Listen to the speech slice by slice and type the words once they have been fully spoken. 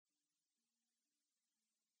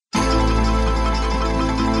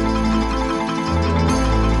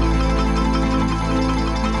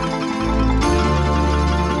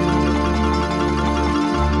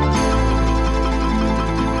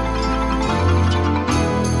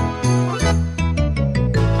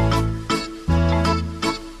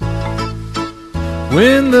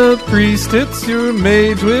When the priest hits your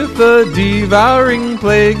mage with a devouring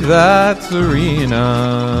plague, that's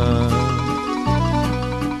arena.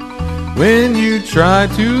 When you try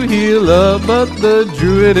to heal up, but the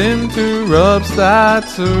druid interrupts,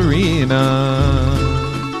 that's arena.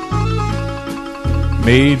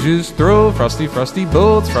 Mages throw frosty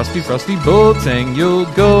bolts, and you'll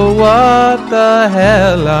go, what the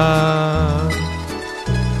hell?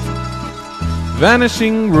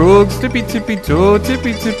 Vanishing rogues, tippy toe,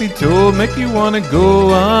 make you wanna go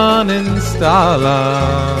uninstall.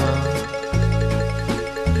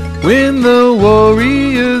 When the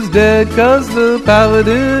warrior's dead, 'cause the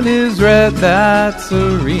paladin is red, that's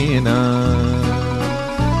arena.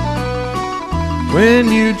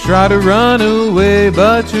 When you try to run away,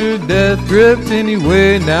 but you're death gripped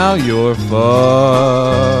anyway, now you're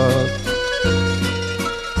fucked.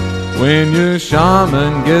 When your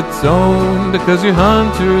shaman gets owned, because your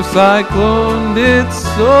hunter cycloned, it's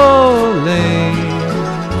so lame.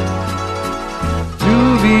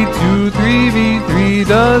 2v2, 3v3,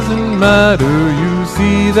 doesn't matter, you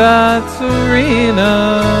see that's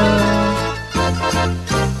arena.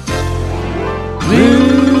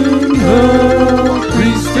 When the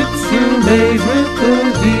priest hits your mage with the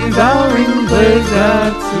devouring plague,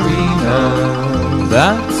 that's arena.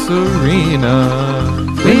 That's arena.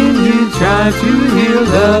 When you try to heal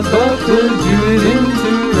up, but the druid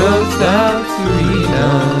interrupts, that's arena.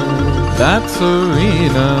 That's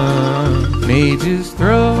arena. Mages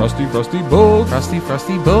throw frosty bolt,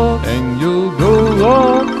 and you'll go,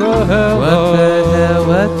 what the hell?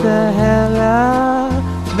 What the hell?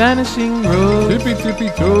 Vanishing road, tippy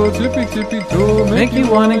toe, make you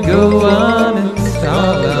wanna go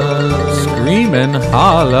uninstall. Scream and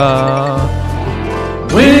holla.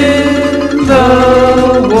 When the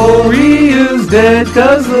warrior's dead,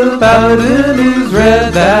 'cause the paladin is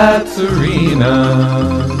red, that's arena.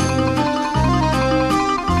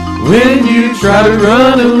 When you try to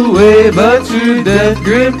run away, but you're death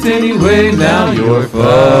gripped anyway, now you're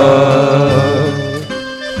fucked.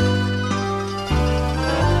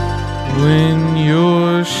 When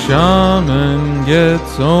your shaman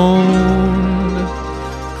gets owned,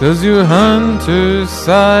 'cause your hunter's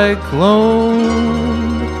cyclone,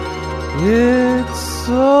 it's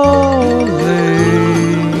so late.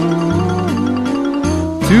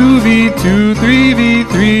 2v2,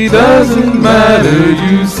 3v3, doesn't matter,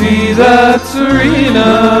 you see that's arena.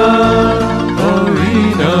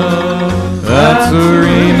 Arena, that's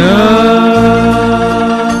arena.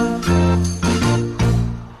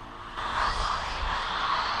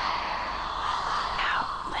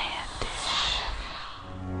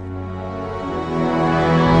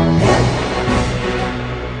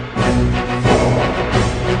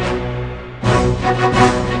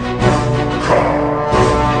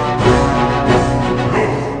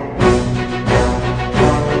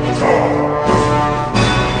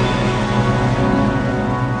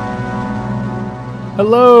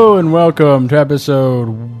 Hello and welcome to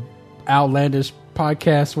episode Outlandish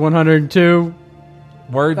Podcast 102.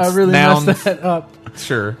 Words, I really nouns. messed that up.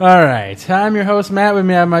 Sure. All right. I'm your host, Matt. With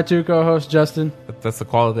me, I have my two co-hosts, Justin, That's the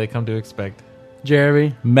quality they come to expect.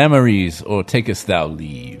 Jeremy. Memories, or takest thou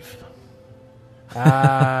leave? Tits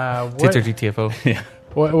or GTFO. Yeah.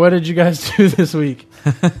 What did you guys do this week?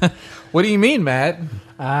 What do you mean, Matt?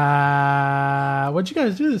 What'd you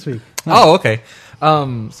guys do this week? Oh, okay.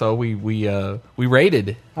 So we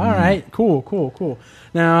raided. All right. Cool.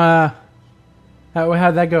 Now,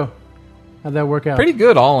 how'd that go? How'd that work out? Pretty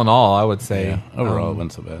good, all in all, I would say. Yeah. Overall, it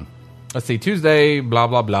wasn't so bad. Let's see. Tuesday, blah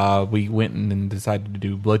blah blah. We went and decided to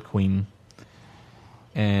do Blood Queen,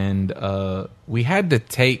 and we had to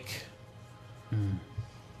take.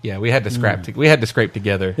 Yeah, we had to scrap. We had to scrape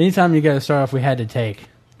together. Anytime you got to start off, we had to take.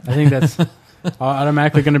 I think that's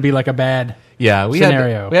automatically going to be like a bad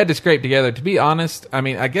scenario. We had to scrape together. To be honest, I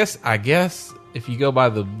mean, I guess if you go by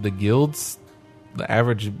the guilds, the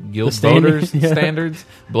average guild voters standards,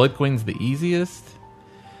 Blood Queen's the easiest.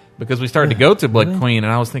 Because we started to go to Blood Queen,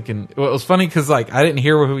 and I was thinking, well, it was funny because like I didn't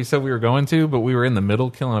hear where we said we were going to, but we were in the middle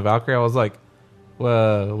killing a Valkyrie. I was like,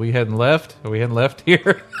 well, are we heading left? Are we heading left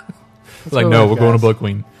here? Like, no, we're going to Blood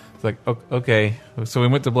Queen. It's like, okay. So we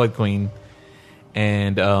went to Blood Queen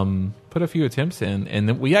and put a few attempts in, and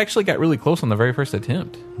then we actually got really close on the very first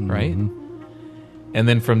attempt, right? And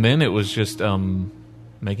then from then, it was just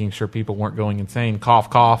making sure people weren't going insane.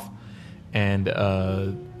 Cough, cough. And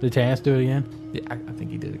did Taz do it again? Yeah, I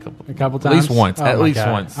think he did a couple times? At least once.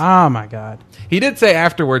 Once. Oh, my God. He did say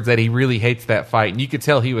afterwards that he really hates that fight, and you could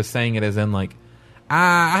tell he was saying it as in, like,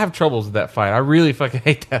 I have troubles with that fight. I really fucking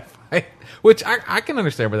hate that fight. Which I can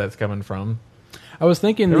understand where that's coming from. I was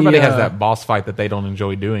thinking Everybody has that boss fight that they don't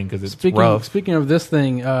enjoy doing because it's rough. Speaking of this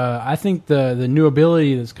thing, I think the new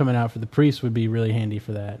ability that's coming out for the priest would be really handy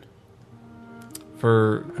for that.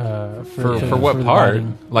 For what for part?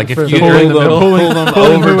 biting. Like if For you're in the middle, pull them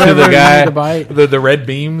over to the guy. The the red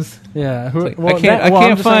beams. yeah. I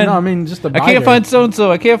can't find. I mean, just the I can't find so and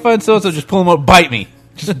so. I can't find so and so. Just pull him up. Bite me.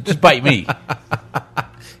 Just bite me.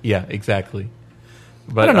 Yeah, exactly.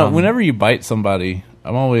 But I don't know. Whenever you bite somebody,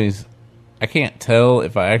 I can't tell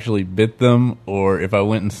if I actually bit them or if I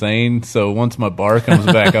went insane. So once my bar comes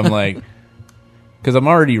back, I'm like, because I'm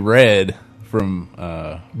already red from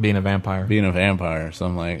being a vampire. So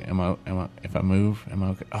I'm like, am I? If I move, am I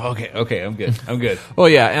okay? Oh, okay, I'm good. Well,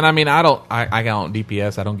 yeah, and I mean, I don't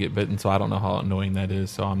DPS. I don't get bitten, so I don't know how annoying that is.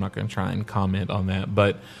 So I'm not going to try and comment on that.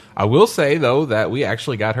 But I will say though that we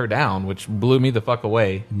actually got her down, which blew me the fuck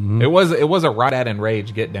away. Mm-hmm. It was a right at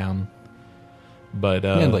enrage get down. But we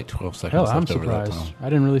had like 12 seconds. Hell, left I'm over that surprised. time. I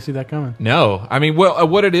didn't really see that coming. No, I mean, well,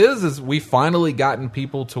 what it is we finally gotten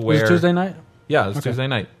people to where Was it Tuesday night? Yeah, it was Tuesday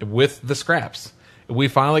night with the scraps. We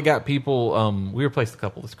finally got people. We replaced a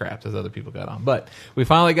couple of scraps as other people got on, but we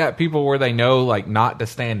finally got people where they know like not to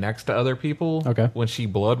stand next to other people. Okay. When she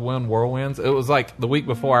bloodwind whirlwinds, it was like the week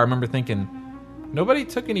before. I remember thinking nobody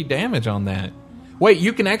took any damage on that. Wait,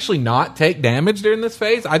 you can actually not take damage during this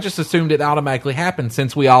phase? I just assumed it automatically happened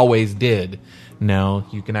since we always did. No,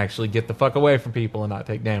 you can actually get the fuck away from people and not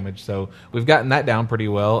take damage. So we've gotten that down pretty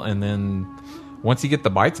well, and then once you get the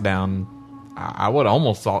bites down, I would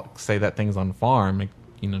almost say that thing's on farm,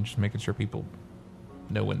 just making sure people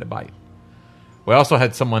know when to bite. We also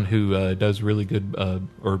had someone who does really good,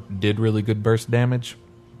 or did really good burst damage,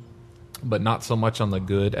 but not so much on the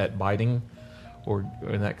good at biting or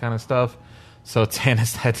that kind of stuff. So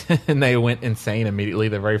Tannis and they went insane immediately,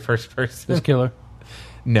 the very first person. This killer?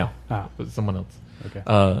 No, it was someone else. Okay.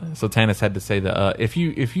 So Tannis had to say that if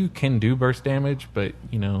you can do burst damage, but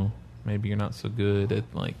maybe you're not so good at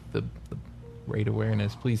like the rate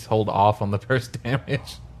awareness, please hold off on the burst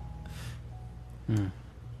damage.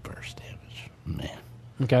 Burst damage, man.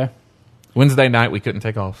 Okay. Wednesday night we couldn't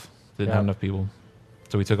take off. Didn't Yeah. have enough people,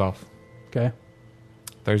 so we took off. Okay.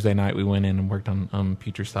 Thursday night we went in and worked on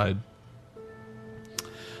Putricide.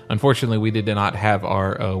 Unfortunately, we did not have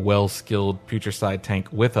our well-skilled Putricide tank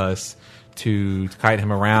with us to kite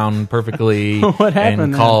him around perfectly What happened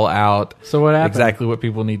and then? call out So what happened? exactly what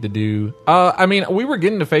people need to do. I mean, we were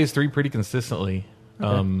getting to phase 3 pretty consistently,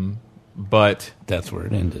 but That's where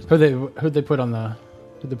it ended. Who'd they put on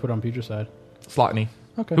Putricide? Slotney,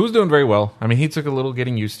 Okay. who was doing very well. I mean, he took a little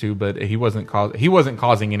getting used to, but he wasn't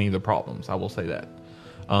causing any of the problems. I will say that.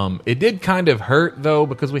 It did kind of hurt though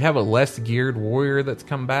because we have a less geared warrior that's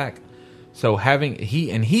come back. So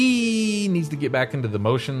he needs to get back into the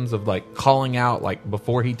motions of like calling out like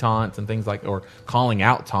before he taunts and things like, or calling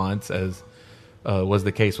out taunts as was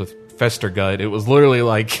the case with Festergut. It was literally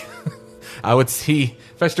like I would see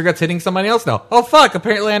Festergut's hitting somebody else now. Oh fuck!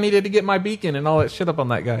 Apparently I needed to get my beacon and all that shit up on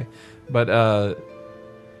that guy. But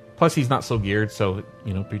plus he's not so geared, so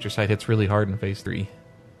Putricide hits really hard in phase 3.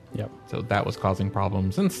 Yep. So that was causing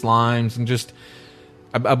problems and slimes and just,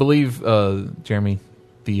 I believe, Jeremy,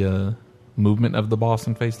 the movement of the boss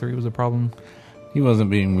in phase 3 was a problem. He wasn't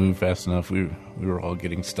being moved fast enough. We were all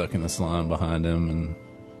getting stuck in the slime behind him, and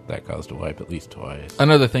that caused a wipe at least twice.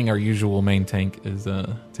 Another thing our usual main tank is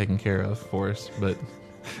taking care of for us, but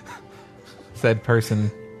said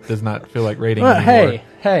person does not feel like raiding anymore.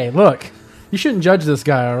 Hey, look. You shouldn't judge this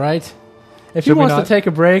guy, all right? If he Should we wants not? to take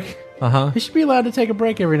a break, Uh-huh. he should be allowed to take a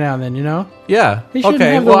break every now and then, Yeah. He shouldn't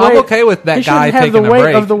Okay. have the Well, I'm weight- okay with that he guy shouldn't have taking the a weight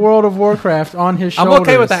break. of the World of Warcraft on his shoulders. I'm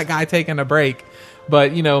okay with that guy taking a break,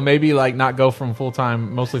 but maybe like not go from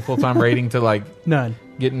mostly full time raiding to like None.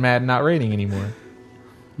 getting mad and not raiding anymore.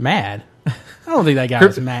 Mad? I don't think that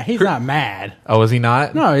guy's mad. He's not mad. Oh, is he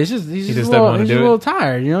not? No, he's just just a doesn't little, wanna he's do a it? little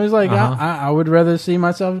tired. He's like, Uh-huh. I would rather see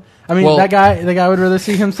myself. I mean, Well- the guy would rather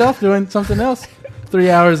see himself doing something else 3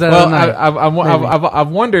 hours out of Well, the night. I've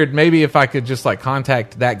wondered maybe if I could just like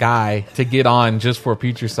contact that guy to get on just for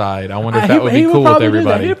Putricide. I wonder if that would be he would cool with probably do that.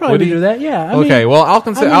 everybody. He'd probably Would he? do that. Yeah. I Okay, mean, well, I'll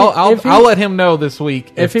consider. I mean, if he- I'll let him know this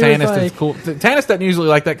week if if he was Tannis is like- cool. Tannis doesn't usually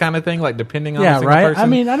like that kind of thing, like depending on Yeah, the single right? person. I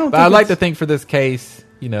mean, I don't But think I'd like it's- to think for this case,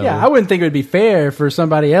 Yeah, I wouldn't think it would be fair for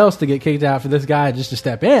somebody else to get kicked out for this guy just to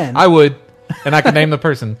step in. I would, and I could name the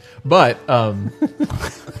person, but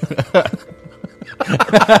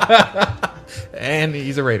and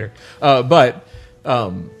he's a raider.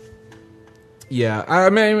 Yeah, I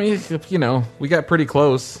mean, we got pretty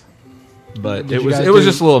close, but Did it you guys was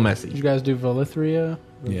do- just a little Did messy. you guys do Volithria?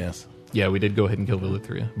 Yes. Yeah, we did go ahead and kill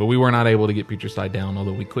Villatria, but we were not able to get Putricide down,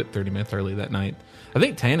 although we quit 30 minutes early that night. I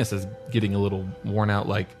think Tanis is getting a little worn out,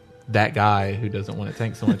 like that guy who doesn't want to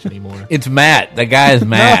tank so much anymore. It's Matt. The guy is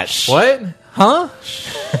Matt. What? Huh?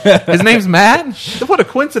 His name's Matt? What a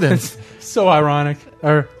coincidence. So ironic.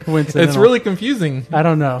 Or coincidental. It's really confusing. I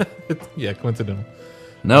don't know. Yeah, coincidental.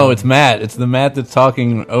 No, it's Matt. It's the Matt that's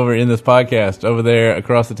talking over in this podcast over there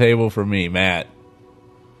across the table from me, Matt.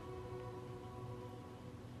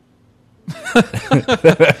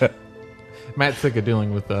 Matt's sick of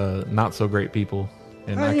dealing with not so great people,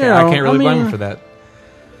 and I you know, can't really blame him for that.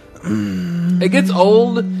 It gets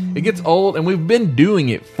old, and we've been doing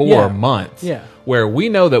it for months. Yeah. Where we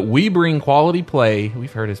know that we bring quality play.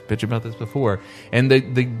 We've heard us bitch about this before, and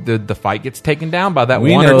the fight gets taken down by that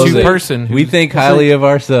one or two person. We think highly of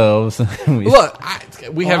ourselves. Look,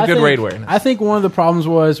 we have good raid awareness. I think one of the problems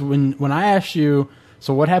was when I asked you,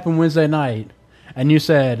 so what happened Wednesday night, and you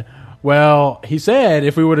said, well, he said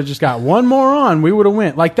if we would have just got one more on, we would have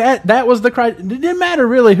went. Like that was the criteria. It didn't matter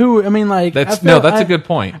really who. I mean, like that's a good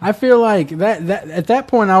point. I feel like that at that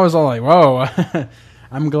point I was all like, whoa.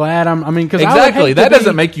 I'm glad because exactly that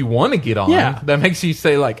doesn't make you want to get on. Yeah. That makes you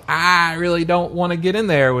say like, I really don't want to get in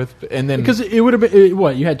there with, and then because it would have been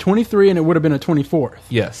what you had 23 and it would have been a 24th.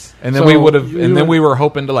 Yes, and then we would have, and then we were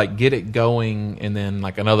hoping to like get it going, and then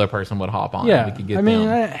like another person would hop on. Yeah, and we could get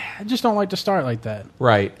I just don't like to start like that.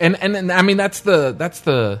 Right, and I mean that's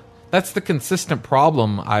the consistent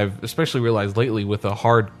problem I've especially realized lately with a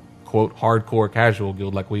hardcore casual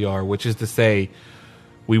guild like we are, which is to say,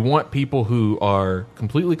 we want people who are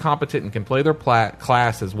completely competent and can play their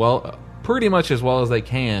class as well, pretty much as well as they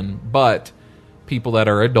can, but people that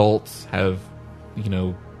are adults have,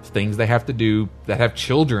 things they have to do, that have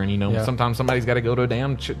children, sometimes somebody's got to go to a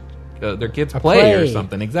damn their kids play or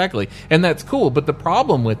something. Exactly. And that's cool. But the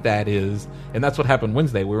problem with that is, and that's what happened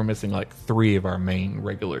Wednesday, we were missing like 3 of our main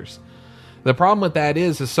regulars. The problem with that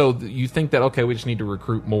is so you think that, okay, we just need to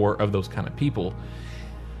recruit more of those kind of people,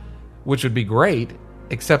 which would be great.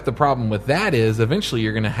 Except the problem with that is eventually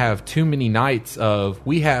you're going to have too many nights of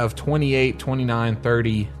we have 28, 29,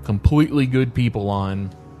 30 completely good people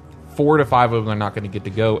on. 4 to 5 of them are not going to get to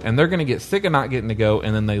go, and they're going to get sick of not getting to go,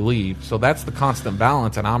 and then they leave. So that's the constant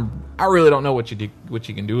balance, and I really don't know what you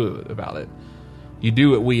can do about it. You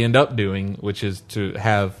do what we end up doing, which is to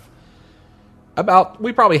have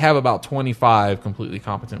we probably have about 25 completely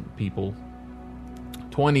competent people.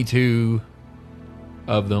 22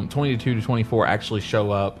 of them, 22 to 24 actually show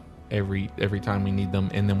up every time we need them,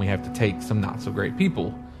 and then we have to take some not so great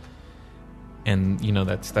people. And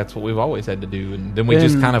that's what we've always had to do, and then we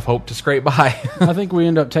just kind of hope to scrape by. I think we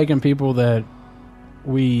end up taking people that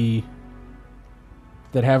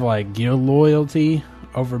have like guild loyalty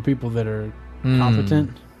over people that are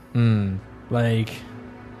competent. Like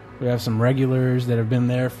we have some regulars that have been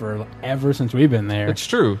there for ever since we've been there. It's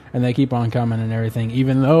true, and they keep on coming and everything,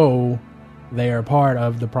 even though they are part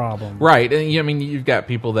of the problem. Right. And I mean, you've got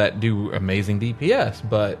people that do amazing DPS,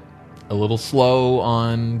 but a little slow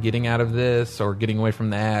on getting out of this or getting away from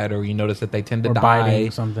that, or you notice that they tend to die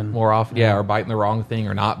something more often. Yeah, or biting the wrong thing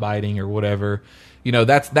or not biting or whatever.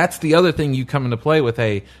 That's the other thing you come into play with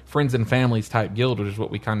a friends and families type guild, which is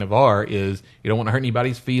what we kind of are, is you don't want to hurt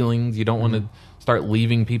anybody's feelings. You don't want to start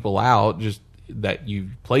leaving people out just that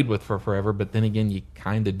you've played with for forever, but then again, you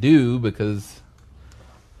kind of do because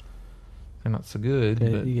they're not so good.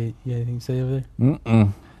 Okay, you got anything to say over there?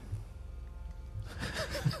 Mm-mm.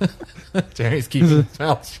 Jerry's keeping his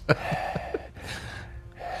mouth shut.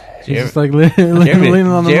 He's just like leaning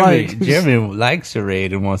on the mic. Jeremy likes a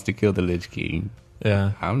raid and wants to kill the Lich King.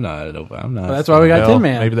 Yeah. I'm not. Well, that's why we got Tin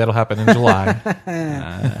Man. Maybe that'll happen in July.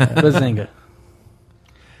 Bazinga.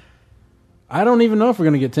 I don't even know if we're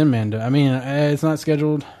going to get Tin Man. I mean, it's not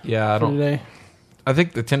scheduled for today. I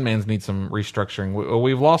think the Tin Mans need some restructuring.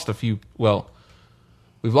 We've lost a few. Well,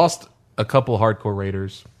 we've lost a couple hardcore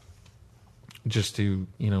raiders just to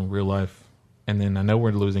real life, and then I know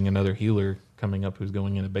we're losing another healer coming up who's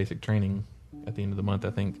going into basic training at the end of the month,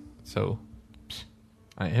 I think. So,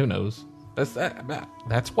 who knows?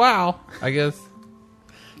 That's WoW, I guess.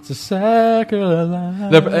 It's a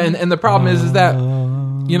sacrifice. And the problem is that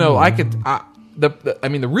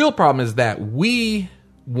the real problem is that we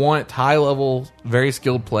want high level, very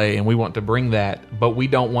skilled play, and we want to bring that, but we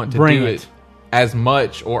don't want to do it as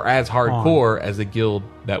much or as hardcore as a guild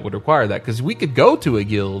that would require that. Because we could go to a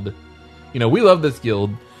guild, we love this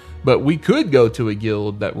guild, but we could go to a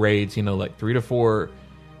guild that raids, like 3 to 4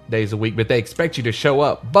 days a week, but they expect you to show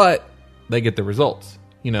up, but they get the results,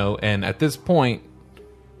 and at this point,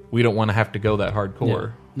 we don't want to have to go that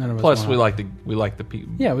hardcore. None of us. Plus, wanna- we like the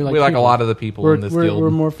people. Yeah, we like a people. lot of the people We're, in this we're, guild. we're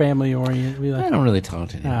more family oriented. We I like. don't really talk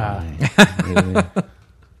to anybody. Really.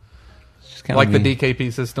 It's just kinda like the me.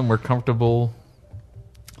 DKP system. We're comfortable.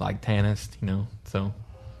 Like Tanist, so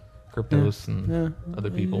Cryptos and other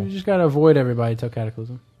people. You just gotta avoid everybody till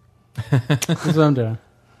Cataclysm. That's what I'm doing.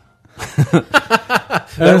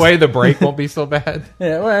 That way the break won't be so bad.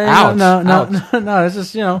 Yeah, well, Ouch. no. It's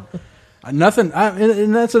just nothing.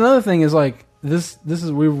 And that's another thing is like this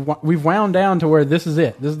is we've wound down to where this is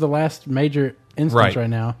it. This is the last major instance right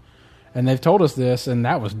now, and they've told us this, and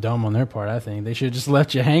that was dumb on their part. I think they should have just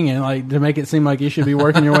left you hanging, like to make it seem like you should be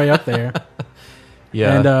working your way up there.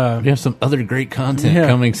 Yeah, and we have some other great content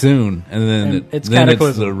coming soon, and then it's then it's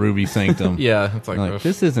Cataclysm. the Ruby Sanctum. yeah. It's like, Like,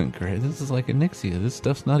 this isn't great. This is like a Nixia. This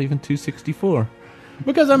stuff's not even 264.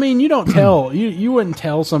 because I mean, you don't tell you wouldn't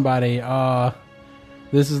tell somebody,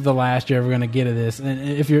 this is the last you're ever going to get of this, and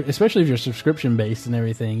especially if you're subscription based and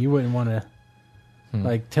everything, you wouldn't want to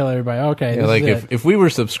like tell everybody, okay, Yeah, this like is it. if we were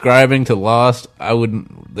subscribing to Lost, I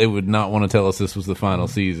wouldn't. They would not want to tell us this was the final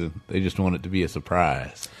season. They just want it to be a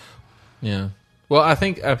surprise. yeah. Well, I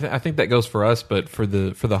think that goes for us, but for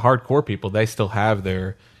the hardcore people, they still have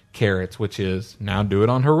their carrots, which is now do it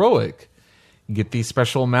on heroic. Get these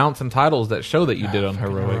special mounts and titles that show that you did on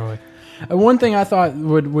heroic. One thing I thought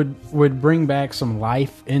would bring back some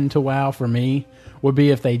life into WoW for me would be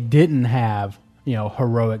if they didn't have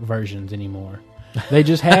heroic versions anymore. They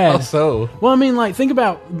just had. How so? Well, I mean, like think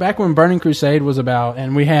about back when Burning Crusade was about,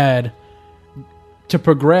 and we had to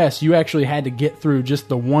progress. You actually had to get through just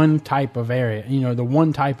the one type of area, the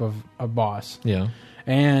one type of boss. Yeah.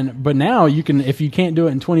 But now you can, if you can't do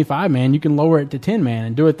it in 25 man, you can lower it to 10 man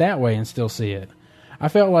and do it that way and still see it. I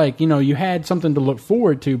felt like you had something to look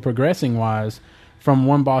forward to progressing wise from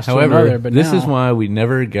one boss to another. But this now, is why we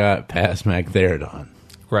never got past Magtheridon.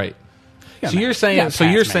 Right. Yeah, So you're you saying got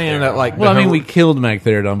past that like Well, I mean, the we killed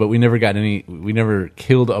Magtheridon, but we never got any. We never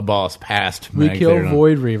killed a boss past we Magtheridon. killed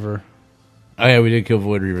Void Reaver. Oh yeah, we did kill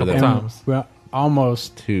Void Reaver Couple there. times. Well,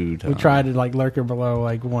 almost. 2 times. We tried to like Lurker Below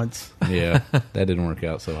like once. Yeah, that didn't work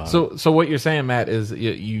out so hot. So what you're saying, Matt, is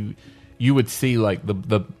you would see like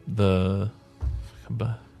the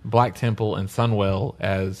Black Temple and Sunwell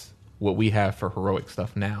as what we have for heroic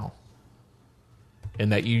stuff now,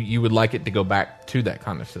 and that you would like it to go back to that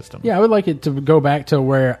kind of system. Yeah, I would like it to go back to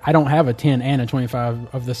where I don't have a 10 and a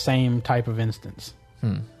 25 of the same type of instance.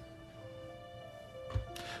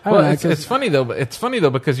 Well, it's funny though. It's funny though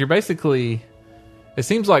because you're basically. It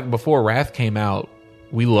seems like before Wrath came out,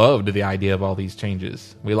 we loved the idea of all these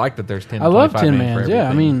changes. We like that there's 10. I love 10 man mans. for Yeah,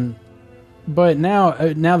 I everything. mean, but now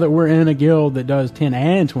that we're in a guild that does 10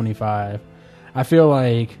 and 25, I feel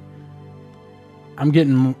like I'm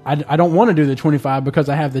getting. I don't want to do the 25 because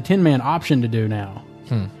I have the 10 man option to do now.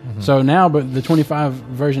 So now, but the 25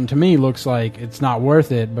 version to me looks like it's not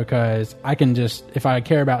worth it because I can just, if I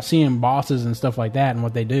care about seeing bosses and stuff like that and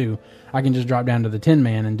what they do, I can just drop down to the 10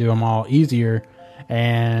 man and do them all easier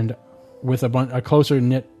and with a closer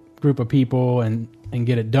knit group of people and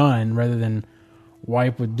get it done rather than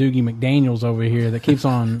wipe with Doogie McDaniels over here that keeps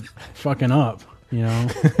on fucking up,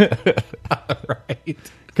 right.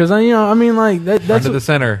 Because I mean, like Run that's to the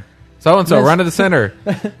center. So and so. That's- Run to the center.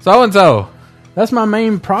 So and so. that's my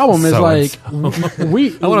main problem. Is like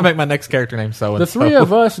we I want to make my next character name so and the three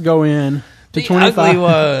of us go in to 25.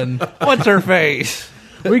 one. What's her face?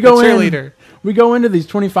 We go The in. cheerleader. We go into these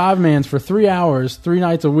 25 mans for 3 hours, 3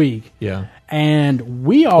 nights a week, Yeah. and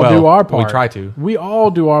we all Well, do our we part. try to. We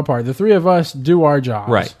all do our part. The 3 of us do our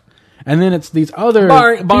jobs, Right. And then it's these other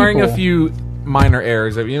Barring a people. few minor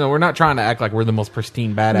errors. We're not trying to act like we're the most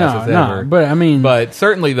pristine badasses No, ever. but I mean, But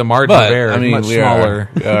certainly the margin of But error I is mean, much we smaller.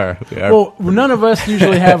 are. well, none of us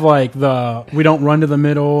usually have like we don't run to the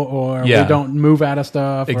middle or Yeah. we don't move out of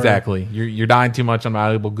stuff. or- Exactly. You're dying too much on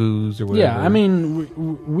valuable goos or whatever. Yeah, I mean,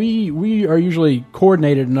 we are usually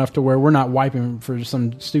coordinated enough to where we're not wiping for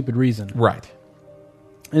some stupid reason. Right.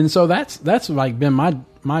 And so that's like been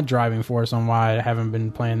my driving force on why I haven't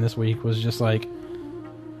been playing this week was just like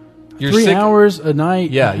You're 3 sick. hours a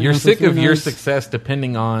night. Yeah, you're for sick 3 of your nights. success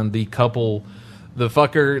depending on the couple, the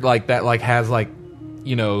fucker like that like has like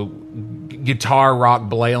guitar rock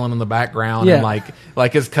blailing in the background Yeah. and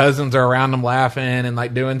like his cousins are around him laughing and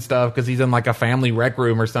like doing stuff because he's in like a family rec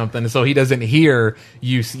room or something, so he doesn't hear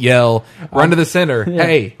you yell, "Run to the center, Yeah.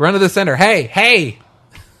 hey! Run to the center, hey!"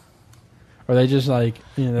 Or they just like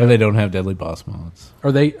Or they don't have deadly boss mods.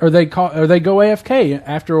 or they go AFK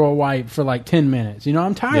after a wipe for like 10 minutes.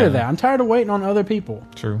 I'm tired of Yeah. that. I'm tired of waiting on other people.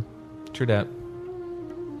 True that.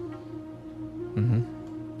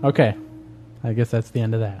 Okay, I guess that's the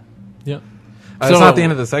end of that. Yeah. So, It's not the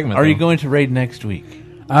end of the segment. Are you though. going to raid next week?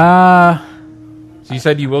 So you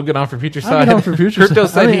said you will get on for Future I'll Side? get on for Future Crypto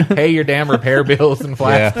Side. said he'd pay your damn repair bills and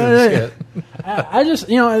flash and shit. I just,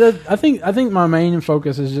 I think my main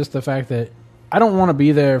focus is just the fact that I don't want to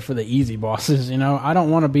be there for the easy bosses. I don't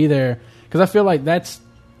want to be there because I feel like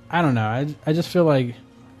I don't know. I just feel like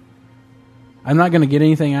I'm not going to get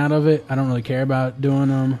anything out of it. I don't really care about doing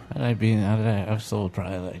them. I've sold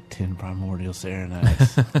probably like 10 Primordial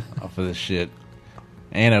Serenades off of this shit.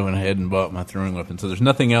 And I went ahead and bought my throwing weapon. So there's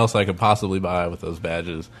nothing else I could possibly buy with those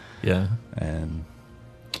badges. Yeah. And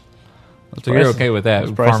so you're okay with that?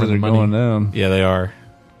 Those prices farming are money. going down. Yeah, they are.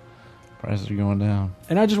 Prices are going down.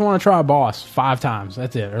 And I just want to try a boss 5 times.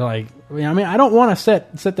 That's it. Or I don't want to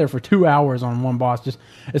sit there for 2 hours on one boss. Just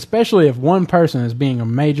especially if one person is being a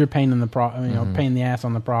major pain in the pain in the ass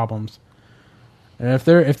on the problems. And if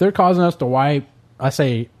they're causing us to wipe,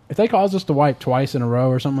 if they cause us to wipe twice in a row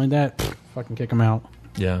or something like that, fucking kick them out.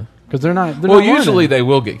 Yeah, because they're not. Well, usually they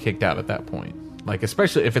will get kicked out at that point. Like,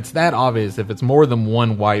 especially if it's that obvious, if it's more than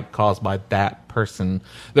one wipe caused by that person.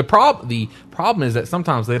 The problem is that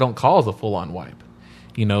sometimes they don't cause a full-on wipe.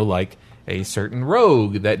 Like a certain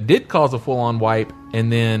rogue that did cause a full-on wipe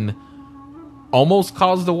and then almost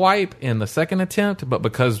caused a wipe in the second attempt, but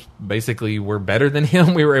because basically we're better than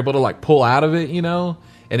him, we were able to pull out of it,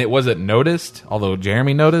 and it wasn't noticed, although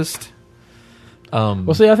Jeremy noticed.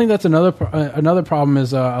 Well, see, I think that's another problem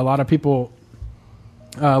is a lot of people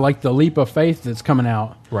like the leap of faith that's coming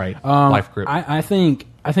out. Right. Life grip. I think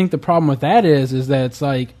the problem with that is that it's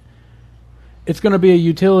like it's going to be a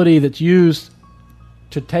utility that's used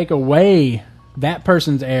to take away that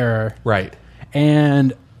person's error. Right.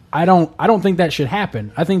 And I don't think that should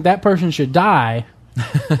happen. I think that person should die.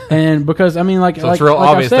 And because so it's real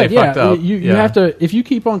obvious I said, they fucked up. You have to, if you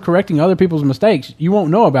keep on correcting other people's mistakes, you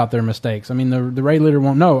won't know about their mistakes. The raid leader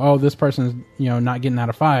won't know, oh, this person's not getting out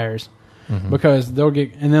of fires. Because they'll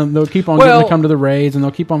keep on getting to come to the raids and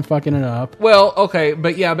they'll keep on fucking it up. Well, okay,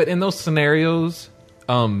 but in those scenarios,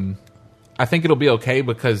 I think it'll be okay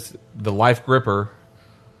because the life gripper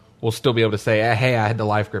will still be able to say, hey, I had to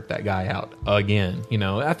life grip that guy out again.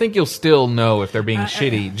 I think you'll still know if they're being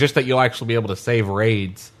shitty, just that you'll actually be able to save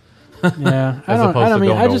raids. Yeah,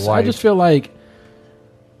 I just feel like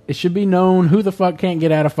it should be known who the fuck can't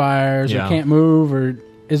get out of fires or can't move or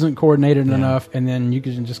isn't coordinated enough, and then you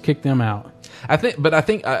can just kick them out. I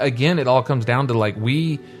think again, it all comes down to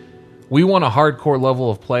we want a hardcore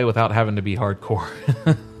level of play without having to be hardcore.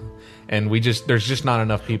 And there's just not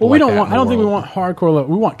enough people. Well, I don't think we want hardcore level.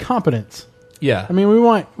 We want competence. Yeah. We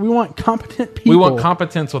want competent people. We want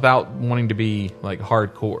competence without wanting to be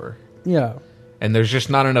hardcore. Yeah. And there's just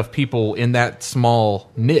not enough people in that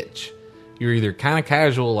small niche. You're either kind of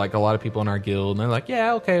casual, like a lot of people in our guild, and they're like,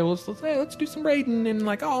 yeah, okay, well, let's do some raiding, and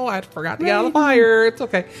oh, I forgot to get out of the fire. It's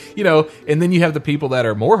okay. And then you have the people that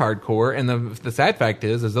are more hardcore, and the sad fact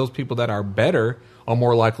is those people that are better are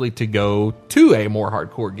more likely to go to a more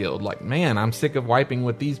hardcore guild. Like, man, I'm sick of wiping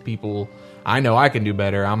with these people. I know I can do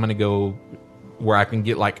better. I'm going to go where I can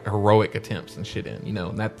get heroic attempts and shit in,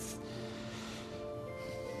 and that's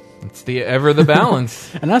the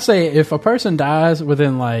balance. And I say if a person dies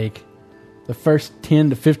within the first 10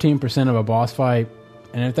 to 15% of a boss fight,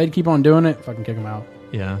 and if they keep on doing it, fucking kick them out.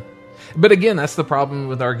 Yeah. But again, that's the problem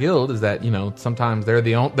with our guild is that, sometimes they're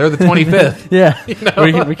the 25th. Yeah.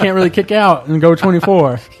 We can't really kick out and go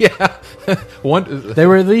 24. Yeah. They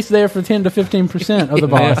were at least there for 10 to 15% of the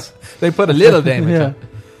boss. Yeah. They put a little damage yeah.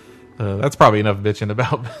 on. That's probably enough bitching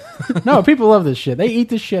about. No, people love this shit. They eat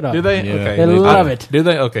this shit up. Do they? Yeah. Okay. They love it. Do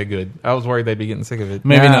they? Okay, good. I was worried they'd be getting sick of it.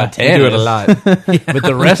 Maybe not They do it a lot. But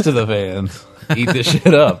the rest of the fans eat this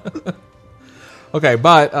shit up. Okay,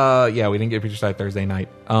 but we didn't get Future Side Thursday night.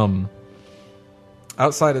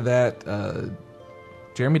 Outside of that,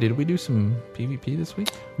 Jeremy, did we do some PvP this week?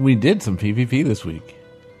 We did some PvP this week.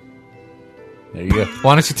 There you go.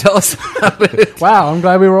 Why don't you tell us about it? Wow, I'm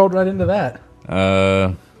glad we rolled right into that.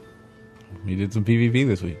 We did some PvP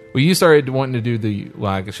this week. Well, you started wanting to do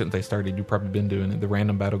I shouldn't say started. You've probably been doing it, the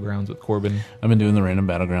random battlegrounds with Corbin. I've been doing the random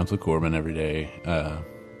battlegrounds with Corbin every day.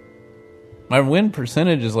 My win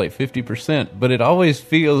percentage is 50%, but it always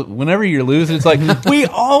feels, whenever you're losing, it's we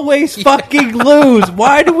always fucking lose.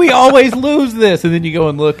 Why do we always lose this? And then you go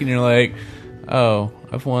and look and you're like, oh,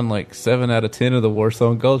 I've won 7 out of 10 of the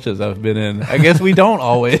Warzone Gulches I've been in. I guess we don't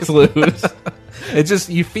always lose. It's just,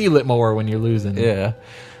 you feel it more when you're losing. Yeah.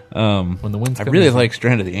 When the wins I come really in. like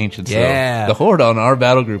Strand of the Ancients. Yeah. Though. The Horde on our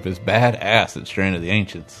battle group is badass at Strand of the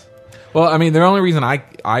Ancients. Well, I mean, the only reason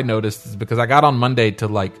I noticed is because I got on Monday to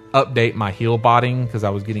like update my heel botting because I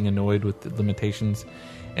was getting annoyed with the limitations.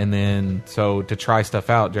 And then, so to try stuff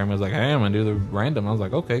out, Jeremy was like, hey, I'm going to do the random. I was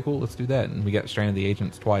like, okay, cool, let's do that. And we got Strand of the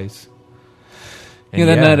Ancients twice. And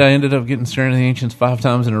that night I ended up getting Strand of the Ancients 5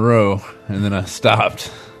 times in a row, and then I stopped.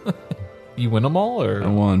 You win them all? Or I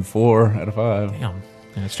won 4 out of 5. Damn.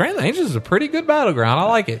 Yeah, Strand of the Ancients is a pretty good battleground. I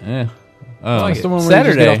like it. Yeah. That's the one where you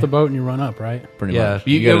just get off the boat and you run up, right? Pretty Yeah,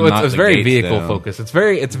 much. it's very vehicle focused. It's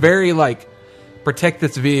very like protect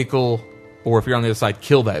this vehicle, or if you're on the other side,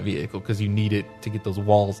 kill that vehicle because you need it to get those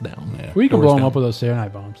walls down. Yeah. Well, you can Doors blow them down. up with those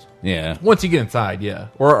Serenite bombs. Yeah. Once you get inside, yeah.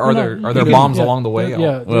 Or are Well, no, there you can- bombs yeah, along the way?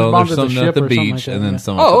 Yeah. Well, bombs there's some ship at the or something beach like and that, then yeah.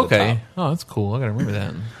 some Oh, at the okay. top. Oh, that's cool. I gotta remember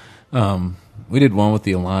that. We did one with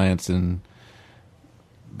the Alliance, and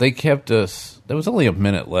they kept us. There was only a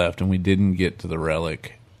minute left, and we didn't get to the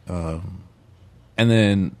relic. And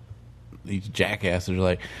then these jackasses are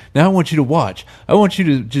like, "Now I want you to watch. I want you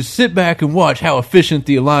to just sit back and watch how efficient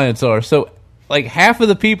the Alliance are." So, like, half of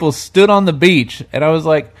the people stood on the beach, and I was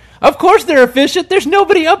like, "Of course they're efficient. There's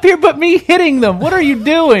nobody up here but me hitting them. What are you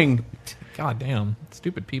doing?" God damn,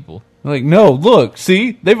 stupid people. Like, no, look,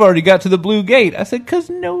 see, they've already got to the blue gate. I said, because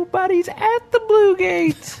nobody's at the blue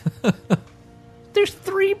gate. There's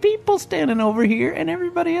 3 people standing over here, and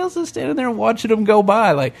everybody else is standing there watching them go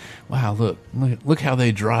by. Like, wow, look how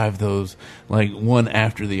they drive those, like, one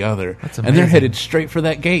after the other. That's and they're amazing. headed straight for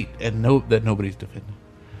that gate, and nobody's defending.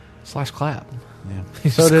 / clap. Yeah.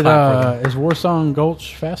 So Just clap for them. is Warsong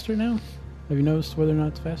Gulch faster now? Have you noticed whether or not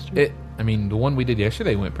it's faster? I mean, the one we did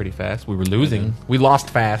yesterday went pretty fast. We were losing. We lost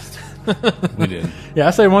fast. We did. Yeah,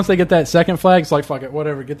 I say once they get that second flag, it's like, fuck it,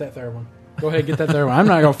 whatever, get that third one. Go ahead, get that third one. I'm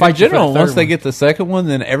not going to fight In general, you for the once third they one. get the second one,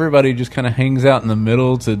 then everybody just kind of hangs out in the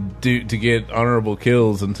middle to get honorable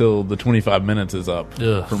kills until the 25 minutes is up.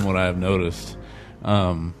 Ugh. From what I've noticed,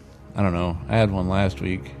 I don't know. I had one last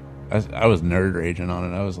week. I was nerd raging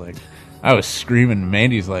on it. I was screaming.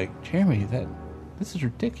 Mandy's like, Jeremy, this is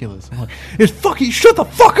ridiculous. I'm like, it's fucking shut the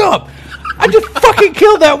fuck up. I just fucking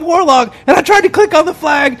killed that warlock, and I tried to click on the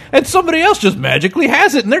flag, and somebody else just magically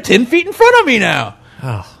has it, and they're 10 feet in front of me now.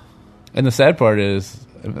 Oh. And the sad part is,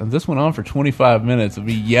 this went on for 25 minutes of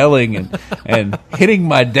me yelling and hitting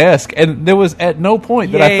my desk. And there was at no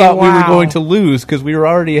point that I thought we were going to lose because we were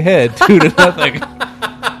already ahead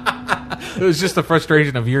 2-0. It was just the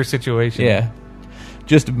frustration of your situation. Yeah.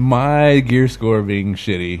 Just my gear score being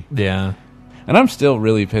shitty. Yeah. And I'm still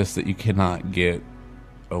really pissed that you cannot get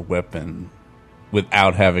a weapon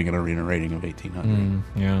without having an arena rating of 1800.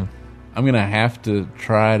 Yeah. I'm going to have to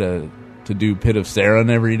try to do Pit of Saren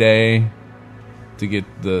every day to get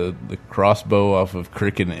the crossbow off of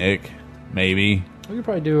Crick and Ick, maybe. We could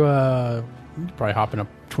probably do, you could probably hop in a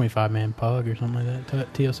 25-man pug or something like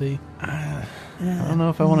that, TLC. I don't know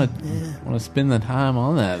if I want to spend the time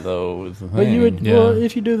on that, though. Is the But you thing. would, Yeah. well,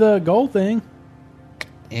 if you do the gold thing,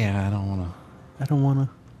 Yeah, I don't want to. I don't want to.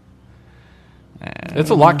 It's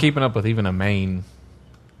a lot keeping up with even a main.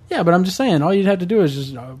 Yeah, but I'm just saying, all you'd have to do is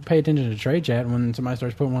just pay attention to trade chat. And when somebody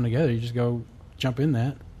starts putting one together, you just go jump in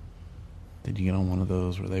that. Did you get on one of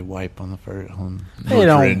those where they wipe on the first? They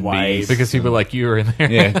don't wipe. Because people like you are in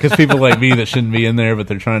there. Yeah, because people like me that shouldn't be in there, but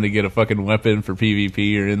they're trying to get a fucking weapon for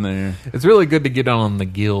PvP are in there. It's really good to get on the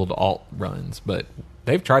guild alt runs, but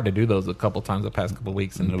they've tried to do those a couple times the past couple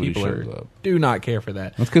weeks, and Nobody people shows up. do not care for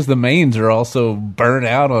that. That's because the mains are also burnt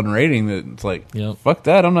out on rating. That it's like, Yep. fuck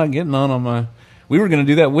that. I'm not getting on my. We were going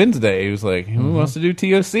to do that Wednesday. He was like, who wants to do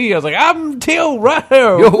TOC? I was like, I'm Teal right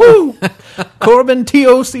here. Woo! Corbin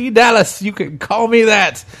TOC Dallas. You can call me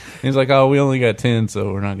that. And he's like, oh, we only got 10,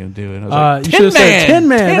 so we're not going to do it. I was like, You should have said 10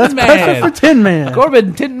 man. That's perfect for 10 man.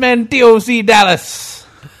 Corbin 10 man TOC Dallas.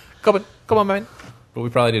 Come on, man. But we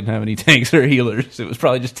probably didn't have any tanks or healers. It was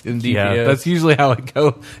probably just 10 DPS. Yeah, that's usually how it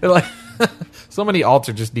goes. Like, so many alts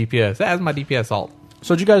are just DPS. That's my DPS alt.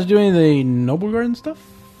 So did you guys do any of the Noble Garden stuff?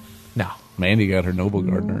 No. Mandy got her Noble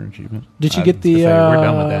Gardener achievement. Did you I- get the say, we're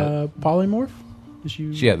done with that. polymorph? Did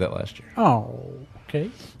you? She had that last year. Oh, okay.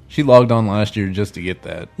 She logged on last year just to get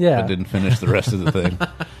that. Yeah. But didn't finish the rest of the thing.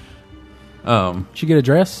 Did you get a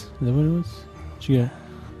dress? Is that what it was? Did you get?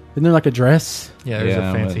 Isn't there like a dress? Yeah, there's Yeah,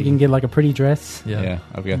 a but- You fancy. can get like a pretty dress. Yeah,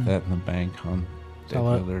 I've got that in the bank on Saw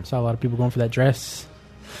a lot of people going for that dress.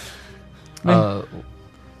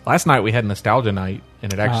 Last night we had Nostalgia Night,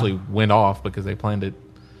 and it actually went off because they planned it.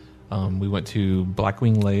 We went to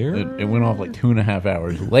Blackwing Lair. It went off like 2.5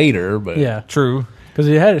 hours later, but Yeah, True. because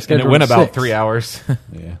you had it And scheduled. it went at about 6. 3 hours.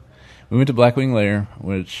 yeah. We went to Blackwing Lair,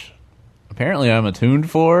 which apparently I'm attuned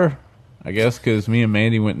for. I guess because me and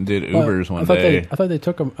Mandy went and did Ubers one day. I thought they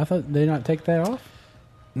took them. I thought they not take that off.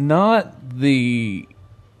 Not the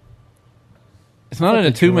It's not an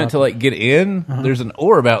attunement to like get in. There's an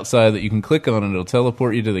orb outside that you can click on and it'll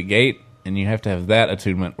teleport you to the gate, and you have to have that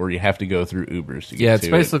attunement or you have to go through Ubers to get Yeah, it's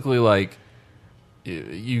to basically like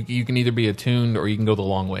you can either be attuned or you can go the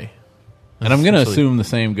long way. And I'm going to assume the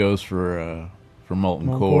same goes for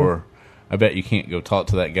Molten Core. I bet you can't go talk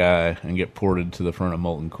to that guy and get ported to the front of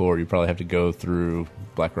Molten Core. You probably have to go through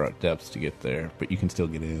Blackrock Depths to get there, but you can still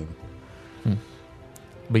get in.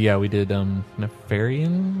 But yeah, we did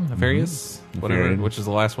Nefarious, whatever, Nefarian. which is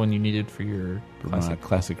the last one you needed for your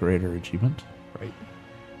Classic Raider achievement. Right.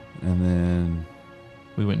 And then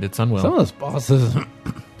We went and did Sunwell. some of those bosses.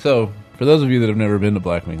 So, for those of you that have never been to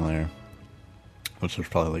Blackwing Lair, which there's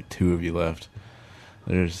probably like 2 of you left,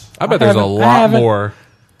 I bet there's a lot more.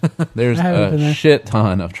 there's I haven't been a there. shit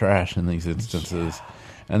ton of trash in these instances.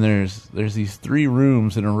 And there's these 3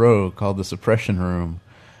 rooms in a row called the Suppression Room.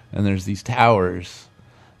 And there's these towers.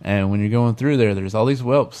 And when you're going through there's all these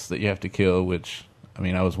whelps that you have to kill, which, I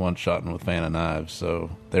mean, I was one-shotting with Fan of Knives, so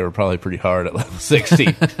they were probably pretty hard at level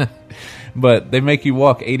 60. But they make you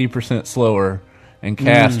walk 80% slower and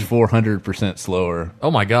cast 400% slower. Oh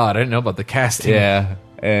my god, I didn't know about the casting. Yeah.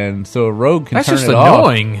 And so a rogue can That's turn just it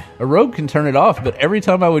annoying. off. A rogue can turn it off, but every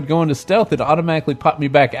time I would go into stealth, it automatically popped me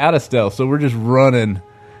back out of stealth. So we're just running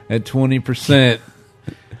at 20%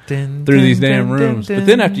 through these damn rooms. But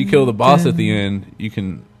then after you kill the boss at the end, you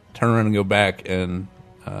can turn around and go back and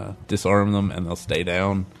disarm them, and they'll stay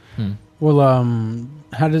down. Well,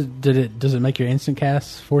 how does it make your instant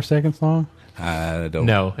cast 4 seconds long? I don't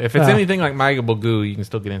No, if it's anything like Magable Goo, you can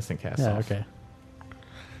still get instant cast Yeah, off. okay.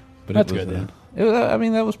 But That's it was, good then. It was, I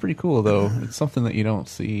mean, that was pretty cool, though. It's something that you don't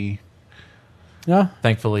see. Yeah,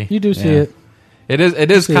 Thankfully, you do see Yeah. it.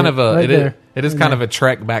 it is See kind it of a right it is, there. it is Right kind there. of a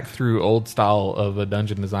trek back through old style of a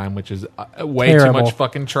dungeon design, which is way Terrible. too much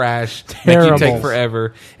fucking trash. Make Terrible. you take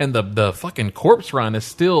forever, and the fucking corpse run is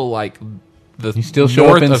still like the You still show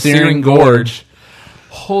north up in of Searing Gorge.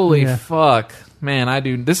 Holy Yeah. fuck, man! I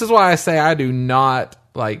do. This is why I say I do not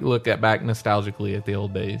like look back nostalgically at the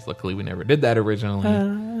old days. Luckily, we never did that originally.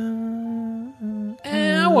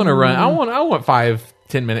 I want to run. I want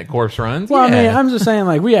 5-10 minute corpse runs. Well, yeah. I mean, I'm just saying,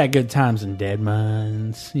 like, we had good times in Dead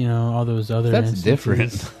Mines, all those other That's instances.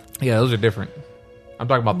 different. Yeah, those are different. I'm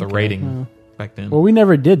talking about the rating back then. Well, we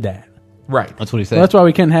never did that. Right. That's what he So said. that's why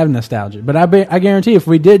we couldn't have nostalgia. But I guarantee if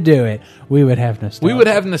we did do it, we would have nostalgia. We would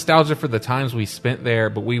have nostalgia for the times we spent there,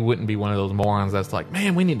 but we wouldn't be one of those morons that's like,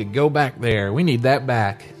 man, we need to go back there. We need that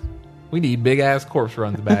back. We need big ass corpse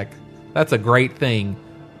runs back. That's a great thing.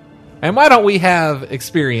 And why don't we have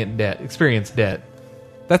experience debt?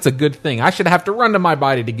 That's a good thing. I should have to run to my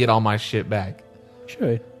body to get all my shit back.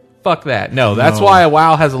 Should. Fuck that. No, that's No. why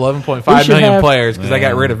WoW has 11.5 We should million have- players, because I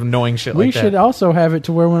got Yeah. rid of annoying shit We like should that. also have it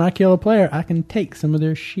to where when I kill a player, I can take some of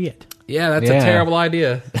their shit. Yeah, that's Yeah. a terrible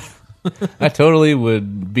idea. I totally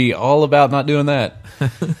would be all about not doing that.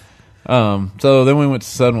 So then we went to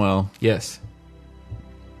Sunwell. Yes.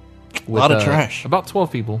 A lot of trash. About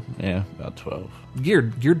 12 people. Yeah, about 12.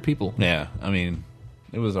 Geared people. Yeah, I mean,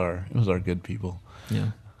 it was our good people. Yeah.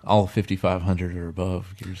 All 5,500 or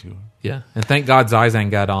above Gears Go. Yeah. And thank God Zizan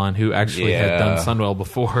got on, who actually had Yeah. done Sunwell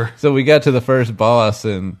before. So we got to the first boss,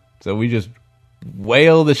 and so we just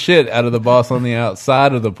wail the shit out of the boss on the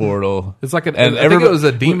outside of the portal. It's like And I think it everybody- was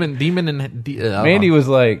a demon and Mandy was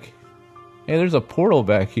like, "Hey, there's a portal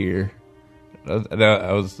back here."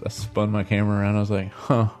 I spun my camera around. I was like,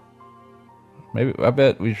 "Huh? Maybe I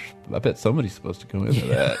bet somebody's supposed to go into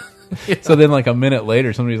that." So then, like a minute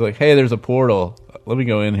later, somebody's like, "Hey, there's a portal. Let me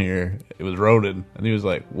go in here." It was Roden, and he was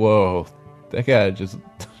like, "Whoa, that guy just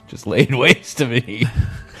laid waste to me."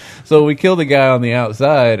 So we kill the guy on the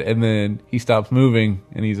outside, and then he stops moving,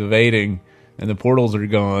 and he's evading, and the portals are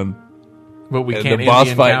gone. but we and can't the end boss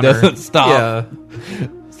fight encounter. doesn't stop. Yeah.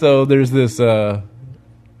 So there's this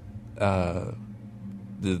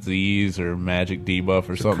disease or magic debuff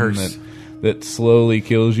or something curse. that slowly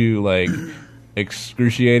kills you, like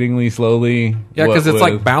excruciatingly slowly. Yeah, because What it's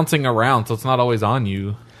like with- bouncing around, so it's not always on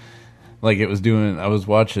you. like it was doing. I was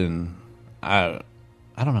watching. I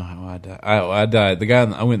don't know how I died. I died. The guy.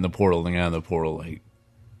 I went in the portal. The guy in the portal like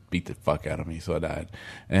beat the fuck out of me, so I died.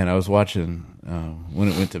 And I was watching when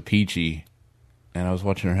it went to Peachy, and I was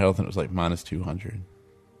watching her health, and it was like minus 200,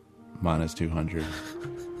 minus 200,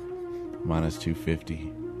 minus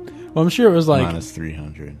 250, Well, I'm sure it was like minus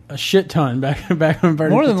 300. a shit ton back when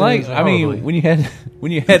Verdict More than was like, doing I mean, Probably.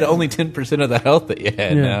 when you had only 10% of the health that you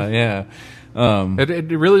had Yeah. now, yeah. It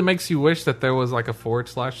really makes you wish that there was like a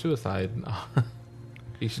 /suicide.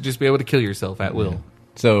 You should just be able to kill yourself at will.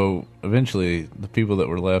 So eventually, the people that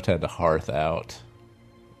were left had to hearth out,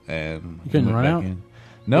 and You couldn't went run back out? in.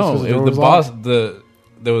 Just No, 'cause the it door was the was boss.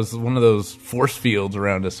 locked? there was one of those force fields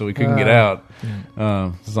around us, so we couldn't get out.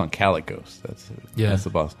 This is on Calicos. That's the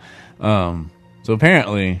boss. So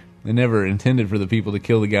apparently, they never intended for the people to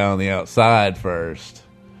kill the guy on the outside first.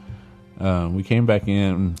 We came back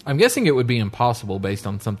in. I'm guessing it would be impossible based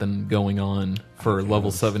on something going on for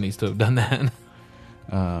level 70s to have done that.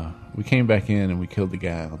 We came back in and we killed the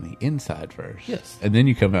guy on the inside first. Yes. And then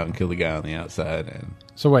you come out and kill the guy on the outside. And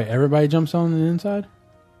So wait, everybody jumps on the inside?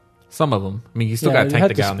 Some of them. I mean, you still Yeah, got to you take had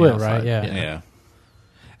the to guy split, on the outside. right?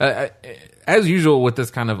 Yeah. As usual with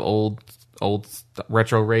this kind of old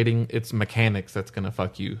retro rating, it's mechanics that's going to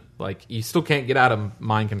fuck you. Like, you still can't get out of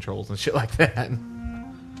mind controls and shit like that.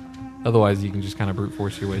 Otherwise, you can just kind of brute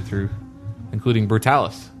force your way through, including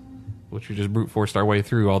Brutalis, which we just brute forced our way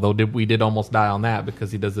through. Although we did almost die on that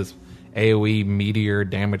because he does this AOE meteor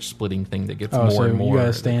damage splitting thing that gets more so and more. you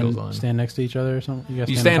guys as it goes on. stand next to each other or something? You guys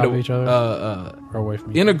You stand stand on top of each other? Or away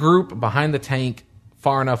from each in other? a group behind the tank,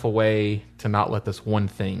 far enough away to not let this one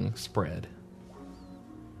thing spread.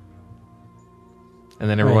 And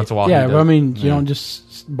then every Right. once in a while, yeah, he but does. I mean, you don't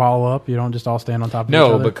just ball up. You don't just all stand on top of each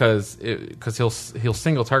No, other. because he'll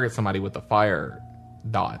single target somebody with a fire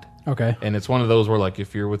dot, Okay. and it's one of those where like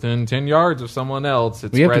if you're within 10 yards of someone else,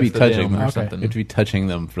 it we have to spreads be to touching them them. or Okay. something. You have to be touching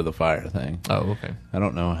them for the fire thing. Oh, okay. I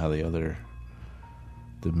don't know how the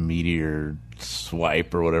meteor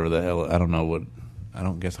swipe or whatever the hell. I don't know what. I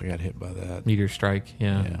don't guess I got hit by that. Meteor strike.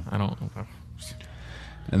 Yeah, Yeah. I don't.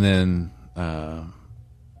 And then,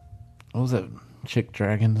 what was that chick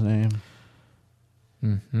dragon's name?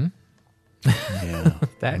 Mm-hmm. Yeah,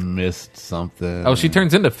 That- missed something. Oh, she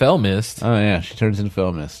turns into Fell Mist. Oh yeah, she turns into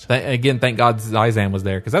Fell Mist. Again, thank God Zizan was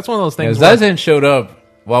there because that's one of those Yeah, things. where- Zizan showed up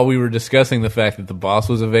while we were discussing the fact that the boss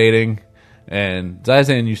was evading, and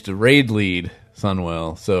Zizan used to raid lead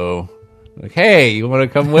Sunwell. So, like, hey, you want to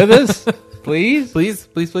come with us, please? please.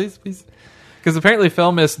 Because apparently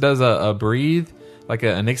Fell Mist does a breathe, like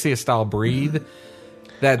an Onyxia style breathe.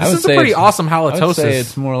 I This would is a say pretty it's- awesome I would say halitosis.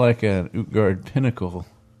 it's more like an Utgard Pinnacle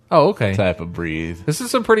Oh, okay. type of breathe. This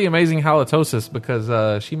is some pretty amazing halitosis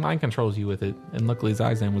because she mind controls you with it, and luckily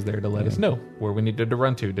Zizan was there to let us know where we needed to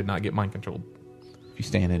run to. Did not get mind controlled. If you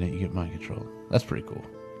stand in it, you get mind control. That's pretty cool.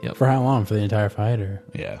 For how long? For the entire fight? Or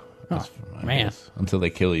Yeah. Oh, I man. guess, until they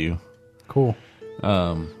kill you. cool.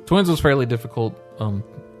 Twins was fairly difficult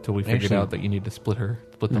till we figured Actually- out that you need to split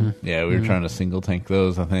them. Yeah, we were trying to single tank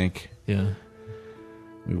those, I think. Yeah,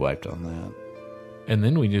 We wiped on that. and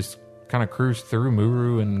then we just kind of cruised through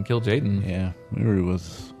Muru and killed Jaden. Yeah, Muru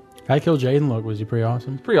was... How Kill Jaden look? Was he pretty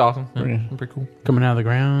awesome? Pretty awesome. Yeah, Pretty- pretty cool. Coming out of the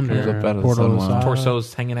ground? Comes Or up out of the portal to the sunlight. side?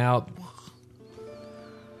 Torsos hanging out.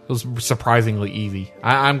 It was surprisingly easy.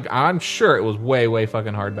 I'm sure it was way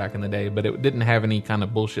fucking hard back in the day, but it didn't have any kind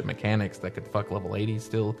of bullshit mechanics that could fuck level 80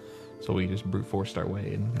 still. So we just brute forced our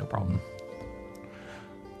way and no problem.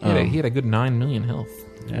 He had a good 9 million health.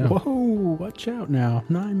 Yeah. Whoa, watch out now.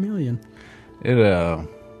 9 million. It,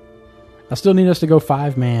 I still need us to go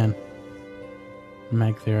 5-man.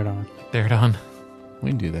 Mag Therodon. There, done. we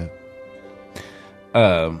can do that.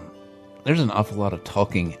 There's an awful lot of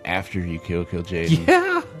talking after you kill Jaden.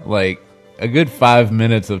 Yeah. Like, a good 5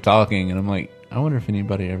 minutes of talking, and I'm like, I wonder if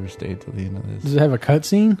anybody ever stayed till the end of Does this. it have a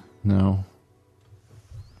cutscene? No.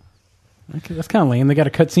 Okay, that's kind of lame. They got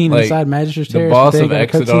a cutscene Like, inside Magister's The Terrace. boss but they of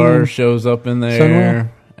got a Exodar cutscene- shows up in there, Sunwell?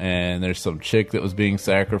 and there's some chick that was being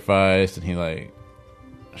sacrificed, and he, like,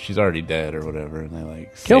 she's already dead or whatever, and they,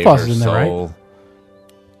 like, save Killfoss her is in there, right? soul.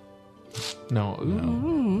 No.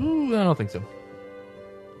 Ooh, I don't think so.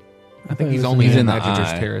 I thought think he he's was only He's in in the Magister's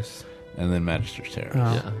eye. Terrace. And then Magister's Terror. Oh,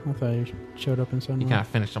 Yeah. I thought he showed up in He Sunwell. kind of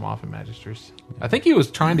finished him off in Magister's. I think he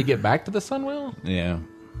was trying to get back to the Sunwell, Yeah,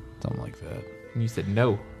 something like that. and you said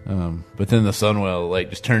no. But then the Sunwell like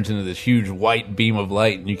just turns into this huge white beam of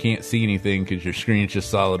light, and you can't see anything because your screen's just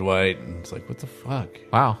solid white. And it's like, what the fuck?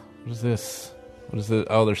 Wow. What is this? What is this?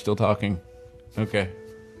 Oh, they're still talking. Okay.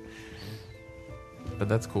 But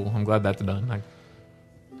that's cool. I'm glad that's done.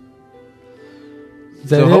 Is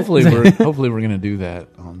that So it? hopefully we're gonna do that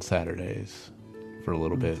on Saturdays for a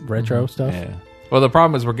little bit. retro stuff. Yeah. Well, the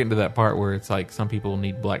problem is we're getting to that part where it's like some people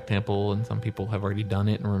need Black Temple and some people have already done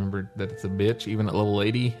it and remembered that it's a bitch, even at level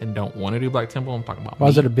 80, and don't want to do Black Temple. I'm talking about Why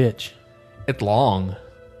is me. it a bitch? It's long.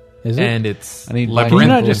 Is it? And it's I need Black Can you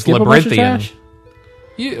not Temple. just skip a bunch of trash?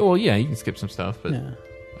 Yeah, well, yeah, you can skip some stuff, but Yeah.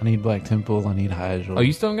 I need Black Temple. I need Hyjal. oh,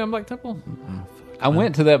 you still haven't got Black Temple? I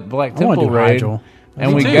went to that Black I want Temple to do raid, Hyjal. and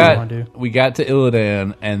Me we too. got wanna do. we got to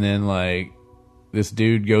Illidan, and then like this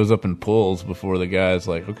dude goes up and pulls before the guy's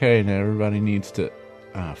like, okay, now everybody needs to.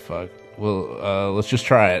 Ah, fuck. Well, let's just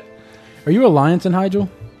try it. Are you Alliance in Hyjal?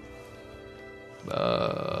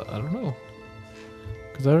 I don't know.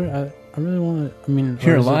 Because really want to. I mean,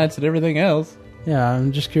 Your or is it- alliance and everything else. Yeah,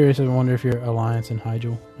 I'm just curious. I wonder if you're Alliance in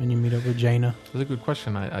Hyjal and you meet up with Jaina. That's a good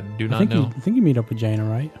question. I do I not think know. I think you meet up with Jaina,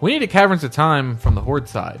 right? We need a Caverns of Time from the Horde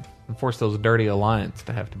side and force those dirty Alliance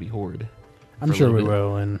to have to be Horde. I'm For a sure we little bit.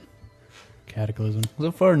 will in Cataclysm.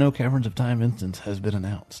 So far, no Caverns of Time instance has been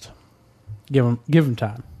announced. Give them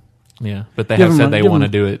time. Yeah, but they Give have them said a- they give want to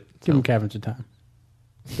them- do it. Give them Caverns of Time.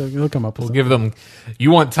 They'll come up with We'll something. give them. You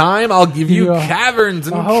want time? I'll give you Yeah. caverns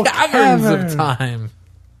and A whole caverns cavern. of time.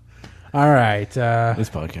 All right. This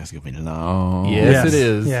podcast is going to be long. Yes, it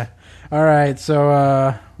is. Yeah. All right.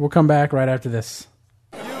 So we'll come back right after this.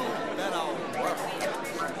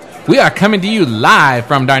 We are coming to you live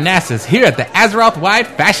from Darnassus here at the Azeroth Wide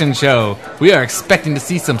Fashion Show. We are expecting to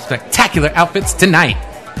see some spectacular outfits tonight.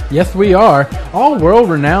 Yes, we are. All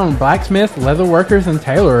world-renowned blacksmiths, leatherworkers, and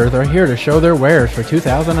tailorers are here to show their wares for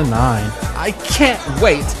 2009. I can't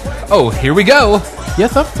wait. Oh, here we go.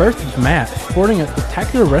 Yes, up first is Matt, sporting a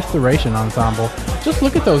spectacular restoration ensemble. Just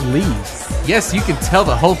look at those leaves. Yes, you can tell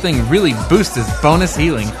the whole thing really boosts his bonus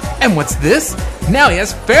healing. And what's this? Now he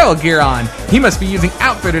has feral gear on. He must be using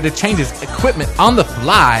Outfitter to change his equipment on the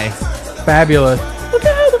fly. Fabulous. Look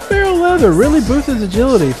at how the feral leather really boosts his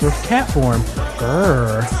agility for cat form.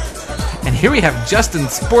 Grrr. And here we have Justin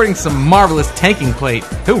sporting some marvelous tanking plate.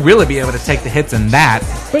 He'll really be able to take the hits in that.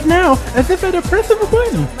 But now, as if at a press of a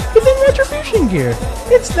button, he's in retribution gear.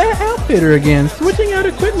 It's that outfitter again, switching out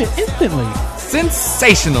equipment instantly.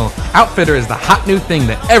 Sensational! Outfitter is the hot new thing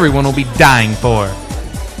that everyone will be dying for.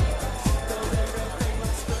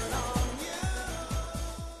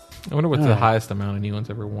 I wonder what's the highest amount anyone's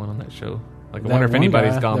ever won on that show. Like, I wonder if That one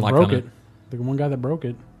anybody's guy gone that like broke on it. The one guy that broke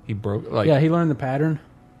it. He broke like Yeah, he learned the pattern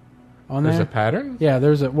on there's there. a pattern? Yeah,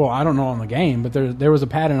 there's a. Well, I don't know on the game, but there was a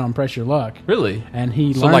pattern on Press Your Luck, Really? and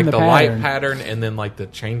he So learned like the the pattern. light pattern and then like the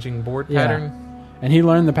changing board Yeah. pattern? And he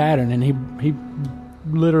learned the pattern, and he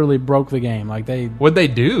literally broke the game. Like they, What'd they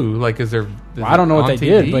do? Like is there I don't know what on they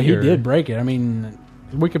did, TV, but he or- did break it. I mean,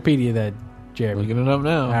 Wikipedia that, Jeremy. Looking it up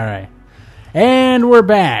now. All right, and we're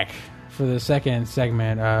back for the second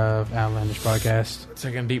segment of Outlandish Podcast.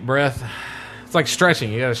 Take a deep breath. It's like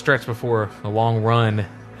stretching. You got to stretch before a long run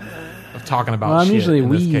of talking about Well, I'm shit. usually in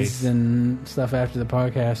this wheezed case. and stuff after the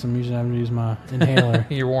podcast. I'm usually having to use my inhaler.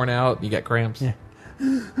 You're worn out. You got cramps. Yeah.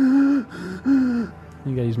 You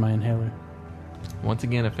gotta use my inhaler. Once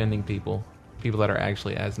again, offending people that are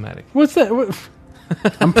actually asthmatic. What's that? What?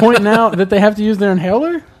 I'm pointing out that they have to use their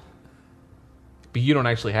inhaler. But you don't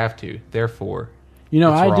actually have to. Therefore, You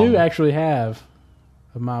know, It's I wrong. do actually have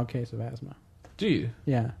a mild case of asthma. do you?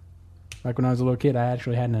 Yeah, like when I was a little kid, I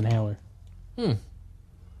actually had an inhaler.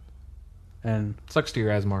 And Sucks to your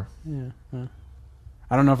asthma. yeah,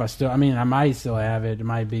 I don't know if I still. I mean, I might still have it. It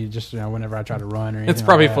might be just whenever I try to run or anything. It's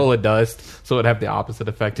probably like full of dust, so it'd have the opposite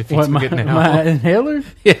effect if you What, took my, it now. my inhaler?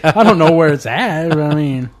 Yeah. I don't know where it's at, but I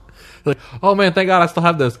mean, Like, oh man, thank God I still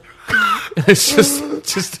have this. It's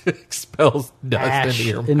just expels dust ash into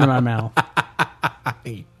your into mouth. my mouth.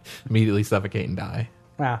 You immediately suffocate and die.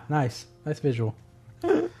 Wow, nice visual.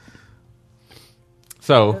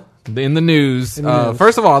 So, in the news, In the news.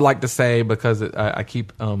 first of all, I'd like to say, because I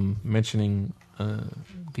keep mentioning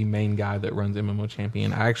the main guy that runs MMO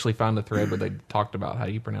Champion, I actually found a thread where they talked about how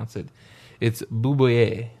you pronounce it. It's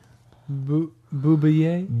Bubuye.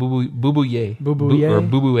 Boobier? Bubuye. Bubuye? Or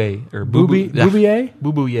Bubuye. Or Boobier?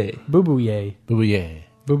 Bubuye? Boobier. Booyah.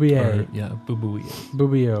 Boobier. Yeah, Bubuye.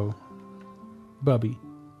 Boobio. Bubby.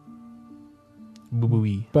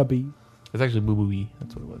 Bubuye. Bubby. It's actually Bubuye.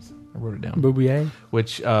 That's what it was. I wrote it down. Boobier.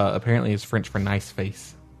 Which apparently is French for nice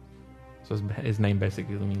face. So his name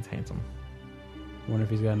basically means handsome. Wonder if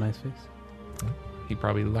he's got a nice face. He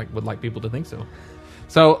probably would like people to think so.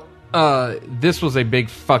 So this was a big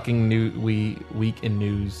fucking week in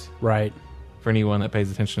news Right. for anyone that pays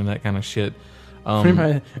attention to that kind of shit.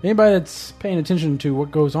 For anybody that's paying attention to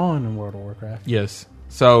what goes on in World of Warcraft. Yes.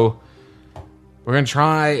 So we're gonna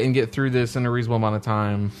try and get through this in a reasonable amount of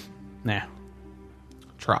time. Nah.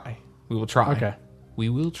 Try. We will try. Okay. We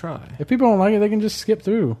will try. If people don't like it, they can just skip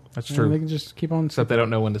through. That's And true. They can just keep on. Except they don't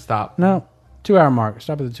know when to stop. No. 2 hour mark.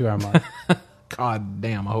 Stop at the 2 hour mark. God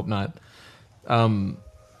damn, I hope not.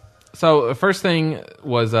 So the first thing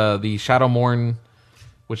was the Shadowmourne,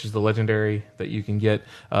 which is the legendary that you can get.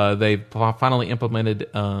 They've finally implemented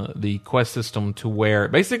the quest system to where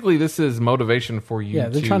basically this is motivation for you. Yeah,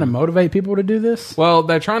 they're trying to motivate people to do this. Well,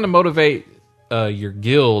 they're trying to motivate your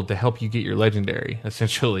guild to help you get your legendary,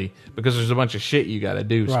 essentially, because there's a bunch of shit you got to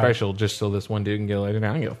do Right. special just so this one dude can get a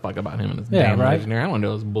legendary. I don't give a fuck about him and his Yeah, damn right. legendary. I don't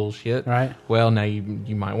know this bullshit. Right. Well, now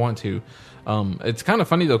you might want to. It's kind of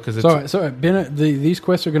funny though because it's So these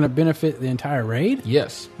quests are going to benefit the entire raid?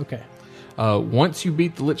 yes. Okay. Once you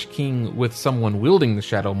beat the Lich King with someone wielding the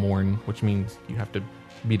Shadowmourne, which means you have to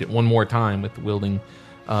beat it one more time with the wielding,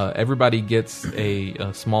 everybody gets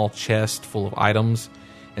a small chest full of items,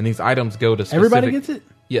 and these items go to specific... Everybody gets it?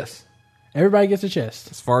 Yes. Everybody gets a chest.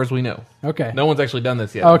 As far as we know. Okay. No one's actually done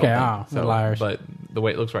this yet. Okay, liars. But the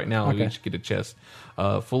way it looks right now, we each get a chest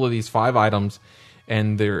full of these 5 items,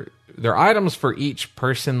 and they're items for each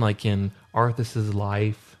person, like in Arthas's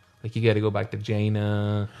life. Like, you got to go back to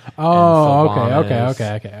Jaina. Oh, okay.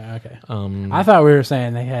 I thought we were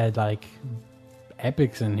saying they had, like,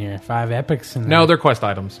 epics in here. 5 epics in there. No, they're quest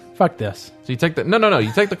items. Fuck this. So you take the... No.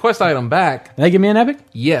 You take the quest item back. They give me an epic?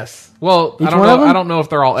 Yes. Well, Each I don't one know. of them? I don't know if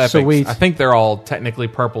they're all epics. Sweet. I think they're all technically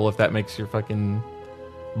purple, if that makes your fucking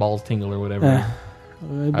balls tingle or whatever.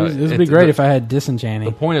 This would be great if I had disenchanting.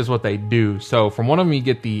 The point is what they do. So from one of them, you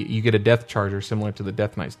get a death charger similar to the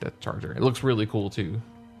Death Knight's death charger. It looks really cool too.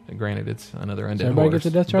 And granted, it's another undead. So everybody horse, gets a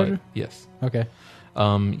death charger? Yes. Okay.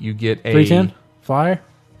 You get a 310 flyer.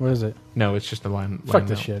 What is it? No, it's just a line. Fuck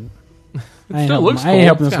this mount. shit. It still looks cool. I ain't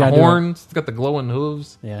helping It's this got guy do it. horns. It's got the glowing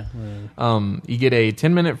hooves. Yeah. Whatever. You get a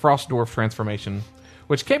 10-minute Frost Dwarf transformation,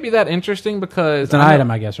 which can't be that interesting because It's an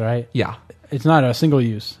item, I guess, right? Yeah. It's not a single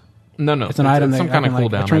use. No. It's an item that some I kind can, of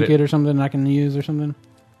like, cooldown. a trinket or something I can use or something.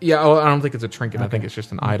 Yeah. Oh, I don't think it's a trinket. I Okay. think it's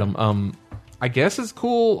just an item. I guess it's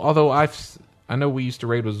cool. Although I know we used to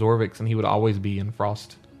raid with Zorvix, and he would always be in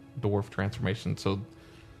Frost Dwarf transformation. So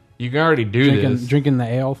you can already do this. Drinking the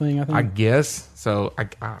ale thing, I think. I guess. So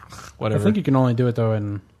whatever. I think you can only do it though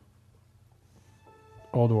in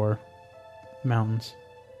Old War mountains.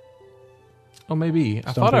 Oh, maybe.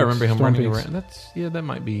 I Stone thought I Peaks, remember him Storm running Peaks. around. That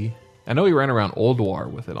might be. I know he ran around Ulduar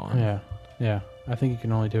with it on. Yeah. I think you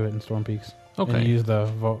can only do it in Storm Peaks. Okay. And use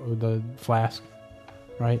the flask,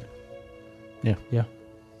 right? Yeah.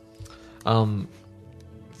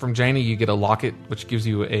 From Jaina, you get a locket, which gives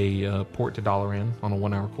you a port to Dalaran on a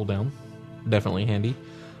 1-hour cooldown. Definitely handy.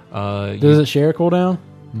 Does it share cooldown?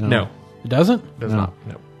 No. It doesn't? Does not.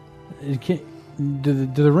 No. It can't, do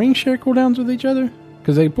the rings share cooldowns with each other?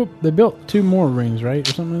 Because they built 2 more rings, right,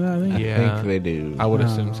 or something like that. I think. Yeah. I think they do. I would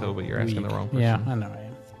assume so, but you're asking the wrong person. Yeah, I know.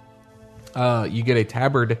 I am. You get a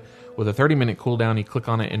tabard with a 30-minute cooldown. You click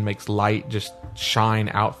on it and makes light just shine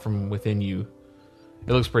out from within you.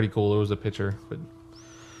 It looks pretty cool. There was a picture, but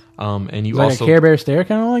and you It's like also a Care Bear stare,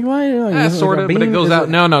 kind of like light. Like, sort of, but it goes out.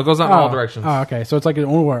 No, it goes out in all directions. Oh, okay. So it's like an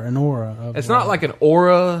aura. It's not like an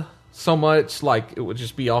aura so much. Like it would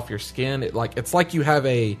just be off your skin. It's like you have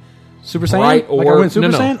a Super bright Saiyan. orb. Like I went Super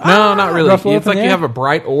Saiyan? No, not really. Ruffle It's up in like the you air? have a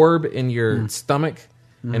bright orb in your stomach,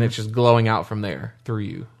 and it's just glowing out from there through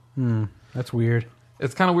you. That's weird.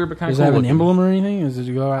 It's kind of weird, but kind of Does cool. it have an looking. emblem or anything? Does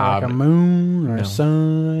it go out like a moon or no. a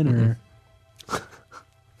sun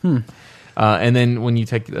or? And then when you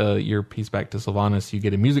take your piece back to Sylvanas, you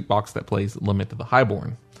get a music box that plays Lament to the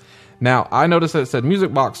Highborn. Now, I noticed that it said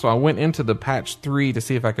music box, so I went into the patch 3 to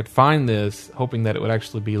see if I could find this, hoping that it would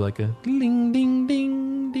actually be like a ding, ding,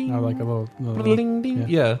 ding, ding. Oh, like a little ding, ding.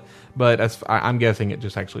 Yeah. But I'm guessing it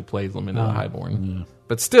just actually plays Lament to the Highborn. Yeah.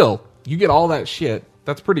 But still, you get all that shit.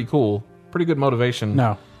 That's pretty cool. Pretty good motivation.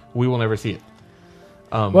 No. We will never see it.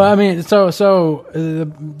 Well, I mean, so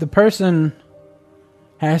the person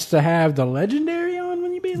has to have the legendary on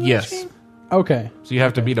when you beat the Yes. game? Okay. So you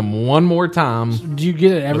have to beat them one more time. Do you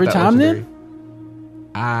get it every with that time legendary.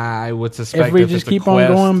 then? I would suspect If we if just it's a keep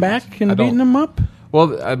quest, on going back and I don't- beating them up?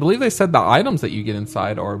 Well, I believe they said the items that you get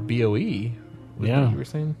inside are BOE. Was Yeah. what you were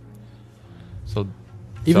saying. So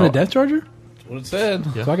Even the Death Charger? That's what it said.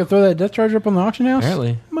 Yeah. So I can throw that Death Charger up on the auction house?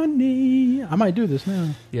 Apparently. Money. I might do this now.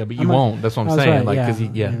 Yeah, but I you might- won't. That's what I'm Oh, that's saying. right,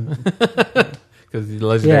 Like, yeah. because because the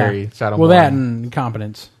legendary Shadow. Well, Mine. that and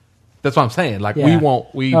competence. That's what I'm saying. Like Yeah. we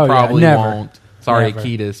won't. We Oh, yeah, probably never. won't. Sorry, Never.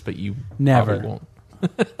 Akitas, but you Never. probably won't.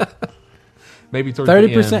 Maybe towards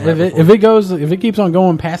 30%. The end, right If it keeps on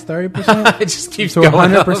going past 30%, it just keeps to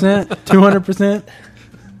going up. 100%, 200%,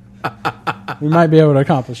 we might be able to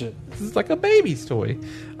accomplish it. This is like a baby's toy.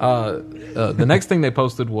 The next thing they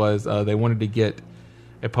posted was they wanted to get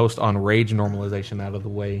a post on rage normalization out of the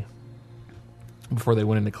way before they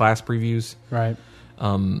went into class previews. Right.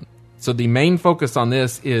 So the main focus on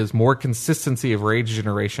this is more consistency of rage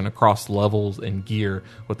generation across levels and gear.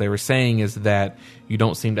 What they were saying is that you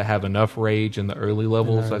don't seem to have enough rage in the early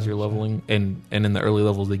levels as you're leveling, and in the early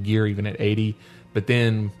levels, the gear even at 80. But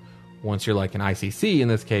then once you're like an ICC in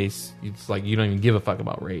this case, it's like you don't even give a fuck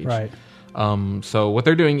about rage. Right. So what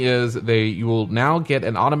they're doing is you will now get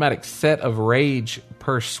an automatic set of rage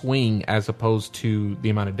per swing as opposed to the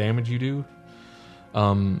amount of damage you do.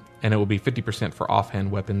 And it will be 50% for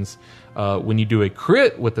offhand weapons. When you do a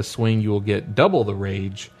crit with a swing, you will get double the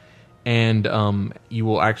rage. and you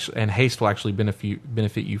will actually, and haste will actually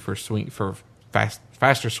benefit you for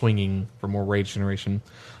faster swinging for more rage generation.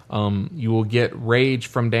 You will get rage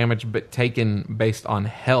from damage but taken based on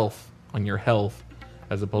your health,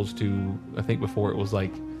 as opposed to, I think before it was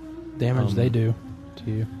like damage they do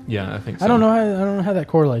to you. Yeah, I think so. I don't know how that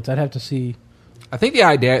correlates. I'd have to see. I think the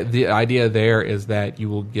idea there is that you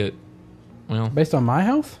will get, well, based on my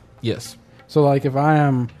health. Yes. So like if I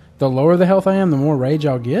am, the lower the health I am, the more rage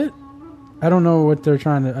I'll get. I don't know what they're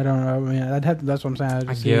trying to. I don't know. I mean, I'd have to. That's what I'm saying.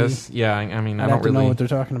 I guess. Yeah. I mean, I I'd don't have to really know what they're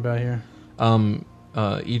talking about here.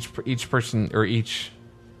 Each person or each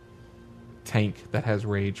tank that has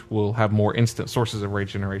rage will have more instant sources of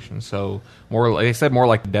rage generation. So they said more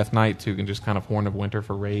like the Death Knights, who can just kind of Horn of Winter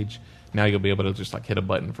for rage. Now you'll be able to just like hit a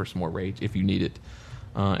button for some more rage if you need it.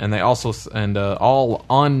 And they also all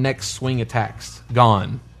on next swing attacks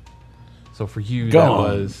gone. So for you Gone. that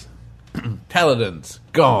was Paladins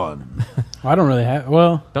gone. I don't really have.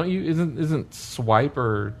 Well, don't you? Isn't swipe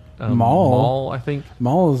or Maul. I think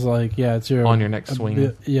Maul is like, yeah, it's your on your next swing.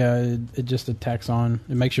 It just attacks on.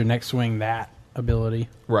 It makes your next swing that ability.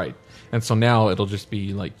 Right. And so now it'll just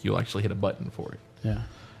be like you'll actually hit a button for it. Yeah.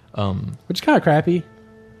 Which is kind of crappy.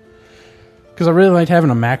 Because I really liked having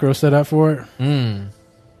a macro set up for it.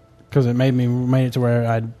 Because it made it to where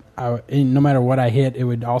I no matter what I hit, it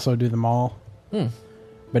would also do the Maul.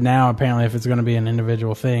 But now apparently, if it's going to be an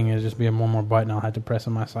individual thing, it'll just be one more button I'll have to press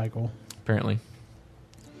on my cycle. Apparently.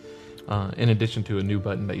 In addition to a new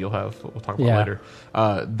button that you'll have, we'll talk about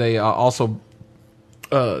later. They also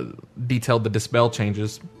detailed the dispel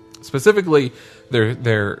changes. Specifically,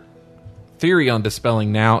 their theory on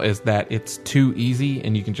dispelling now is that it's too easy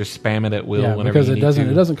and you can just spam it at will whenever because you need to.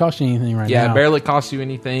 It doesn't cost you anything now. Yeah, it barely costs you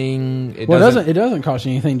anything. It doesn't cost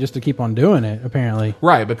you anything just to keep on doing it, apparently.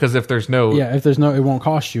 Right, because if there's no it won't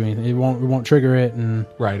cost you anything. It won't trigger it, and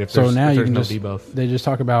right. So now you can no just debuff. They just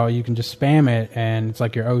talk about you can just spam it, and it's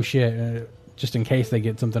like your oh shit, just in case they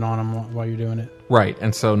get something on them while you're doing it. Right,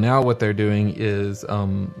 and so now what they're doing is they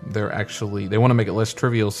want to make it less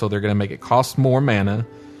trivial, so they're going to make it cost more mana.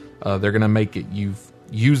 They're going to make it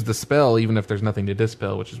use the spell even if there's nothing to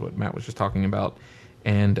dispel, which is what Matt was just talking about.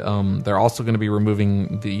 And they're also going to be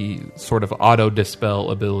removing the sort of auto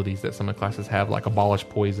dispel abilities that some of the classes have, like Abolish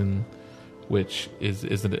Poison, which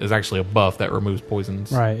is actually a buff that removes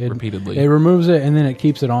poisons repeatedly. It removes it and then it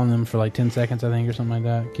keeps it on them for like 10 seconds, I think, or something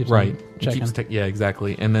like that. Keeps right. Checking. Yeah,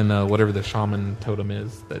 exactly. And then whatever the Shaman Totem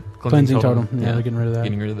is, that Cleansing totem. Yeah, they're getting rid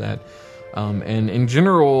of that. And in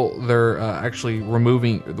general, they're actually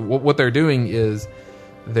removing. What they're doing is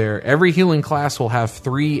every healing class will have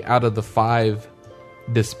 3 out of the 5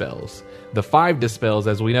 dispels. The 5 dispels,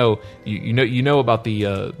 as we know, you know about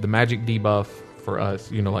the magic debuff for us.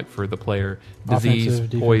 Like for the player, disease,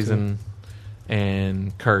 poison,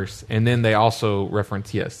 and curse. And then they also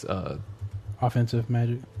reference offensive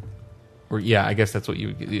magic. Or I guess that's what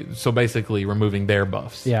you. So basically, removing their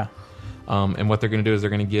buffs. Yeah. And what they're going to do is they're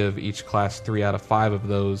going to give each class 3 out of 5 of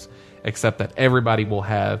those, except that everybody will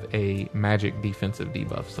have a magic defensive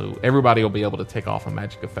debuff. So everybody will be able to take off a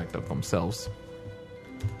magic effect of themselves.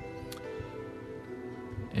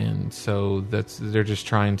 And so they're just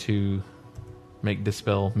trying to make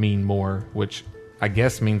Dispel mean more, which I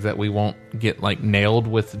guess means that we won't get like nailed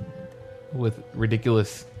with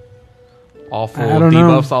ridiculous, awful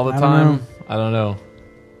debuffs all the time. I don't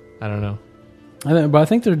know. But I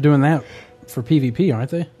think they're doing that for PvP, aren't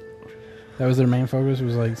they? That was their main focus,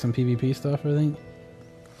 was like some PvP stuff, I think.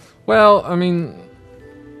 Well, I mean,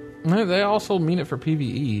 they also mean it for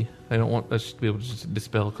PvE. They don't want us to be able to just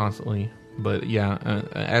dispel constantly. But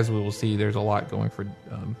as we will see, there's a lot going for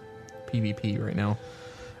PvP right now.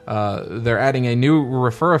 They're adding a new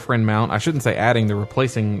Refer a Friend mount. I shouldn't say adding, they're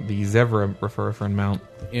replacing the Zevra Refer a Friend mount.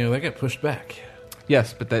 That got pushed back.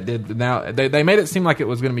 Yes, but that did. Now they made it seem like it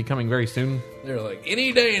was going to be coming very soon. They were like,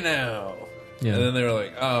 any day now. Yeah. And then they were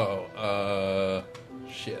like,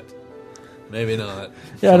 shit. Maybe not.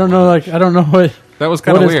 Yeah, I don't know what. That was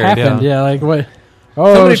kind of weird. Happened. Yeah, like what?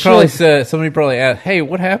 Oh, somebody probably asked, hey,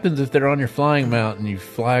 what happens if they're on your flying mount and you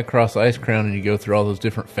fly across Icecrown and you go through all those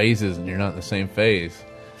different phases and you're not in the same phase?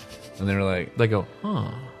 And they were like, they go,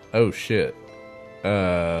 huh? Oh shit.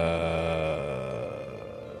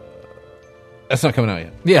 That's not coming out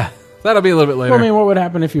yet. Yeah, that'll be a little bit later. Well, I mean, what would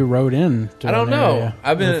happen if you rode in? I don't know.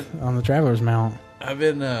 I've been on the Traveler's Mount. I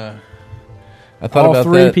thought all about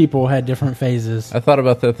three that. People had different phases. I thought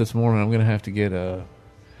about that this morning. I'm going to have to get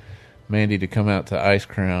Mandy to come out to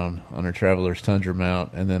Icecrown on her Traveler's Tundra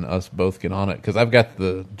mount, and then us both get on it. Because I've got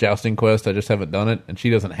the jousting quest, I just haven't done it, and she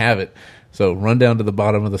doesn't have it. So run down to the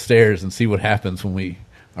bottom of the stairs and see what happens when we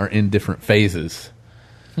are in different phases.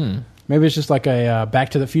 Maybe it's just like a Back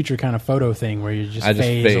to the Future kind of photo thing where you just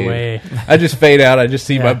phase away. I just fade out. I just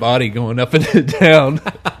see my body going up and down.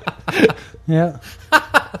 Yeah.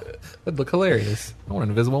 That'd look hilarious. I want an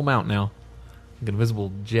invisible mount now. Like an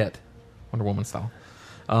invisible jet. Wonder Woman style.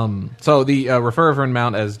 So the Refer a Friend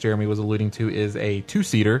mount, as Jeremy was alluding to, is a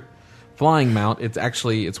 2-seater flying mount.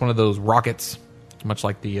 It's one of those rockets, much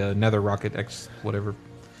like the Nether Rocket X whatever.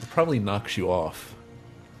 It probably knocks you off.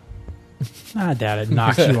 I doubt it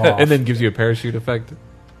knocks you off. And then gives you a parachute effect.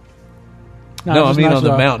 No, I mean on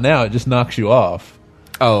the mount now, it just knocks you off.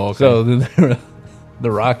 Oh, okay. So then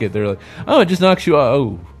the rocket, they're like, oh, it just knocks you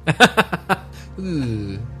off.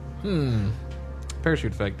 Oh.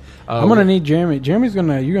 Parachute effect. I'm gonna need Jeremy. You're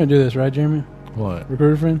gonna do this, right, Jeremy? What?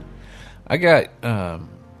 Recruiter friend? I got a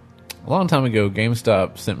long time ago,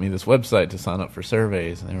 GameStop sent me this website to sign up for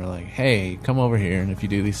surveys, and they were like, hey, come over here, and if you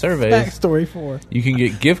do these surveys, Backstory 4. you can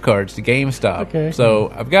get gift cards to GameStop. Okay. So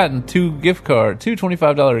I've gotten two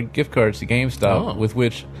 $25 gift cards to GameStop, with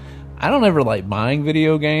which I don't ever like buying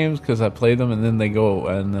video games because I play them and then they go,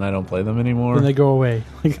 and then I don't play them anymore. Then they go away.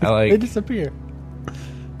 They disappear.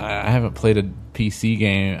 I haven't played a PC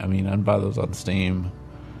game. I mean, I buy those on Steam,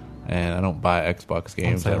 and I don't buy Xbox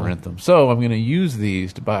games. I rent them. So I'm going to use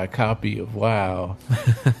these to buy a copy of WoW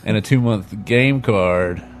and a 2-month game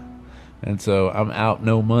card. And so I'm out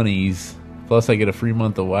no monies. Plus, I get a free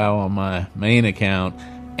month of WoW on my main account,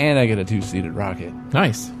 and I get a 2-seated rocket.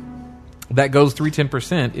 Nice. That goes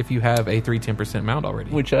 310% if you have a 310% mount already.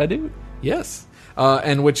 Which I do. Yes.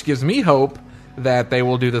 And which gives me hope that they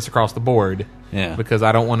will do this across the board. Yeah. Because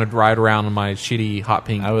I don't want to ride around on my shitty hot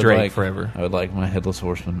pink Drake forever. I would like my Headless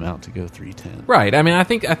Horseman mount to go 310. Right. I mean, I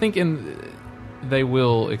think they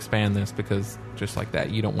will expand this because just like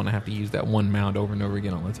that, you don't want to have to use that one mount over and over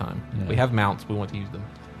again all the time. Yeah. We have mounts. We want to use them.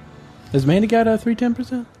 Has Mandy got a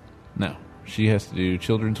 310%? No. She has to do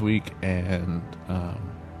Children's Week and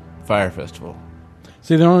Fire Festival.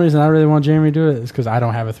 See, the only reason I really want Jeremy to do it is because I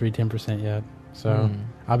don't have a 310% yet. So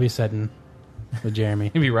I'll be setting with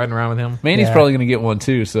Jeremy. You'll be riding around with him. Mandy's probably going to get one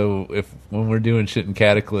too. So when we're doing shit in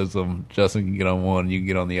Cataclysm, Justin can get on one, you can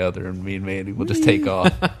get on the other, and me and Mandy will just take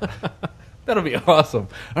off. That'll be awesome.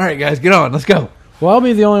 All right, guys, get on. Let's go. Well, I'll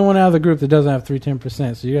be the only one out of the group that doesn't have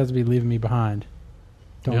 310%, so you guys will be leaving me behind.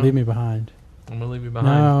 Don't leave me behind. I'm going to leave you behind.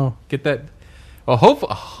 No. Get that. Well,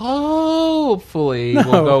 hopefully we'll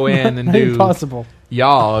go in and do impossible.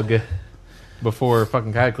 Yogg before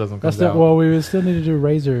fucking Cataclysm comes out. Well, we would still need to do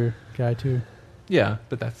Razor guy too. Yeah,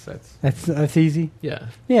 but that's easy. Yeah,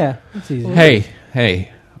 that's easy.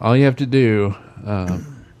 Hey! All you have to do. I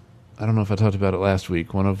don't know if I talked about it last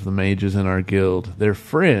week. One of the mages in our guild, their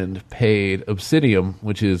friend paid Obsidian,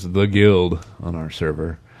 which is the guild on our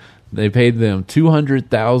server. They paid them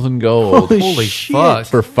 200,000 gold. Holy fuck!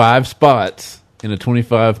 For 5 spots in a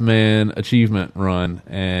 25-man achievement run,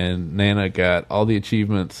 and Nana got all the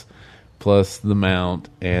achievements plus the mount,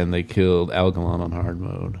 and they killed Algalon on hard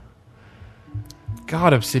mode.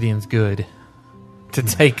 God, Obsidian's good. To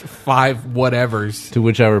take 5 whatevers. To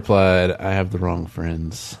which I replied, I have the wrong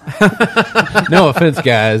friends. No offense,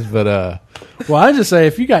 guys, but... Well, I just say,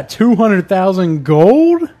 if you got 200,000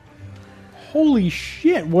 gold, holy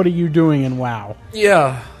shit, what are you doing in WoW?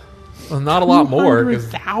 Yeah. Well, not a lot more.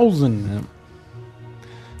 200,000. Yep.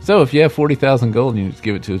 So if you have 40,000 gold, you just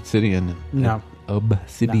give it to Obsidian. No.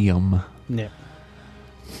 Obsidian. No.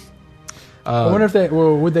 I wonder if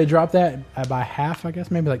would they drop that by half, I guess?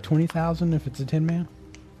 Maybe like 20,000 if it's a 10-man?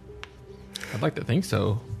 I'd like to think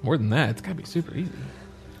so. More than that, it's got to be super easy.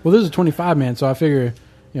 Well, this is a 25-man, so I figure,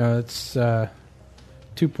 it's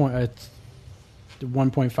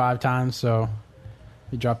 1.5 times, so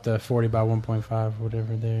you drop the 40 by 1.5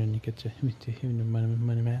 whatever there, and you get your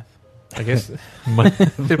money math. I guess. Money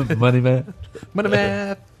math.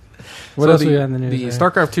 What else we got in the news? The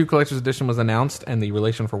StarCraft II Collector's Edition was announced, and the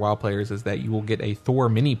relation for WoW players is that you will get a Thor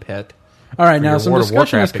mini pet. All right, now some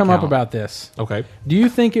discussion has come up about this. Okay. Do you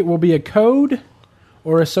think it will be a code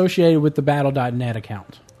or associated with the Battle.net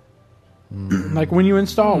account? Like when you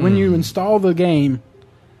install the game,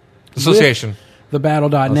 association, the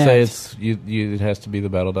Battle.net. I'll say it has to be the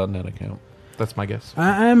Battle.net account. That's my guess.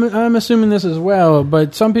 I'm assuming this as well,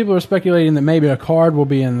 but some people are speculating that maybe a card will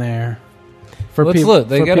be in there. Let's look.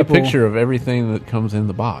 They got a picture of everything that comes in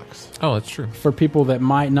the box. Oh, that's true. For people that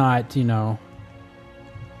might not,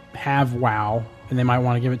 have WoW, and they might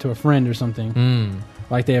want to give it to a friend or something,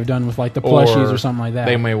 like they have done with like the plushies or something like that.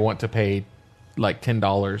 They may want to pay like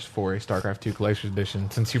 $10 for a StarCraft II Collector's Edition,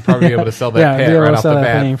 since you'd probably be able to sell that pet right off the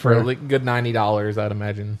bat for a good $90, I'd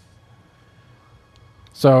imagine.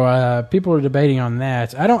 So people are debating on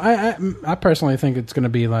that. I personally think it's going to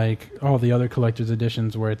be like all the other collector's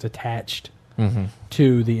editions where it's attached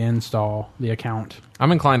to the install, the account.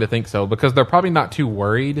 I'm inclined to think so because they're probably not too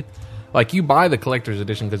worried. Like, you buy the collector's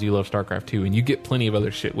edition because you love StarCraft 2, and you get plenty of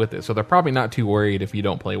other shit with it. So they're probably not too worried if you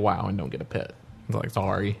don't play WoW and don't get a pet. It's like,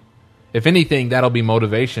 sorry. If anything, that'll be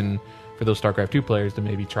motivation for those StarCraft 2 players to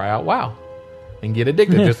maybe try out WoW and get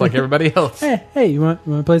addicted just like everybody else. Hey, you want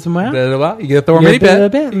to play some WoW? You get Thor mini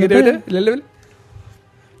pet. You do it.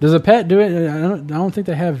 Does a pet do it? I don't think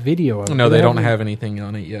they have video of it. No, they don't have anything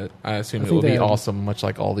on it yet. I assume it will be have, awesome, much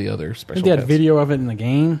like all the other I special think they had pets. video of it in the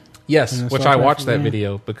game. Yes, which I StarCraft watched that game.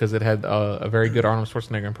 video because it had a very good Arnold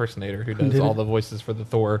Schwarzenegger impersonator who does Did all it? the voices for the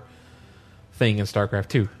Thor thing in StarCraft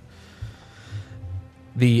 2.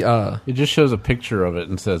 It just shows a picture of it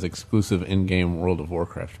and says exclusive in-game World of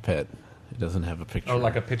Warcraft pet. It doesn't have a picture. Oh,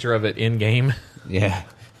 like a picture of it in game. Yeah,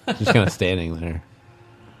 just kind of standing there.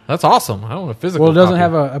 That's awesome. I want a physical. Well, it doesn't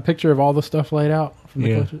copy. have a picture of all the stuff laid out from the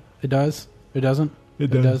Yeah. collection? It does? It doesn't? It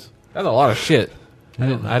does. That's a lot of shit. I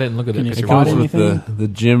didn't look at Can the you picture. spot Comes with anything? the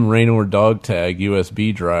Jim Raynor dog tag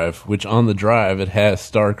USB drive, which on the drive it has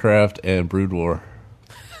StarCraft and Brood War.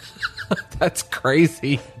 That's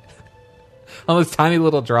crazy. On this tiny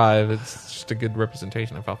little drive, it's just a good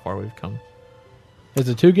representation of how far we've come. Is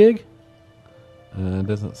it 2 gig? It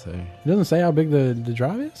doesn't say. It doesn't say how big the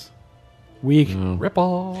drive is? Weak. No. Rip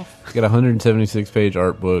off. It's got a 176-page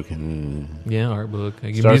art book. And Yeah, art book.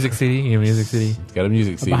 Your Star- music CD. Your music CD. it's got a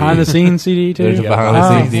music CD. Behind the scenes CD too? There's a Yeah,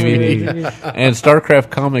 behind-the-scenes Oh, DVD. And StarCraft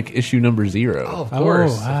comic issue number 0. Oh, of Oh,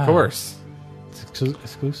 course, wow. of course. It's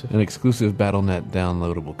exclusive. An exclusive BattleNet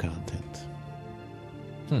downloadable content.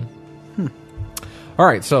 All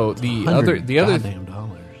right. So the other goddamn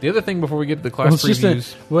dollars. the other thing before we get to the Well, class it's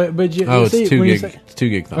just previews. but you, Oh, you it's see, 2 when you gig. say- It's 2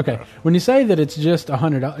 gig. Okay, when you say that it's just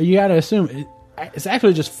 $100, you got to assume it's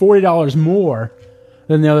actually just $40 more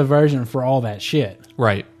than the other version for all that shit.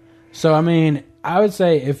 Right. So I mean, I would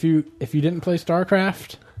say if you didn't play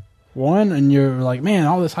StarCraft 1 and you're like, man,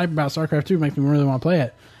 all this hype about StarCraft 2 makes me really want to play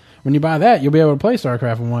it. When you buy that, you'll be able to play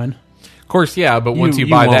StarCraft 1. Of course, yeah. But once you,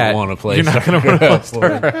 you buy won't that, wanna play you're not going to want to play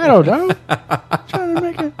StarCraft. I don't know. trying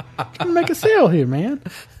to make a sale here, man.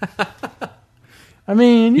 I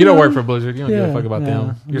mean, You don't know, work for Blizzard. You don't give Yeah, a fuck about no, them.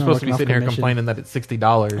 I'm You're not supposed to be working sitting off here commission. complaining that it's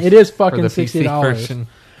 $60. It is for fucking the PC $60. version.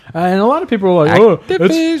 And a lot of people are like, "Oh,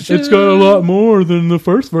 it's got a lot more than the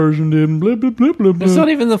first version did." And blah blah blah blah. blah. It's not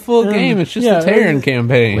even the full game. It's just Yeah, the Terran it's-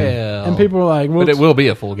 campaign. Well, And people are like, "Well, but it will be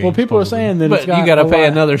a full game. Well, people are supposedly. saying that But it's got you got to a pay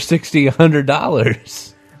lot- another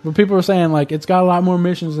 $100. But people are saying like it's got a lot more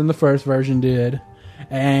missions than the first version did,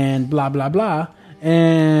 and blah blah blah.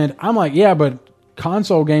 And I'm like, yeah, but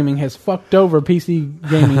console gaming has fucked over PC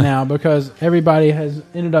gaming now because everybody has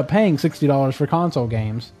ended up paying $60 for console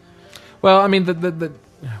games. Well, I mean,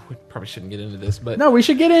 we probably shouldn't get into this, but No, we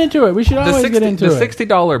should get into it. We should always get into the it.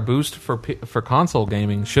 $60 boost for console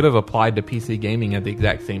gaming should have applied to PC gaming at the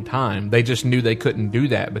exact same time. They just knew they couldn't do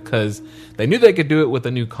that because they knew they could do it with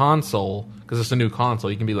a new console because it's a new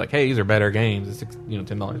console. You can be like, hey, these are better games. It's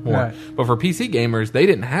 $10 more. Right. But for PC gamers, they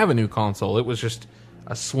didn't have a new console. It was just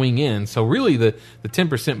a swing in. So really, the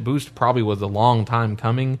 10% boost probably was a long time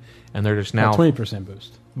coming, and they're just now 20%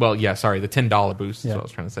 boost. Well, yeah, sorry, the $10 boost is Yeah. what I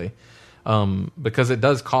was trying to say. Because it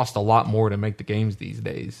does cost a lot more to make the games these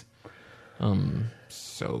days.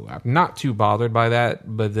 So I'm not too bothered by that,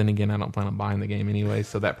 but then again, I don't plan on buying the game anyway,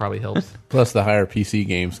 so that probably helps. Plus, the higher PC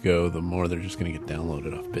games go, the more they're just going to get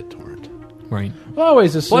downloaded off BitTorrent. Right. Well, I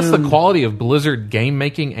always assume. Plus the quality of Blizzard game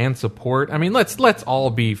making and support. I mean, let's all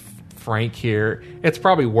be frank here. It's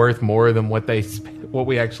probably worth more than what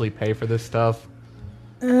we actually pay for this stuff.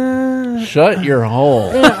 Shut your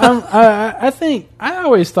hole. I think I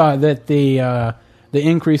always thought that the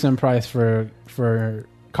increase in price for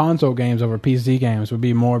console games over PC games would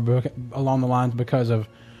be more along the lines because of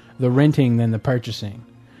the renting than the purchasing.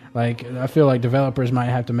 Like I feel like developers might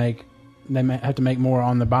have to make more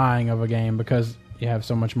on the buying of a game because you have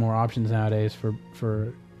so much more options nowadays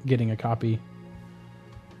for getting a copy.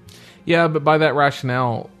 Yeah, but by that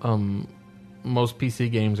rationale, most PC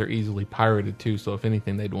games are easily pirated too. So if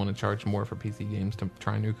anything, they'd want to charge more for PC games to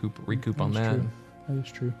try and recoup on that. True. That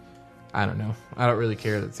is true. I don't know. I don't really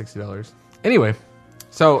care that $60. Anyway,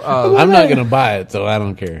 so I'm not going to buy it, so I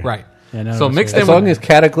don't care. right. Yeah, none So of us mixed are. As long as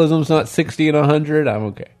Cataclysm's not 60 and 100, I'm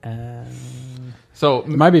okay. So It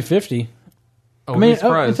might be 50. oh, I mean, be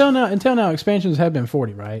surprised. until now, expansions have been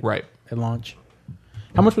 40, right? Right. At launch.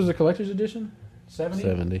 How much was the collector's edition? 70?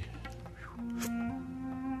 70.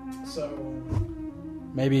 So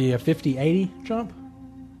maybe a 50, 80 jump?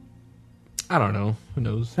 I don't know. Who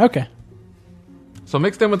knows? Okay. So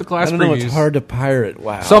mixed in with the class I don't know. previews. It's hard to pirate.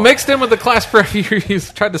 Wow. So mixed in with the class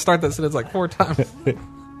previews. Tried to start that sentence like 4 times.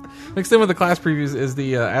 Mixed in with the class previews is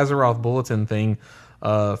the Azeroth Bulletin thing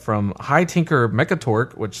from High Tinker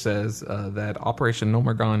Mechatork, which says that Operation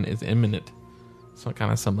Nomergon is imminent. So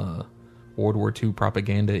kind of some World War II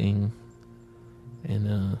propaganda-ing.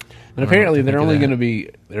 And apparently they're only going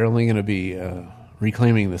to be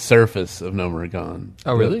reclaiming the surface of Nomergon.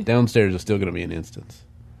 Oh, really? The downstairs is still going to be an instance.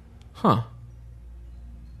 Huh.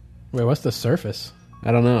 Wait, what's the surface?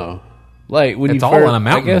 I don't know. Like when It's you all first, on a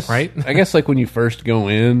mountain, I guess, right? I guess like when you first go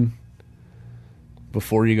in,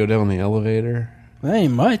 before you go down the elevator. That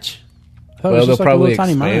ain't much. I thought it Well, was just they'll like a little probably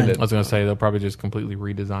tiny expand mine. it. I was going to say they'll probably just completely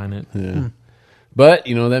redesign it. Yeah. But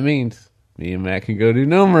you know what that means. Me and Matt can go do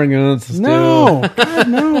Nomergon still. No, God,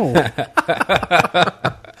 no.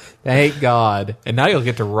 Thank God. And now you'll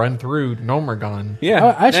get to run through Nomergon.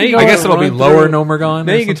 Yeah. I should Now you go I get guess to it'll be run lower through- Nomergon.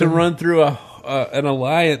 Now or you get to something. run through an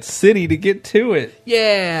alliance city to get to it.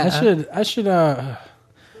 Yeah. I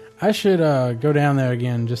should go down there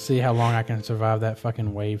again and just see how long I can survive that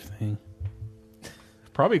fucking wave thing.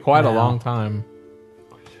 Probably quite a Wow. long time.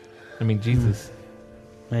 I mean, Jesus.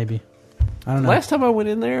 Maybe. I don't know. Last time I went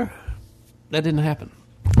in there, that didn't happen.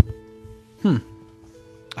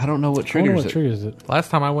 I don't know what I wonder triggers what it. triggers it. Last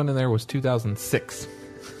time I went in there was 2006.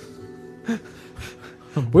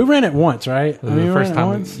 We ran it once, right? I mean, we The ran first it time,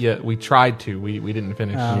 once? yeah, we tried to. We didn't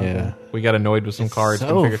finish. Oh. Yeah. We got annoyed with some cards, so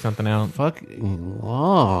couldn't figure something out. Fucking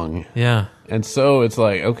long. Yeah. And so it's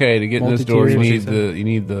like, okay, to get in this door, Multi-tiers. you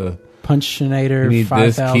need the Punchinator you need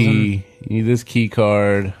this 5000. key. You need this key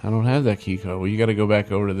card. I don't have that key card. Well, you got to go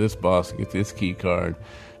back over to this boss and get this key card,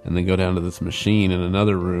 and then go down to this machine in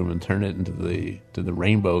another room and turn it into the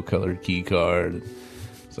rainbow colored key card.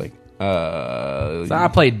 It's like, So I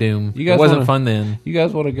played Doom. You guys it wasn't wanna- fun then. you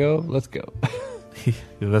guys want to go? Let's go.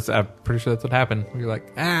 I'm pretty sure that's what happened. We were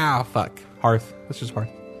like, fuck. Hearth. Let's just Hearth.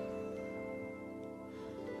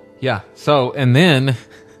 Yeah. So, and then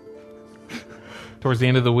towards the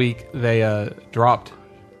end of the week, they dropped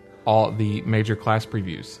all the major class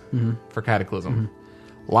previews for Cataclysm.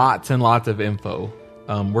 Lots and lots of info.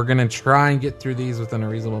 We're going to try and get through these within a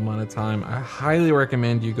reasonable amount of time. I highly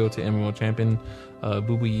recommend you go to MMO Champion.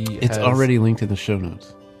 Boobie It's has- already linked in the show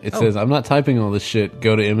notes. It says, I'm not typing all this shit.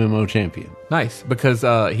 Go to MMO Champion. Nice, because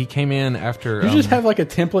he came in after... You just have like a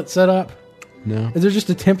template set up? No. Is there just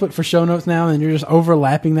a template for show notes now, and you're just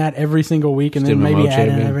overlapping that every single week, and then MMO maybe add in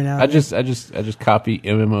Champion. every now and I then? just copy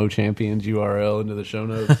MMO Champion's URL into the show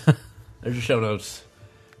notes. There's your show notes.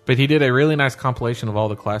 But he did a really nice compilation of all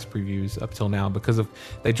the class previews up till now because of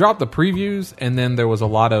they dropped the previews and then there was a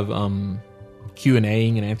lot of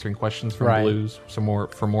Q&Ing and answering questions from Right. Blues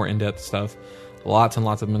for more in-depth stuff. Lots and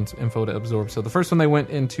lots of info to absorb. So the first one they went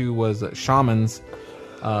into was shamans.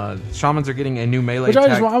 Shamans are getting a new melee Which I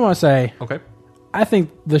attack. want to say, Okay. I think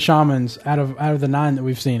the shamans out of the 9 that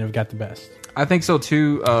we've seen have got the best. I think so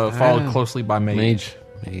too, followed closely by Mage.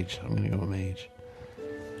 Mage. I'm going to go with Mage.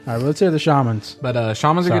 All right, let's hear the shamans. But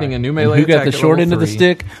shamans are Sorry. getting a new And melee who got attack the at short level end of the 3.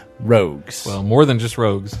 stick? Rogues. Well, more than just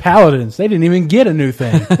rogues. Paladins, they didn't even get a new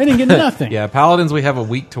thing. They didn't get nothing. Yeah, Paladins we have a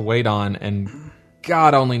week to wait on, and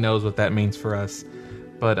God only knows what that means for us.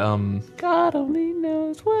 But God only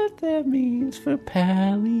knows what that means for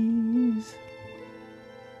Pallies.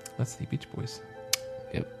 that's the Beach Boys.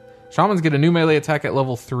 Yep. Shamans get a new melee attack at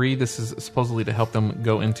level 3. This is supposedly to help them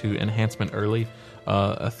go into enhancement early.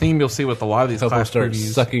 A theme you'll see with a lot of these Help them class start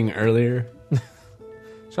previews. sucking earlier.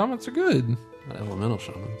 Shamans are good. Elemental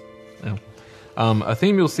shaman. Yeah. A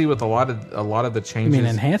theme you'll see with a lot of the You changes. mean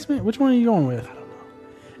enhancement? Which one are you going with? I don't know.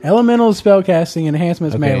 Elemental spellcasting,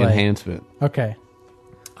 enhancement's Okay, melee. enhancement. Okay.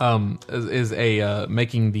 is a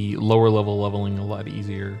making the lower level leveling a lot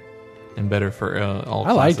easier and better for all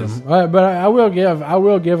I liked classes. them, but I will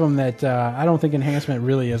give them that I don't think enhancement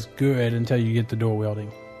really is good until you get the dual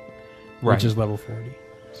wielding, Right. which is level 40.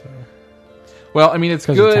 So Well, I mean, it's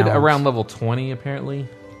 'Cause of good talents. around level 20, apparently.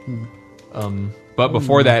 But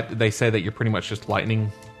before that, they say that you're pretty much just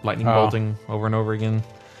lightning bolting over and over again.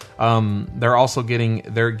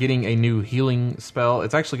 They're getting a new healing spell.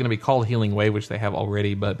 It's actually going to be called Healing Wave, which they have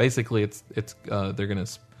already. But basically, they're going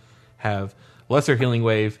to have lesser healing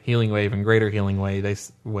wave, and greater healing wave.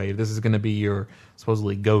 This is going to be your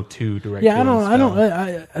supposedly go-to direct. yeah, healing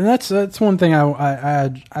spell. and that's one thing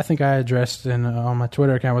I think I addressed on my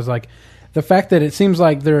Twitter account was like the fact that it seems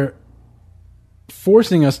like they're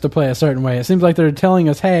forcing us to play a certain way. It seems like they're telling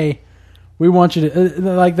us, hey, we want you to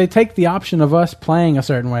like they take the option of us playing a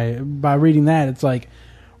certain way. By reading that, it's like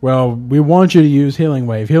well, we want you to use Healing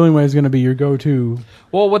Wave. Healing Wave is going to be your go-to.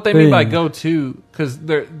 Well, what they mean by go-to, because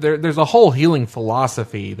there's a whole healing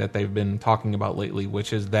philosophy that they've been talking about lately,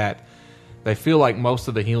 which is that they feel like most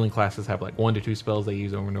of the healing classes have like 1 to 2 spells they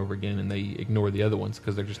use over and over again, and they ignore the other ones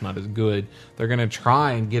because they're just not as good. They're going to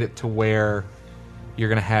try and get it to where you're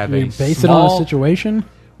going to have base it on a situation.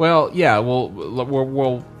 Well, yeah,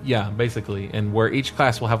 well, yeah, basically, and where each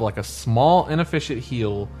class will have like a small inefficient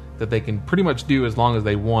heal that they can pretty much do as long as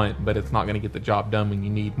they want, but it's not going to get the job done when you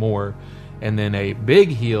need more. And then a big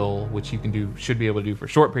heal, which you can do, should be able to do for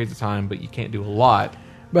short periods of time, but you can't do a lot.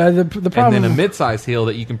 But the problem, and then a mid-size heal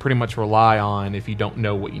that you can pretty much rely on if you don't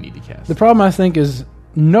know what you need to cast. The problem, I think, is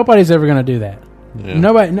nobody's ever going to do that. Yeah.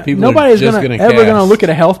 Nobody's ever going to look at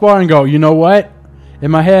a health bar and go, you know what?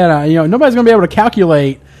 In my head, nobody's going to be able to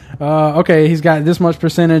calculate. Okay, he's got this much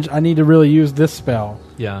percentage. I need to really use this spell.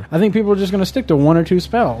 Yeah, I think people are just going to stick to 1 or 2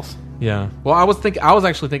 spells. Yeah. Well, I was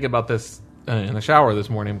actually thinking about this in the shower this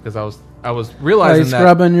morning because I was realizing that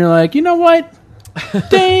scrubbing. You're like, you know what?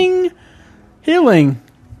 Ding, healing.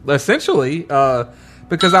 Essentially,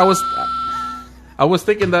 because I was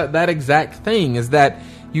thinking that exact thing is that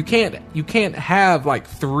you can't have like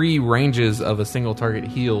 3 ranges of a single target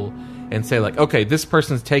heal and say like, okay, this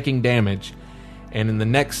person's taking damage. And in the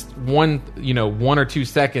next 1 or 2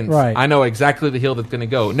 seconds, right, I know exactly the heal that's going to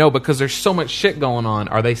go. No, because there's so much shit going on.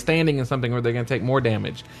 Are they standing in something where they're going to take more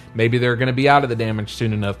damage? Maybe they're going to be out of the damage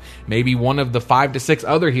soon enough. Maybe one of the 5 to 6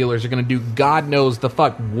 other healers are going to do God knows the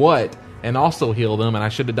fuck what and also heal them, and I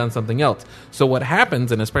should have done something else. So what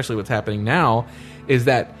happens, and especially what's happening now, is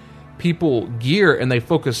that people gear and they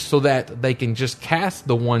focus so that they can just cast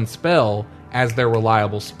the one spell as their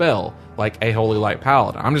reliable spell, like a Holy Light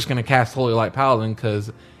Paladin. I'm just going to cast Holy Light Paladin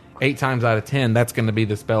because 8 times out of 10, that's going to be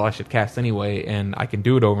the spell I should cast anyway, and I can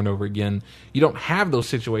do it over and over again. You don't have those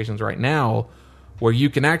situations right now where you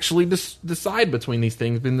can actually decide between these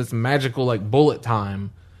things in this magical like bullet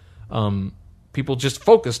time. People just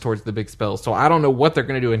focus towards the big spells. So I don't know what they're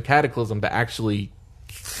going to do in Cataclysm to actually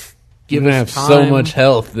give us have time. So much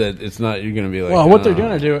health that it's not. You're going to be like, well, what they're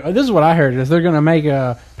going to do. This is what I heard is they're going to make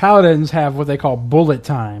paladins have what they call bullet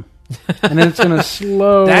time, and then it's going to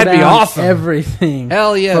slow That'd down be awesome. Everything.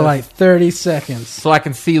 Hell yeah, for like 30 seconds. So I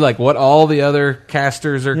can see like what all the other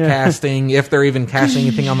casters are casting, if they're even casting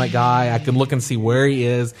anything on that guy. I can look and see where he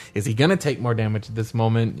is. Is he going to take more damage at this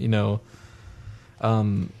moment?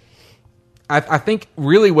 I think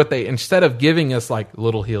really what they, instead of giving us like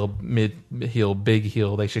little heal, mid heal, big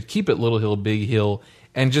heal, they should keep it little heal, big heal,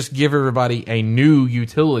 and just give everybody a new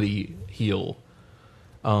utility heal,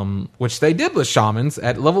 which they did with shamans.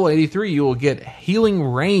 At level 83, you will get Healing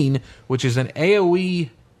Rain, which is an AoE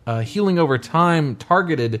healing over time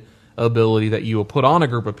targeted ability that you will put on a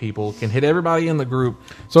group of people, can hit everybody in the group.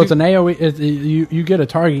 So it's an AoE, you get a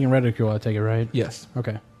targeting reticule, I take it, right? Yes.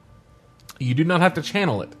 Okay. You do not have to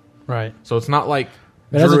channel it. Right. So it's not like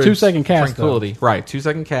it has a 2-second cast, Tranquility. Though. Right,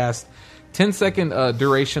 2-second cast, 10-second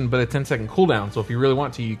duration, but a 10-second cooldown. So if you really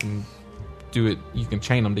want to, you can do it. You can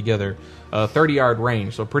chain them together. 30-yard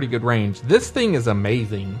range, so pretty good range. This thing is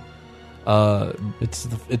amazing. It's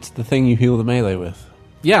the thing you heal the melee with.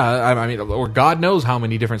 Yeah, I mean, or God knows how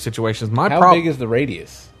many different situations. How big is the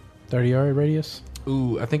radius? 30-yard radius.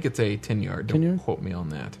 Ooh, I think it's a 10-yard. Don't quote me on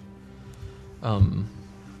that.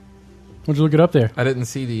 Why'd you look it up there? I didn't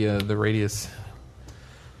see the radius.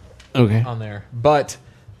 Okay. On there, but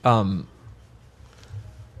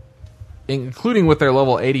including with their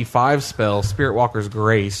level 85 spell, Spirit Walker's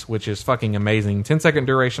Grace, which is fucking amazing. 10-second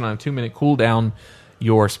duration on a 2-minute cooldown.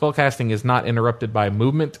 Your spellcasting is not interrupted by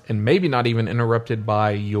movement, and maybe not even interrupted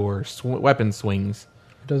by your weapon swings.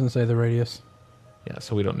 It doesn't say the radius. Yeah,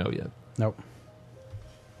 so we don't know yet. Nope.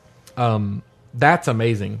 That's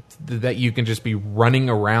amazing that you can just be running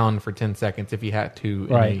around for 10 seconds if you had to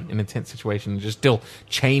in an intense situation, just still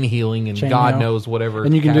chain healing and God knows whatever.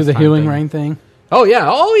 And you can do the Healing Rain thing. Oh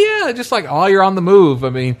yeah, just like you're on the move.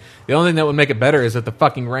 I mean, the only thing that would make it better is that the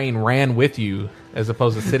fucking rain ran with you as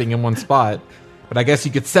opposed to sitting in one spot. But I guess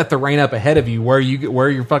you could set the rain up ahead of you where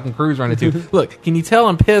your fucking crew's running to. Look, can you tell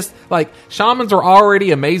I'm pissed? Like, shamans are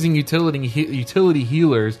already amazing utility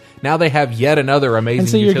healers. Now they have yet another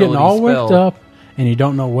amazing utility spell. And so you're getting all worked up, and you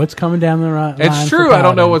don't know what's coming down the line. It's true, I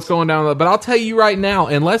don't know what's going down. But I'll tell you right now,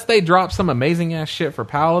 unless they drop some amazing ass shit for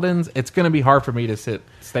paladins, it's going to be hard for me to stay with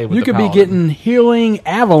the paladin. You could be getting Healing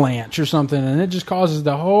Avalanche or something, and it just causes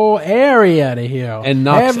the whole area to heal. And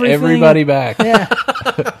knocks everybody back. Yeah.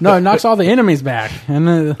 No, it knocks all the enemies back. And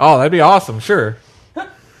that'd be awesome, sure.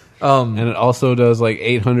 And it also does like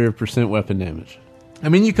 800% weapon damage. I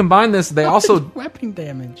mean, you combine this, they also... weapon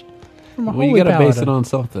damage? Well, you got to base it on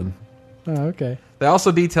something. Oh, okay. They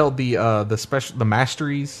also detailed the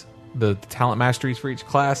masteries, the talent masteries for each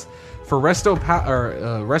class. For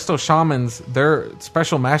Resto Shamans, their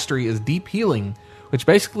special mastery is Deep Healing, which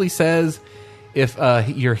basically says if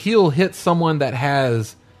your heal hits someone that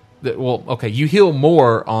has... you heal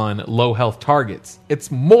more on low health targets.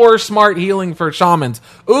 It's more smart healing for shamans.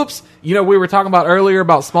 Oops, we were talking about earlier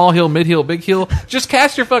about small heal, mid heal, big heal. Just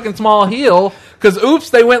cast your fucking small heal, because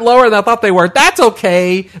oops, they went lower than I thought they were. That's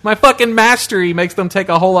okay. My fucking mastery makes them take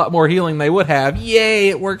a whole lot more healing than they would have. Yay,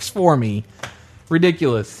 it works for me.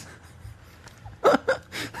 Ridiculous.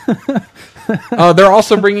 They're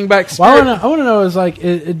also bringing back spirit. Well, I want to know is like,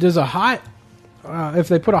 does a hot... if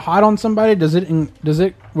they put a hot on somebody,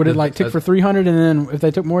 would it like tick for 300, and then if they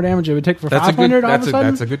took more damage, it would tick for 500 all of a sudden?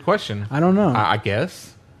 That's a good question. I don't know. I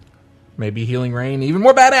guess. Maybe Healing Rain, even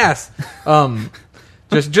more badass.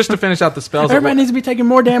 Just to finish out the spells. Everybody needs to be taking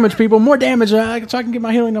more damage, people. More damage, so I can get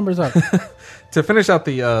my healing numbers up. To finish out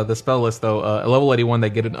the spell list, though, at level 81, they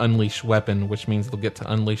get an Unleash weapon, which means they'll get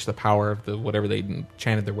to unleash the power of whatever they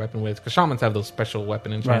enchanted their weapon with. Because shamans have those special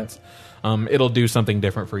weapon enchants. Right. It'll do something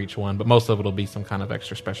different for each one, but most of it will be some kind of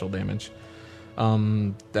extra special damage.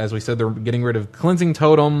 As we said, they're getting rid of Cleansing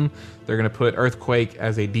Totem. They're going to put Earthquake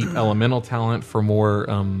as a deep elemental talent for more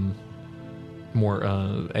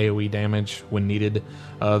AoE damage when needed.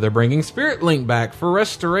 They're bringing Spirit Link back for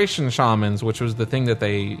Restoration Shamans, which was the thing that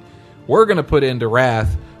they were going to put into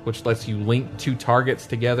Wrath, which lets you link two targets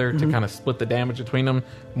together to kind of split the damage between them.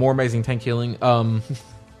 More amazing tank healing.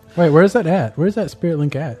 Wait, where's that at? Where's that Spirit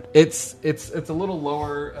Link at? It's a little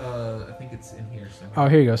lower. I think it's in here somewhere. Oh,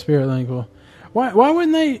 here you go, Spirit Link. Well, why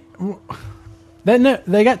wouldn't they?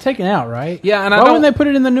 They got taken out, right? Yeah, and why wouldn't they put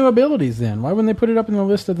it in the new abilities then? Why wouldn't they put it up in the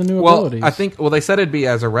list of the new abilities? I think they said it'd be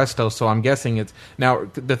as a resto, so I'm guessing it's now.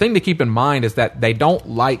 The thing to keep in mind is that they don't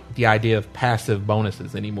like the idea of passive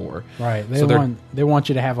bonuses anymore. Right. They want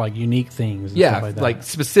you to have like unique things. And stuff like that. Like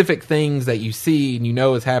specific things that you see and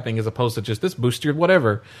is happening, as opposed to just this boost your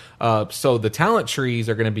whatever. So the talent trees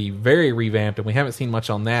are going to be very revamped, and we haven't seen much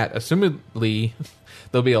on that. Assumedly,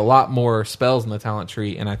 there'll be a lot more spells in the talent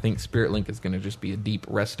tree, and I think Spirit Link is going to just be a deep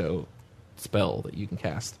resto spell that you can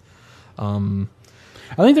cast. I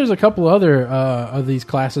think there's a couple other of these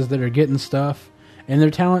classes that are getting stuff in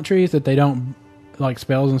their talent trees that they don't, like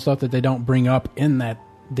spells and stuff that they don't bring up in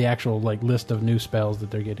the actual like list of new spells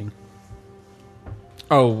that they're getting.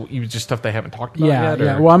 Oh, just stuff they haven't talked about yet?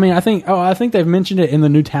 Yeah. Well, I mean, I think they've mentioned it in the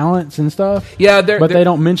new talents and stuff. Yeah, but they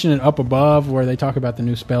don't mention it up above where they talk about the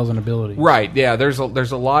new spells and abilities. Right. Yeah. There's a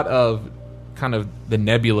lot of kind of the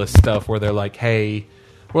nebulous stuff where they're like, hey,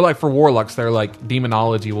 or like for warlocks, they're like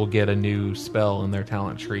demonology will get a new spell in their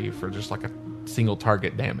talent tree for just like a single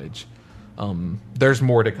target damage. There's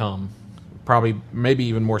more to come. Probably, maybe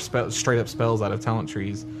even more straight up spells out of talent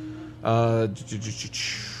trees.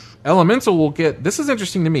 Elemental will get... This is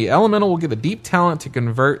interesting to me. Elemental will get a deep talent to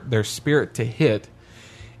convert their spirit to hit.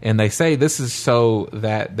 And they say this is so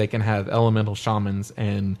that they can have Elemental Shamans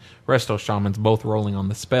and Resto Shamans both rolling on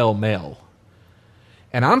the spell Mail.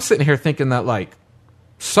 And I'm sitting here thinking that, like...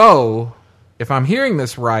 So, if I'm hearing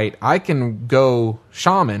this right, I can go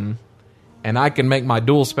Shaman... And I can make my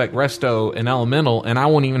dual spec Resto and Elemental, and I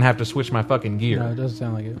won't even have to switch my fucking gear. No, it doesn't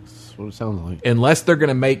sound like it. That's what it sounds like. Unless they're going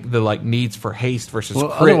to make the like needs for haste versus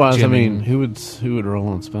crit. Otherwise, gymming. I mean, who would roll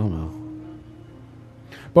on spell mail?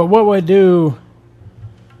 But what would do?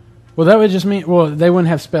 Well, that would just mean they wouldn't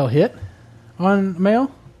have spell hit on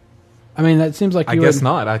mail. I mean, that seems like I guess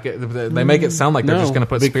not. They make it sound like they're just going to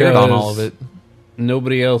put spirit on all of it.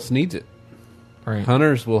 Nobody else needs it. Right.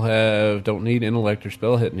 Hunters don't need intellect or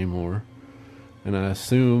spell hit anymore. And I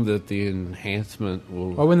assume that the enhancement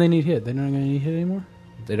will... Why wouldn't they need hit? They're not going to need hit anymore?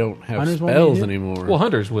 They don't have Hunters spells anymore. Well,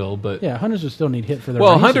 hunters will, but... Yeah, hunters will still need hit for their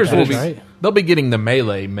hunters attacks, will be... Right? They'll be getting the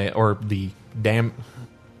melee or the the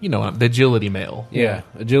agility mail. Yeah,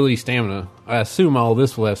 agility, stamina. I assume all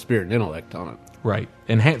this will have spirit and intellect on it. Right.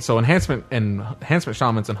 Enhancement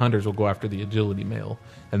shamans and hunters will go after the agility mail,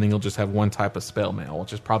 and then you'll just have one type of spell mail,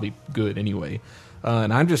 which is probably good anyway.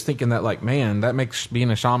 And I'm just thinking that, like, man, that makes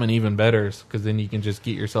being a shaman even better, because then you can just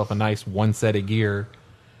get yourself a nice one set of gear,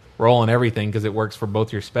 rolling everything, because it works for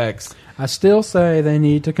both your specs. I still say they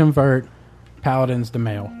need to convert paladins to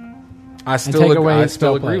mail. I still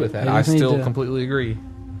agree with that. I still completely agree.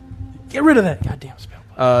 Get rid of that goddamn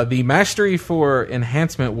spell. The mastery for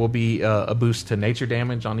enhancement will be a boost to nature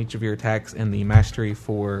damage on each of your attacks, and the mastery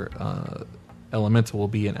for elemental will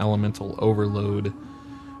be an elemental overload,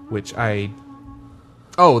 which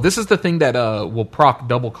this is the thing that will proc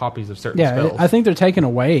double copies of certain spells. I think they're taking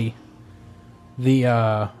away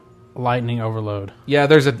the lightning overload. Yeah,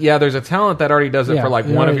 there's a talent that already does it for like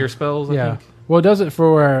one of your spells. I think. Well, it does it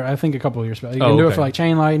for I think a couple of your spells. You can do it for like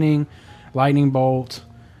chain lightning, lightning bolt.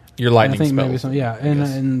 Your lightning I think spells. maybe some,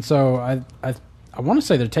 and so I want to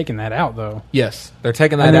say they're taking that out though. Yes, they're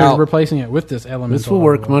taking that and they're out, replacing it with this elemental. This will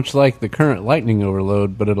work overload. much like the current lightning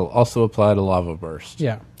overload, but it'll also apply to lava burst.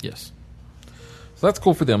 Yeah. Yes, so that's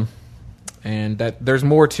cool for them, and that there's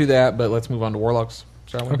more to that. But let's move on to warlocks,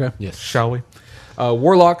 shall we? Okay. Yes. Shall we?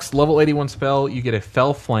 Warlocks, level 81 spell, you get a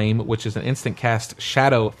Fell Flame, which is an instant cast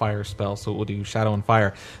shadow fire spell, so it will do shadow and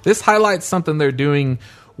fire. This highlights something they're doing,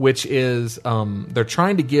 which is they're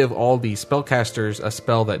trying to give all the spellcasters a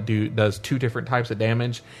spell that does two different types of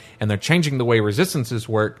damage, and they're changing the way resistances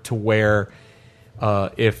work to where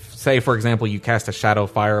if, say, for example, you cast a shadow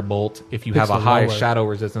fire bolt, if you have a high shadow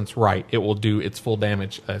resistance, right, it will do its full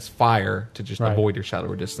damage as fire to just avoid your shadow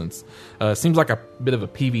resistance. Seems like a bit of a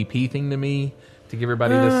PvP thing to me, to give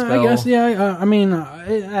everybody this spell. I guess, yeah. I mean,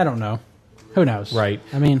 I don't know. Who knows? Right.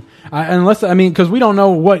 I mean, because we don't know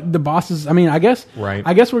what the bosses. I mean, I guess. Right.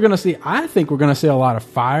 I guess we're gonna see. I think we're gonna see a lot of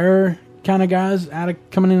fire kind of guys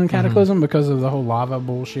coming in Cataclysm because of the whole lava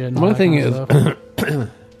bullshit. And One all that thing kind of stuff.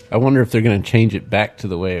 I wonder if they're going to change it back to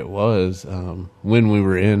the way it was. When we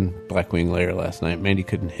were in Blackwing Lair last night, Mandy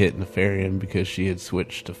couldn't hit Nefarian because she had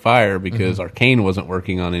switched to fire because Arcane wasn't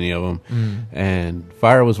working on any of them. And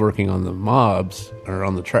fire was working on the mobs, or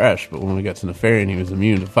on the trash, but when we got to Nefarian, he was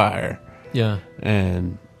immune to fire. Yeah.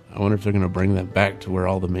 And I wonder if they're going to bring that back to where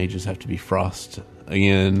all the mages have to be frost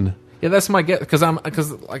again. Yeah, that's my guess, because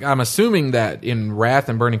I'm assuming that in Wrath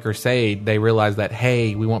and Burning Crusade they realized that,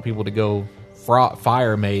 hey, we want people to go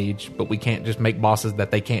fire mage, but we can't just make bosses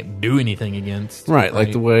that they can't do anything against. Right,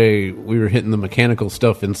 like the way we were hitting the mechanical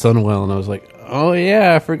stuff in Sunwell, and I was like, oh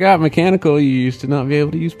yeah, I forgot mechanical you used to not be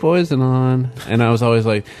able to use poison on. And I was always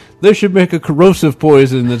like, they should make a corrosive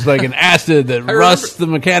poison that's like an acid that rusts the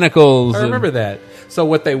mechanicals. I remember that. So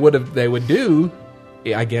what they would do,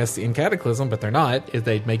 I guess, in Cataclysm, but they're not, is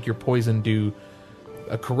they'd make your poison do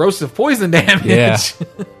a corrosive poison damage. Yeah.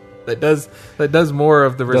 that does more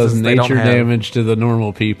of the resistance does they don't nature have. damage to the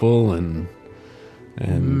normal people and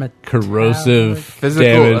corrosive Physical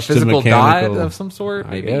damage to god mechanical of some sort,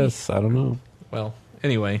 maybe? I guess. I don't know. Well,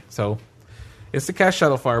 anyway, so it's the cast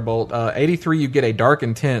Shadow Firebolt. 83, you get a Dark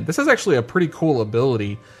Intent. This is actually a pretty cool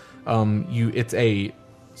ability. It's a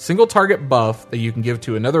single target buff that you can give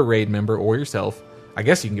to another raid member or yourself. I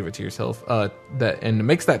guess you can give it to yourself. And it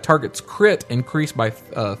makes that target's crit increase by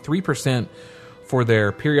 3% for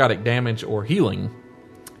their periodic damage or healing.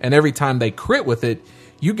 And every time they crit with it,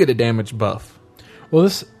 you get a damage buff. Well,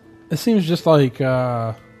 it seems just like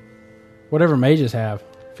whatever mages have.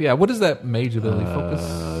 Yeah, what is that mage ability?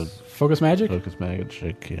 Focus magic? Focus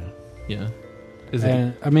magic, yeah. Yeah. Is it?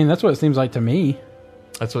 And, I mean, that's what it seems like to me.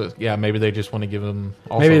 That's what. Yeah, maybe they just want to give them.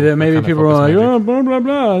 Also Maybe people are like, magic. oh, blah blah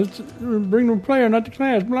blah. Bring the player, not the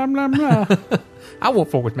class. Blah blah blah. I want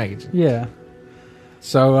focus magic. Yeah.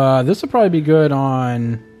 So this will probably be good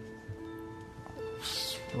on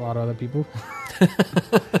a lot of other people.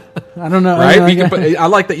 I don't know. Right? I I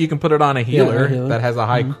like that you can put it on a healer, a healer. that has a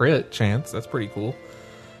high crit chance. That's pretty cool.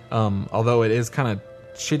 Although it is kind of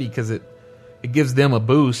shitty because it gives them a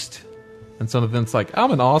boost. And so then it's like,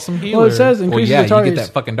 I'm an awesome healer. Well, it says increases the target. the You get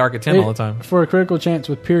that fucking Dark Intent all the time. for a critical chance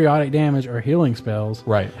with periodic damage or healing spells.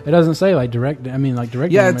 Right. It doesn't say like direct. I mean, like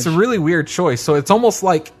direct. Yeah, damage. it's a really weird choice. So it's almost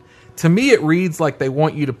like, to me, it reads like they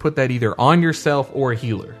want you to put that either on yourself or a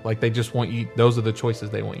healer. Like they just want you. Those are the choices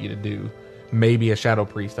they want you to do. Maybe a Shadow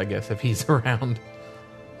Priest, I guess, if he's around.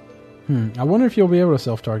 I wonder if you'll be able to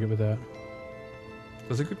self-target with that.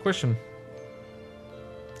 That's a good question.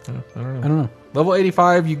 I don't know. I don't know. Level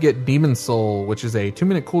 85, you get Demon Soul, which is a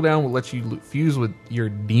 2-minute cooldown. Will let you fuse with your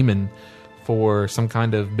demon for some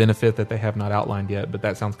kind of benefit that they have not outlined yet. But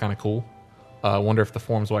that sounds kind of cool. I wonder if the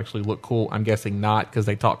forms will actually look cool. I'm guessing not, because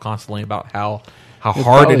they talk constantly about how hard it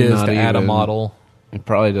probably is not to add a even. model. It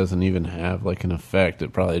probably doesn't even have like an effect.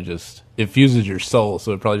 It probably just it fuses your soul,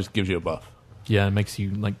 so it probably just gives you a buff. Yeah, it makes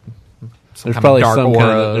you like There's probably some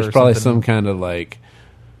kind of there's probably some kind of like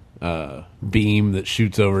beam that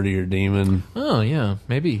shoots over to your demon, Oh yeah,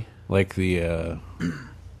 maybe like the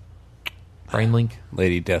Brain Link.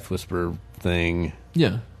 Lady Death Whisper thing.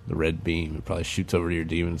 Yeah, The red beam, it probably shoots over to your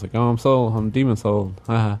demon. It's like, oh, I'm demon soul.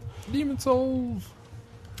 Haha. Demon Souls.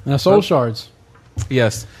 Now, soul shards.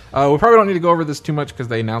 Yes. We probably don't need to go over this too much because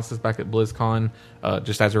they announced this back at BlizzCon.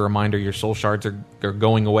 Just as a reminder, your soul shards are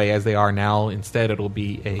going away as they are now. Instead, it'll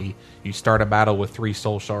be you start a battle with 3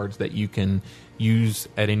 soul shards that you can use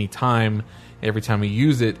at any time. Every time you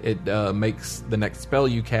use it, it makes the next spell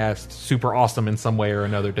you cast super awesome in some way or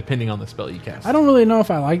another, depending on the spell you cast. I don't really know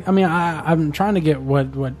if I like. I mean, I'm trying to get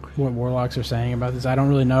what warlocks are saying about this. I don't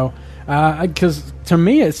really know, because to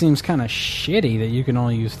me it seems kind of shitty that you can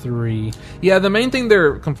only use 3. Yeah, the main thing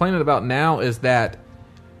they're complaining about now is that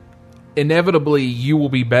inevitably you will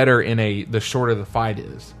be better in the shorter the fight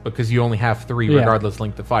is, because you only have 3 regardless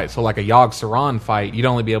length of fight. So like a Yogg Saron fight, you'd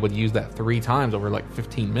only be able to use that 3 times over like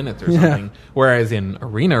 15 minutes or something. Whereas in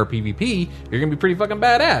arena or PvP, you're gonna be pretty fucking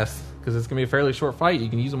badass because it's gonna be a fairly short fight. You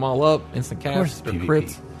can use them all up, instant cast, or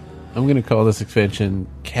crits. I'm gonna call this expansion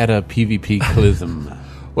Kata PvP Clism.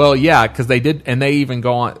 Well, yeah, because they did, and they even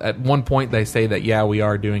go on, at one point they say that, yeah, we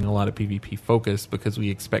are doing a lot of PvP focus because we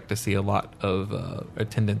expect to see a lot of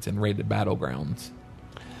attendance in rated battlegrounds.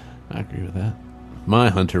 I agree with that. My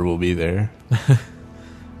hunter will be there.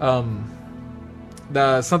 Something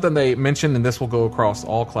they mentioned, and this will go across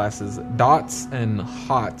all classes, dots and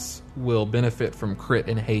hots will benefit from crit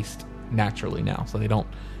and haste naturally now, so they don't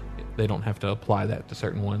have to apply that to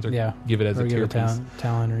certain ones or give it as a tier piece.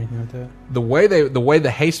 Talent or anything like that. The way the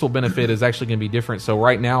haste will benefit is actually going to be different. So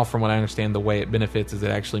right now, from what I understand, the way it benefits is it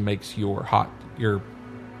actually makes your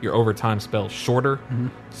overtime spell shorter,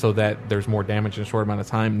 so that there's more damage in a short amount of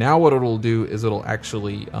time. Now what it'll do is it'll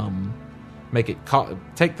actually make it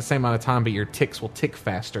take the same amount of time, but your ticks will tick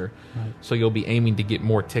faster. Right. So you'll be aiming to get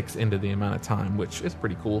more ticks into the amount of time, which is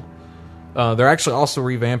pretty cool. They're actually also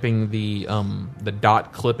revamping the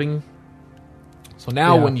dot clipping. So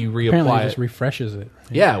now when you reapply it just refreshes it.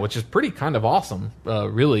 Yeah, which is pretty kind of awesome,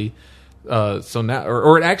 really. So now,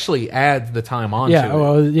 or it actually adds the time on.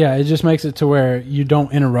 It just makes it to where you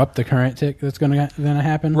don't interrupt the current tick that's going to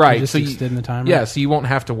happen. Right, you just extend the timer. Yeah, so you won't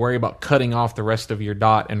have to worry about cutting off the rest of your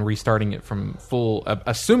dot and restarting it from full.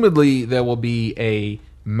 Assumedly, there will be a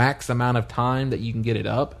max amount of time that you can get it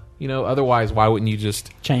up. Otherwise, why wouldn't you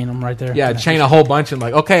just chain them right there? Yeah, chain a whole bunch and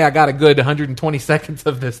like, okay, I got a good 120 seconds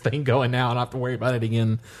of this thing going now, and I don't have to worry about it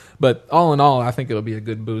again. But all in all, I think it'll be a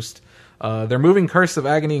good boost. They're moving Curse of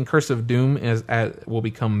Agony and Curse of Doom as will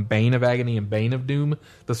become Bane of Agony and Bane of Doom.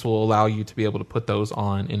 This will allow you to be able to put those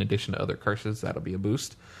on in addition to other curses. That'll be a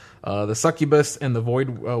boost. The Succubus and the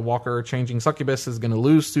Void Walker are changing. Succubus is going to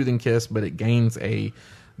lose Soothing Kiss, but it gains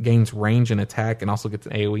range and attack and also gets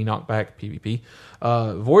an AoE knockback, PvP.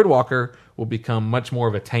 Void Walker will become much more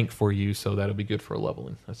of a tank for you, so that'll be good for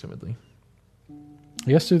leveling, assumedly.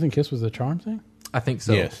 I guess Soothing Kiss was the charm thing? I think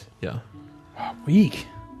so. Yes. Yeah. Weak.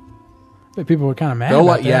 But people were kind of mad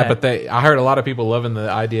about that. Yeah, but I heard a lot of people loving the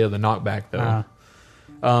idea of the knockback, though.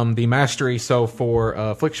 The Mastery, so for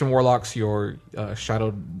Affliction Warlocks, your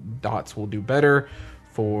Shadow Dots will do better.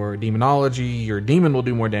 For Demonology, your Demon will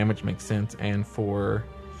do more damage, makes sense. And for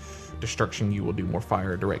Destruction, you will do more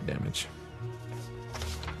fire direct damage.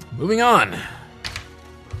 Moving on.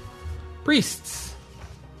 Priests.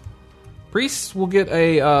 Priests will get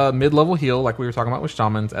a mid-level heal, like we were talking about with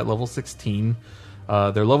Shamans, at level 16.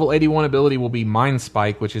 Their level 81 ability will be Mind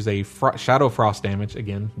Spike, which is a Shadow Frost damage,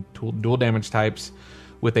 again, dual damage types,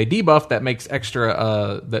 with a debuff that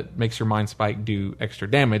makes your Mind Spike do extra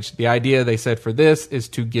damage. The idea, they said, for this is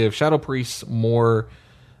to give Shadow Priests more...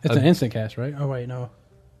 It's an instant cast, right? Oh, wait, no.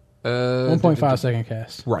 1.5 second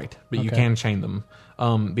cast. Right, but you can chain them.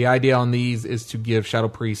 The idea on these is to give Shadow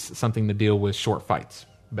Priests something to deal with short fights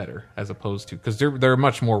better, as opposed to... Because they're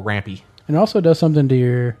much more rampy. And it also does something to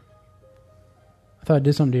your... I thought it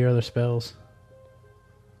did something to your other spells.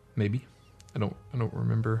 Maybe. I don't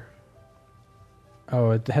remember.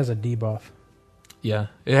 Oh, it has a debuff. Yeah,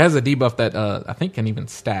 it has a debuff that I think can even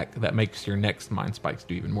stack, that makes your next Mind Spikes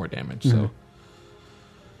do even more damage. So,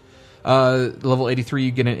 level 83,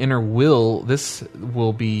 you get an Inner Will. This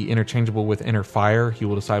will be interchangeable with Inner Fire. You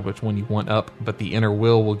will decide which one you want up, but the Inner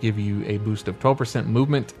Will will give you a boost of 12%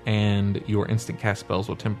 movement, and your instant cast spells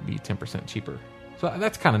will be 10% cheaper. So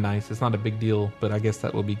that's kind of nice. It's not a big deal, but I guess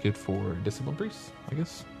that will be good for Discipline Priests, I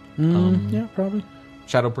guess. Yeah, probably.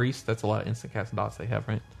 Shadow Priest, that's a lot of instant cast dots they have,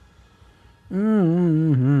 right? I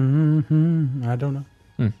don't know.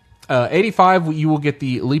 85, you will get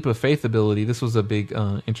the Leap of Faith ability. This was a big,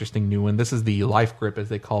 interesting new one. This is the Life Grip, as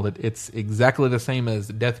they called it. It's exactly the same as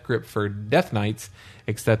Death Grip for Death Knights,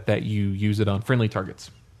 except that you use it on friendly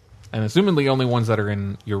targets. And assumingly only ones that are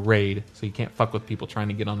in your raid, so you can't fuck with people trying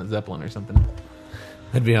to get on a Zeppelin or something.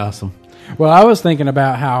 That'd be awesome. Well, I was thinking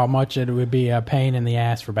about how much it would be a pain in the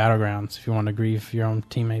ass for Battlegrounds if you want to grieve your own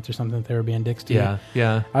teammates or something if they were being dicks to you.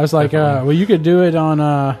 Yeah. I was like, Definitely. well, you could do it on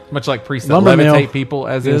Much like priests that Lumber mill. levitate people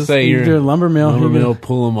as I was is. gonna say you you're could do a lumber mill.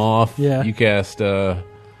 pull them off. Yeah. You cast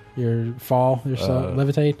Your fall, yourself,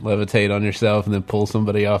 levitate on yourself, and then pull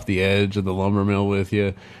somebody off the edge of the lumber mill with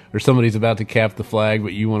you. Or somebody's about to cap the flag,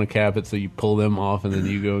 but you want to cap it, so you pull them off, and then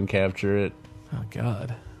you go and capture it. Oh,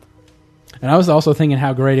 God. And I was also thinking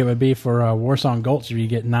how great it would be for Warsong Gulch if you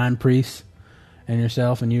get 9 priests and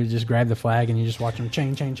yourself, and you just grab the flag and you just watch them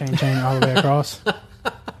chain all the way across.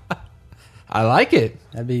 I like it.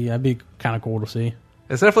 That'd be kind of cool to see.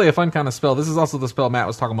 It's definitely a fun kind of spell. This is also the spell Matt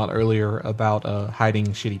was talking about earlier about hiding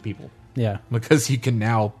shitty people. Yeah. Because you can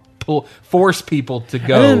now force people to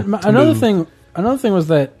go. And then another thing was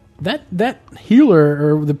that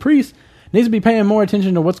healer or the priest needs to be paying more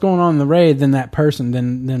attention to what's going on in the raid than that person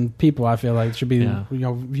than people. I feel like should be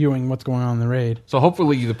viewing what's going on in the raid. So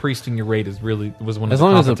hopefully the priest in your raid was one of As the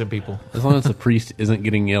long as competent people. As long as the priest isn't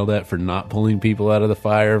getting yelled at for not pulling people out of the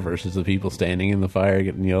fire versus the people standing in the fire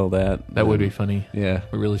getting yelled at. That would be funny. Yeah.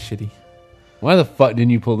 But really shitty. Why the fuck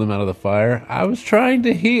didn't you pull them out of the fire? I was trying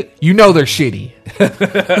to heal. You know they're shitty.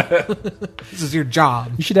 This is your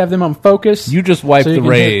job. You should have them on focus. You just wiped So you the can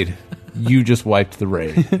raid. You just wiped the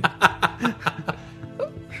raid.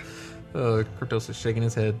 Kratos is shaking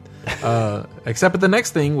his head. Except for the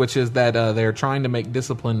next thing, which is that they're trying to make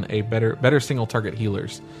discipline a better single target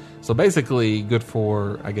healers. So basically, good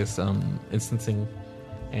for I guess instancing,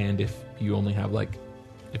 and if you only have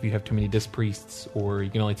if you have too many disc priests, or you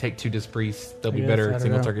can only take 2 disc priests, they'll be Yes, I better don't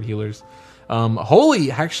single know. target healers.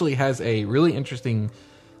 Holy actually has a really interesting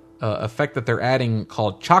effect that they're adding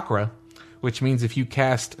called chakra, which means if you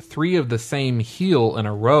cast 3 of the same heal in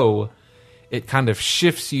a row, it kind of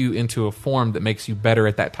shifts you into a form that makes you better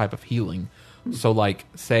at that type of healing. So,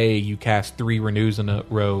 say you cast 3 renews in a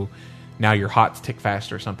row, now your hots tick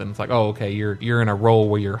faster or something. It's like, oh, okay, you're in a role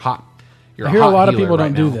where you're hot. You're I hear a hot lot of healer people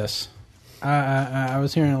don't right do now. this. I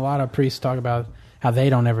was hearing a lot of priests talk about how they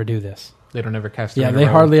don't ever do this. They don't ever cast. Yeah, them in a they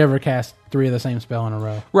row. hardly ever cast 3 of the same spell in a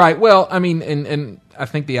row. Right. Well, I mean, and I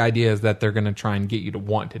think the idea is that they're going to try and get you to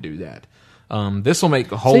want to do that. This will make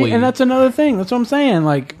Holy. See, and that's another thing. That's what I'm saying.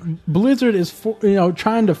 Like Blizzard is,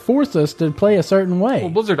 trying to force us to play a certain way. Well,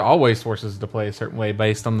 Blizzard always forces us to play a certain way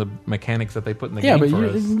based on the mechanics that they put in the yeah, game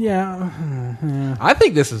but for us. yeah. I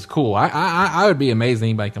think this is cool. I would be amazed at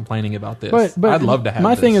anybody complaining about this. But I'd love to have.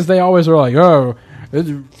 My this. thing is, they always are like, oh,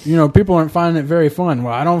 people aren't finding it very fun.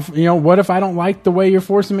 Well, I don't. What if I don't like the way you're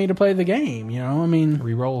forcing me to play the game? I mean,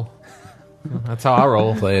 re-roll. That's how I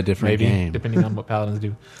roll. Play a different Maybe, game. depending on what paladins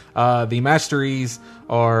do. The masteries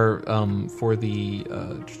are for the.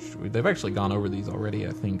 They've actually gone over these already,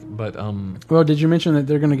 I think. But well, did you mention that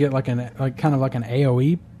they're going to get kind of like an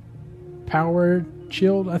AOE powered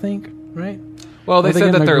shield? I think, right? well, they Are they said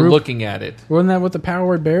getting that a they're group? looking at it. Wasn't that what the power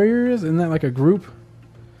word barrier is? Isn't that like a group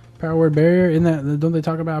power word barrier? Isn't that? Don't they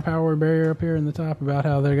talk about power word barrier up here in the top about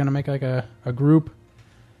how they're going to make like a group?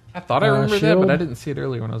 I thought I remember that, shield? but I didn't see it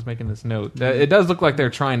earlier when I was making this note. It does look like they're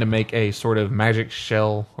trying to make a sort of magic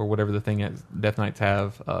shell or whatever the thing is Death Knights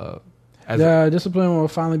have. The discipline will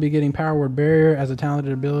finally be getting power word barrier as a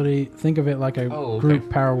talented ability. Think of it like a group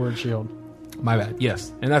power word shield. My bad.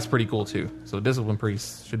 Yes, and that's pretty cool too. So Discipline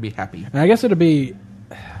Priests should be happy. And I guess it'll be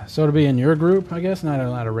in your group. I guess not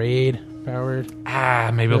a raid powered.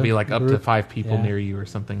 Maybe it'll be like up to Group. 5 people Yeah. near you or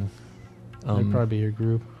something. It'll probably be your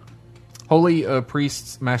group. Holy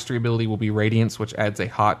Priest's mastery ability will be Radiance, which adds a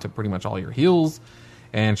hot to pretty much all your heals.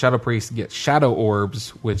 And Shadow Priest gets Shadow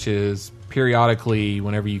Orbs, which is periodically,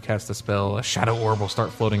 whenever you cast a spell, a Shadow Orb will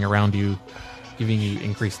start floating around you, giving you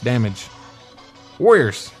increased damage.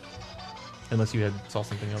 Warriors. Unless you saw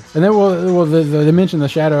something else. And then, they mentioned the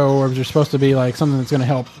shadow orbs are supposed to be like something that's going to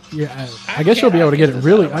help. Yeah, I guess you'll be able to get it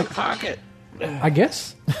really. I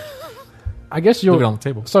guess. I guess you'll Leave it on the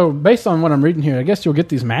table. So based on what I'm reading here, I guess you'll get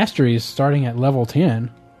these masteries starting at level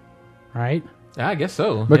 10, right? Yeah, I guess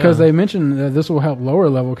so. Because yeah. they mentioned that this will help lower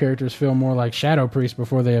level characters feel more like Shadow Priest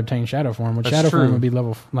before they obtain Shadow Form. Which That's Shadow Form true. would be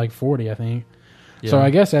level 40, I think. Yeah. So I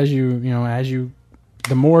guess as you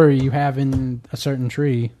the more you have in a certain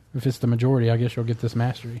tree, if it's the majority, I guess you'll get this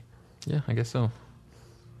mastery. Yeah, I guess so.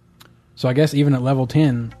 So I guess even at level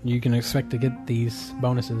 10, you can expect to get these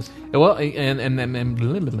bonuses. Well, and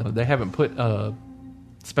they haven't put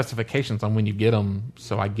specifications on when you get them,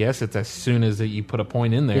 so I guess it's as soon as you put a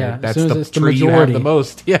point in there. Yeah, as that's soon as the it's the tree you have majority. the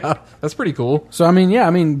most. Yeah, that's pretty cool. So I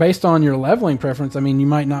mean, based on your leveling preference, you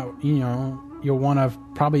might not, you'll want to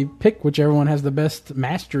probably pick whichever one has the best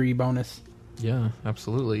mastery bonus. Yeah,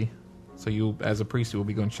 absolutely. So you, as a priest, you will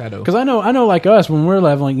be going shadow. Because I know, like us, when we're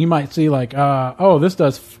leveling, you might see like, oh, this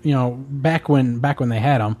does, back when they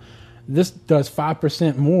had them, this does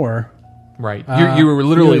 5% more. Right. You were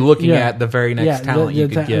literally looking at the very next talent you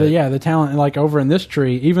could get. Yeah, the talent like over in this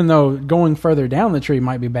tree, even though going further down the tree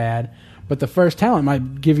might be bad, but the first talent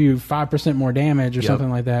might give you 5% more damage or something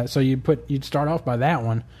like that. So you'd start off by that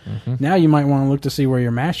one. Mm-hmm. Now you might want to look to see where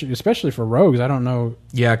your master, especially for rogues. I don't know.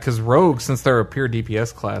 Yeah, because rogues, since they're a pure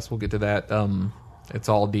DPS class, we'll get to that. It's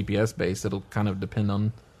all DPS based. It'll kind of depend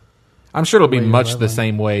on. I'm sure it'll be much the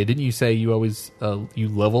same way. Didn't you say you always you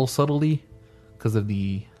level subtlety because of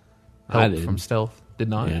the help from stealth? Did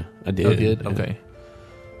not? Yeah, I did. Oh, did? Yeah. Okay.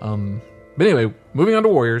 But anyway, moving on to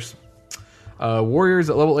warriors. Warriors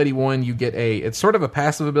at level 81, you get it's sort of a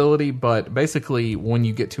passive ability, but basically when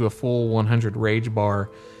you get to a full 100 rage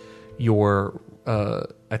bar, your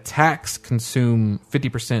attacks consume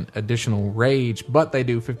 50% additional rage, but they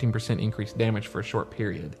do 15% increased damage for a short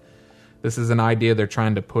period. This is an idea they're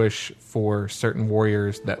trying to push for certain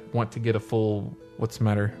warriors that want to get a full, what's the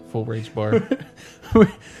matter, full rage bar.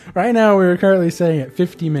 Right now, we're currently saying at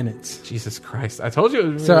 50 minutes. Jesus Christ. I told you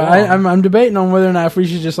it was So really long. I'm debating on whether or not if we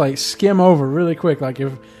should just like skim over really quick, like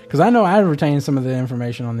because I know I retained some of the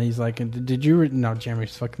information on these. Like, did you? No,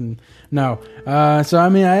 Jeremy's fucking no. So I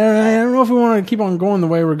mean, I don't know if we want to keep on going the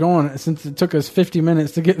way we're going since it took us 50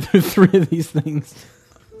 minutes to get through 3 of these things.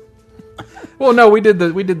 Well, no, we did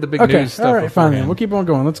the big news stuff. All right, fine. beforehand. We'll keep on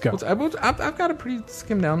going. Let's go. I've got a pretty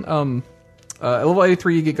skim down. At level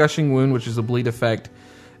 83, you get Gushing Wound, which is a bleed effect.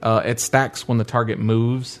 It stacks when the target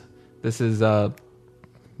moves. This is more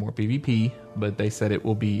PvP, but they said it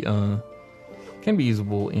will be can be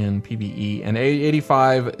usable in PvE. And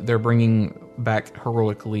 85, they're bringing back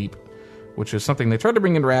Heroic Leap, which is something they tried to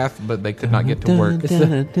bring in Wrath, but they could not get to work. It's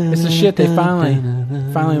the shit they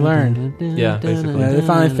finally learned. Yeah, basically. Yeah, they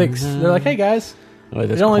finally fixed. They're like, hey guys,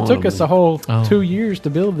 it only took us a whole 2 years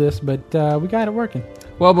to build this, but we got it working.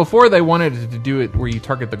 Well, before they wanted to do it where you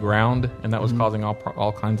target the ground, and that was causing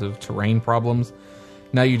all kinds of terrain problems.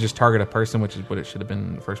 Now you just target a person, which is what it should have been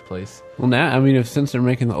in the first place. Well, now, I mean, since they're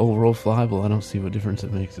making the old world flyable, I don't see what difference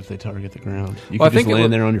it makes if they target the ground. You can just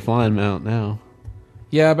land there on your flying mount now.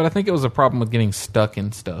 Yeah, but I think it was a problem with getting stuck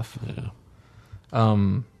in stuff. Yeah.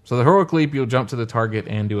 So the Heroic Leap, you'll jump to the target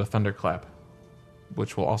and do a Thunderclap,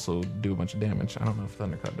 which will also do a bunch of damage. I don't know if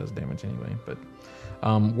Thunderclap does damage anyway, but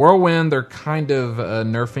Whirlwind, they're kind of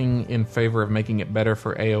nerfing in favor of making it better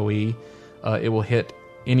for AoE. It will hit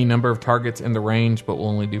any number of targets in the range, but will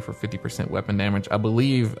only do for 50% weapon damage. I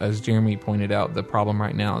believe, as Jeremy pointed out, the problem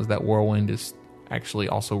right now is that Whirlwind is actually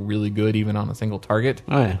also really good even on a single target.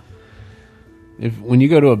 Oh, yeah. When you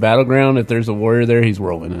go to a battleground, if there's a warrior there, he's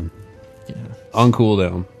whirlwinding. Yeah. On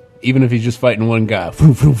cooldown. Even if he's just fighting one guy,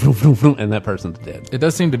 and that person's dead. It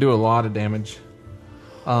does seem to do a lot of damage.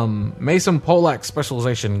 Mason Polak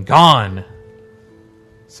specialization gone.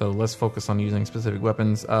 So let's focus on using specific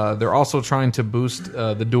weapons. They're also trying to boost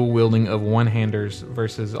the dual wielding of one-handers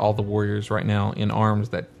versus all the warriors right now in arms.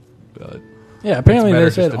 That yeah, apparently they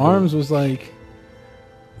just said to arms was like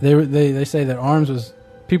they say that arms was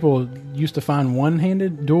people used to find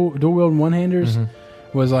one-handed dual wield one-handers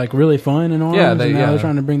was like really fun in arms. Yeah, and now they're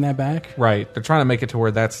trying to bring that back. Right, they're trying to make it to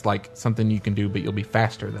where that's like something you can do, but you'll be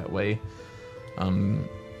faster that way.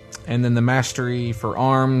 And then the mastery for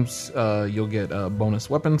arms, you'll get bonus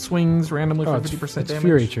weapon swings randomly for 50% it's damage.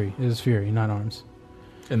 Fury Tree. It is Fury, not arms.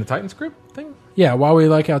 In the Titan script thing? Yeah, while we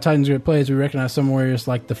like how Titan's Grip plays, we recognize some warriors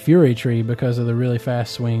like the Fury Tree because of the really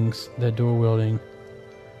fast swings, the dual wielding.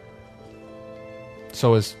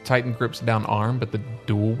 So is Titan Grip's down arm, but the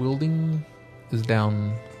dual wielding is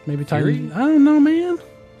down Maybe Fury? Titan. I don't know, man.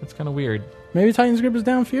 That's kind of weird. Maybe Titan's Grip is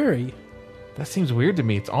down Fury. That seems weird to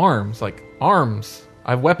me. It's arms. Like, arms.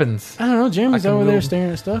 I have weapons. I don't know. Jeremy's I can over there wield-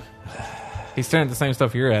 staring at stuff. He's staring at the same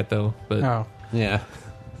stuff you're at, though. But Oh. Yeah.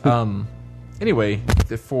 Anyway,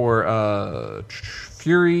 for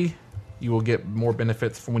Fury, you will get more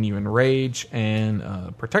benefits from when you enrage, and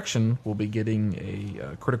Protection will be getting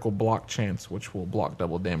a critical block chance, which will block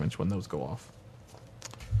double damage when those go off.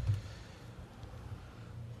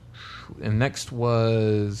 And next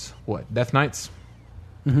was, what, Death Knights?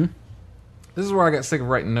 Mm-hmm. This is where I got sick of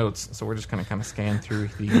writing notes, so we're just going to kind of scan through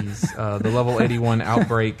these. The level 81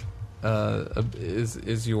 Outbreak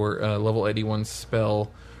is your level 81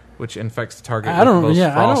 spell, which infects the target I don't- with both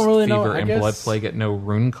yeah, I don't Frost, really know. Fever, I and guess- Blood Plague at no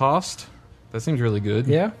rune cost. That seems really good.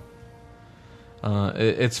 Yeah.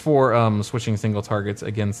 It's for switching single targets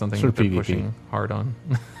against something For that they're PvP. pushing hard on.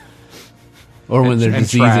 Or when And- their and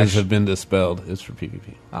diseases trash. have been dispelled. It's for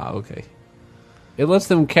PvP. Okay. It lets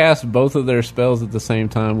them cast both of their spells at the same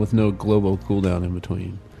time with no global cooldown in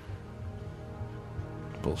between.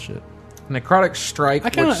 bullshit. Necrotic Strike, I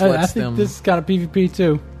think this got a PvP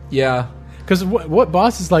too. Yeah. Because what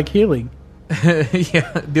boss is like healing?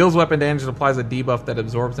 Yeah. Deals weapon damage and applies a debuff that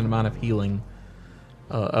absorbs an amount of healing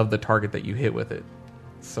of the target that you hit with it.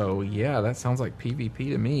 So, yeah, that sounds like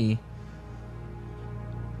PvP to me.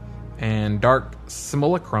 And Dark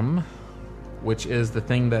Simulacrum, which is the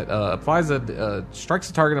thing that strikes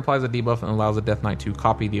a target, applies a debuff, and allows a Death Knight to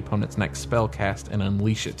copy the opponent's next spell cast and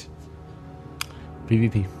unleash it.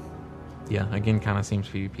 PvP. Yeah, again, kind of seems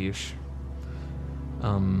PvP-ish.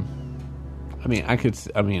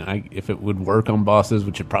 If it would work on bosses,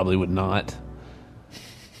 which it probably would not.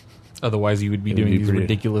 Otherwise, you would be doing these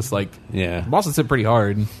ridiculous, bosses hit pretty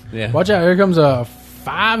hard. Yeah. Watch out! Here comes a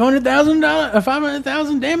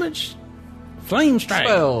 $500,000 damage flame strike.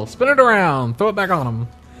 Spell, spin it around, throw it back on them.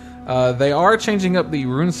 They are changing up the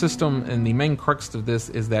rune system, and the main crux of this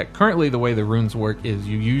is that currently the way the runes work is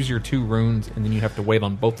you use your 2 runes, and then you have to wait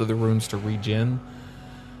on both of the runes to regen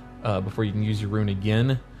before you can use your rune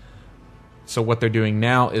again. So what they're doing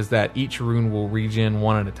now is that each rune will regen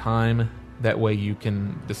one at a time. That way you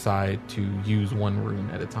can decide to use one rune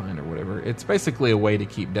at a time or whatever. It's basically a way to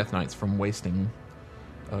keep Death Knights from wasting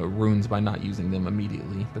runes by not using them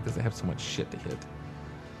immediately because they have so much shit to hit.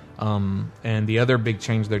 And the other big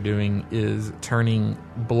change they're doing is turning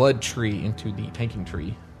Blood Tree into the tanking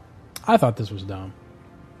tree. I thought this was dumb.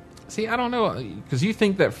 See, I don't know, because you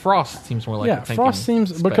think that Frost seems more like a tanking Frost seems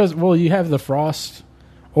spec. because you have the Frost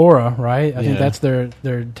aura, right? I think that's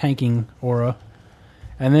their tanking aura.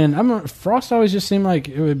 And then Frost always just seemed like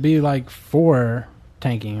it would be like for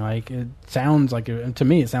tanking. Like it sounds like to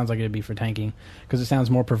me, it sounds like it'd be for tanking because it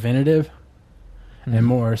sounds more preventative and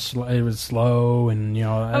more. It was slow and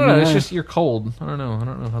I don't know. It's just you're cold. I don't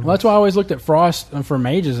know. Well, that's why I always looked at Frost for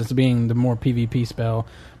mages as being the more PvP spell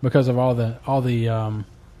because of all the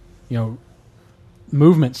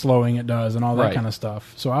movement slowing it does and all that kind of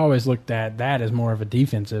stuff. So I always looked at that as more of a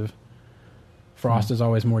defensive. Frost is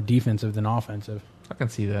always more defensive than offensive. I can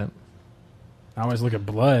see that. I always look at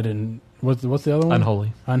Blood and what's the other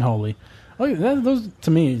one? Unholy. Oh, those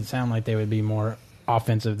to me sound like they would be more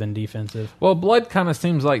offensive than defensive. Well, Blood kind of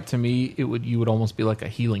seems like to me you would almost be like a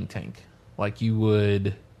healing tank. Like you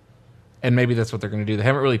would, and maybe that's what they're going to do. They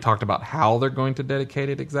haven't really talked about how they're going to dedicate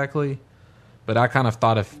it exactly. But I kind of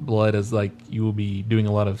thought of Blood as like you will be doing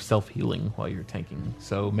a lot of self-healing while you're tanking.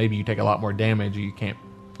 So maybe you take a lot more damage. You can't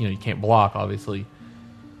block, obviously.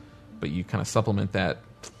 But you kind of supplement that.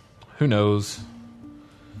 Who knows?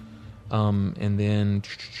 And then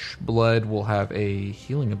Blood will have a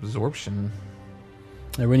healing absorption.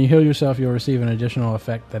 And when you heal yourself, you'll receive an additional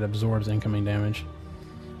effect that absorbs incoming damage.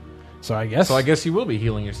 So I guess you will be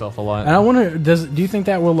healing yourself a lot. And I wonder, do you think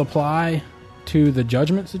that will apply to the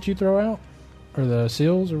judgments that you throw out? Or the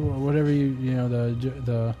seals, or whatever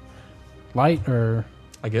the light, or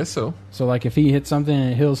I guess so. So, like, if he hits something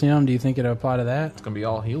and it heals him, do you think it'll apply to that? It's gonna be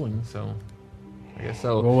all healing, so I guess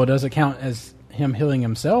so. Well, does it count as him healing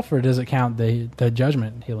himself, or does it count the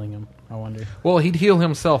judgment healing him? I wonder. Well, he'd heal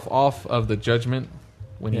himself off of the judgment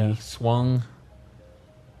when he swung,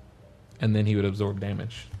 and then he would absorb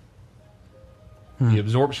damage. The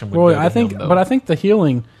absorption would. Go to him, though. But I think the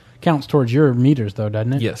healing counts towards your meters, though,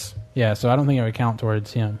 doesn't it? Yes. Yeah, so I don't think it would count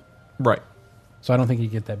towards him. Right. So I don't think you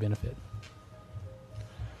get that benefit.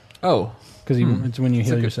 Oh. Because it's when you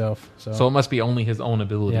heal yourself. So it must be only his own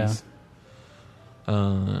abilities.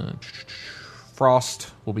 Yeah.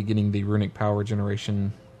 Frost will be getting the runic power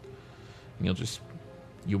generation. And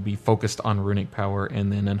you'll be focused on runic power. And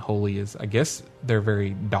then Unholy is, I guess, they're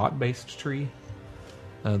very dot-based tree.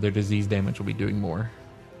 Their disease damage will be doing more.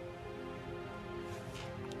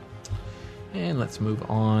 And let's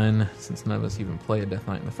move on, since none of us even play a Death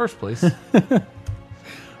Knight in the first place.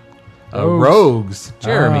 Rogues.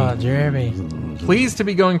 Jeremy. Pleased to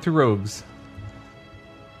be going through Rogues.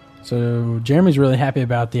 So Jeremy's really happy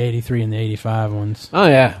about the 83 and the 85 ones. Oh,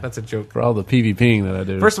 yeah. That's a joke. For all the PvPing that I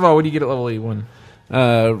do. First of all, what do you get at level 81?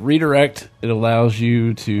 Redirect. It allows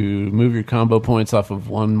you to move your combo points off of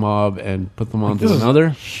one mob and put them onto another.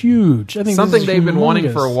 Huge. I think something they've been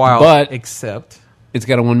wanting for a while. But except it's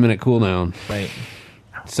got a 1 minute cooldown. Right.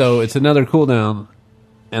 So it's another cooldown,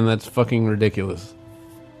 and that's fucking ridiculous.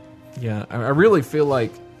 Yeah, I really feel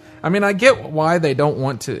like... I mean, I get why they don't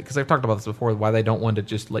want to... Because I've talked about this before, why they don't want to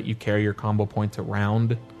just let you carry your combo points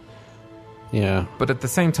around. Yeah. But at the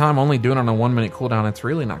same time, only doing it on a 1 minute cooldown, it's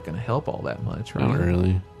really not going to help all that much, right? Not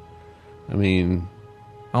really. I mean...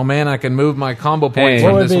 Oh man, I can move my combo points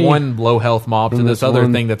from this one low health mob to this other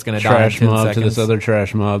thing that's going to die in 10 mob seconds. To this other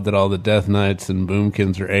trash mob that all the Death Knights and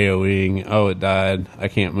Boomkins are AoEing. Oh, it died. I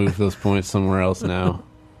can't move those points somewhere else now.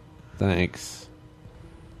 Thanks.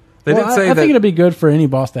 They did say I that. think it'd be good for any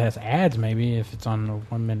boss that has ads, maybe if it's on a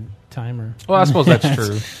 1 minute timer. Well, I suppose that's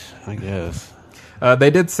true. I guess.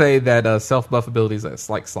 They did say that self buff abilities that's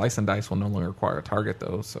like slice and dice will no longer require a target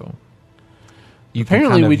though. So you can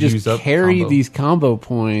Apparently, kind of we use just up carry combo. these combo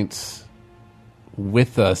points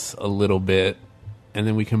with us a little bit, and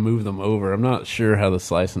then we can move them over. I'm not sure how the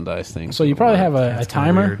slice and dice thing. So you probably have a That's kinda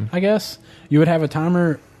timer, weird. I guess. You would have a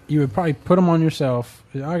timer. You would probably put them on yourself.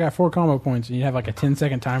 I got 4 combo points, and you have like a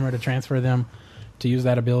 10-second timer to transfer them to use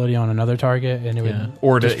that ability on another target, and it would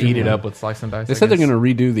or to distribute eat it them. up with slice and dice. They I said they're guess.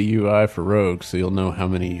 going to redo the UI for rogues, so you'll know how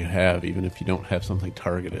many you have, even if you don't have something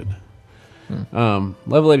targeted.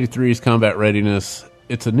 Level 83 is combat readiness.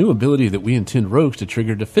 It's a new ability that we intend rogues to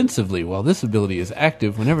trigger defensively. While this ability is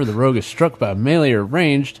active, whenever the rogue is struck by melee or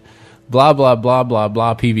ranged, blah blah blah blah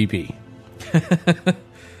blah PvP.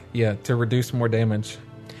 Yeah, to reduce more damage.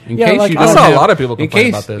 In Yeah, case like, you I don't saw a have- lot of people in complain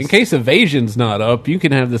case, about this. In case evasion's not up, you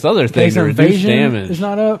can have this other In thing case to reduce Invasion damage. is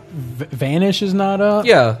not up, Vanish is not up.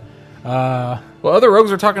 Yeah. Well, other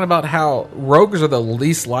rogues are talking about how rogues are the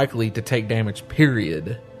least likely to take damage,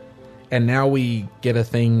 period. And now we get a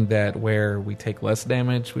thing that where we take less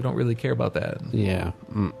damage. We don't really care about that. Yeah.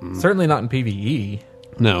 Certainly not in PvE.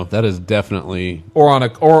 No, that is definitely... Or on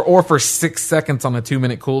or for 6 seconds on a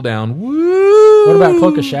 2-minute cooldown. Woo! What about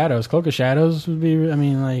Cloak of Shadows? Cloak of Shadows would be, I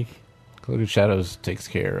mean, like... Cloak of Shadows takes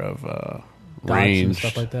care of and range,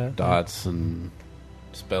 stuff like that. dots, and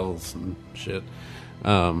spells and shit.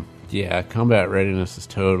 Yeah, combat readiness is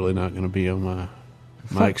totally not going to be on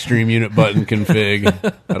my extreme unit button config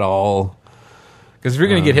at all. Because if you're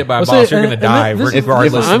going to get hit by a Well, boss, see, you're going to and die this- If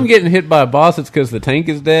regardless. I'm getting hit by a boss, it's because the tank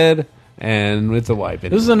is dead, and it's a wipe.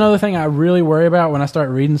 This is another thing I really worry about when I start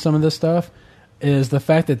reading some of this stuff, is the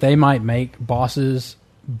fact that they might make bosses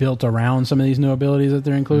built around some of these new abilities that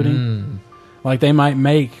they're including. Like they might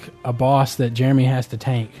make a boss that Jeremy has to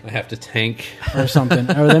tank I have to tank, or something,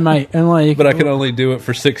 or they might, and like, but I can only do it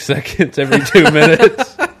for 6 seconds every 2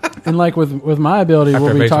 minutes. and like with my ability, After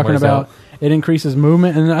we'll be evasion talking wears about out. it increases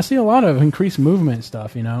movement, and I see a lot of increased movement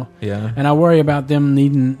stuff, you know. Yeah. And I worry about them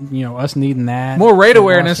needing, us needing that More raid for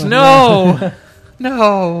awareness. bosses.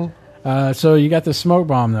 No. No. So you got the smoke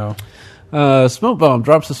bomb though. Smoke bomb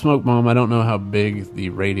drops a smoke bomb. I don't know how big the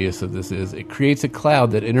radius of this is. It creates a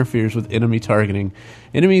cloud that interferes with enemy targeting.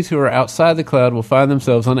 Enemies who are outside the cloud will find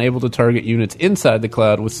themselves unable to target units inside the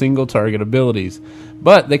cloud with single target abilities.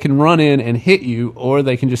 But they can run in and hit you, or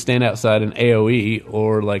they can just stand outside and AoE,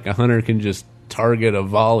 or like a hunter can just target a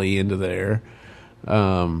volley into there.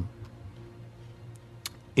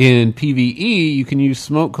 In PvE, you can use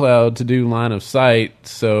smoke cloud to do line of sight.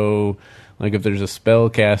 So, like if there's a spell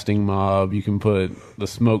casting mob, you can put the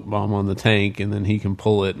smoke bomb on the tank, and then he can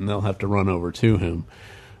pull it, and they'll have to run over to him.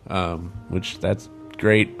 Which that's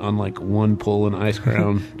great on like one pull in Ice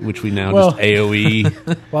Crown, which we now Well- just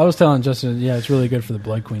AoE. Well, I was telling Justin, yeah, it's really good for the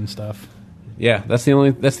Blood Queen stuff. Yeah, that's the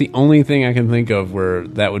only thing I can think of where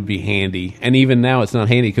that would be handy. And even now, it's not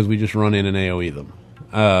handy because we just run in and AoE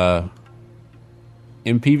them.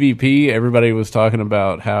 In PvP, everybody was talking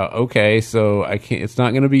about how so I can't. It's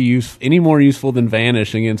not going to be any more useful than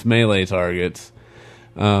Vanish against melee targets.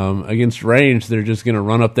 Against range, they're just going to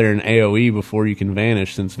run up there and AoE before you can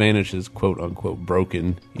Vanish, since Vanish is quote unquote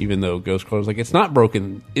broken. Even though Ghostcrawler's like, it's not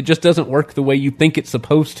broken. It just doesn't work the way you think it's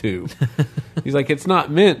supposed to. He's like, it's not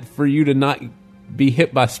meant for you to not be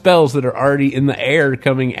hit by spells that are already in the air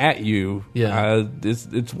coming at you. Yeah.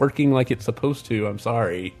 It's working like it's supposed to. I'm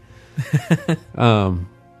sorry. I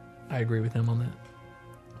agree with him on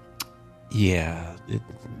that. Yeah,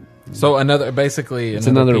 So another it's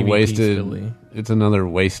another PvP wasted. ability. It's another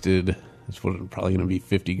wasted. It's probably going to be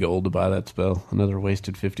 50 gold to buy that spell. Another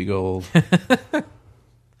wasted 50 gold.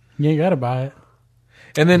 You gotta buy it.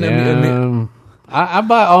 And then Yeah, I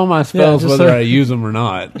buy all my spells just whether so- I use them or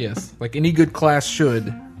not. yes, like any good class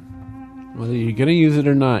should. Whether you're going to use it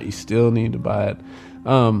or not, you still need to buy it.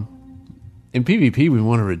 In PvP, we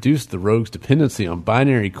want to reduce the rogue's dependency on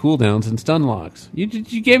binary cooldowns and stun locks. You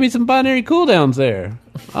gave me some binary cooldowns there.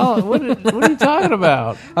 Oh, what are you talking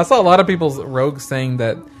about? I saw a lot of people's rogues saying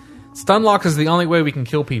that stun lock is the only way we can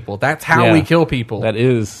kill people. That's how Yeah, we kill people. That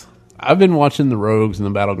is. I've been watching the rogues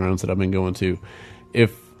and the battlegrounds that I've been going to.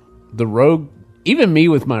 If the rogue, even me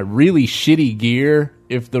with my really shitty gear,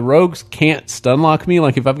 if the rogues can't stun lock me,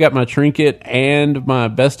 like if I've got my trinket and my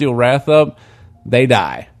bestial wrath up, they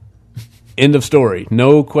die. End of story.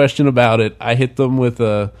 No question about it. I hit them with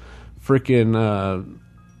a freaking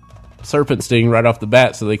serpent sting right off the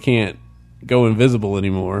bat, so they can't go invisible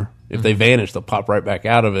anymore. If they vanish, they'll pop right back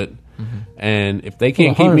out of it. And if they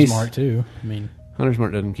can't keep me, Hunter's Mark too. I mean, Hunter's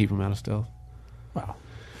Mark doesn't keep them out of stealth. wow,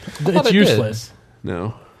 thought it's it useless.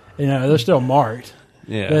 No. they're still marked.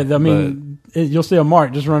 Yeah, I mean, you'll see a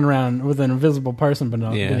mark just run around with an invisible person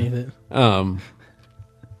beneath it.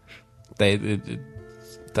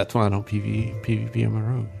 That's why I don't PvP on my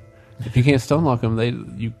rogue. If you can't stun lock them,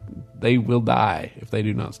 they will die if they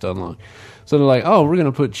do not stun lock. So they're like, oh, we're going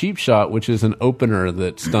to put cheap shot, which is an opener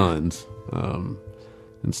that stuns.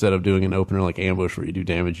 Instead of doing an opener like ambush where you do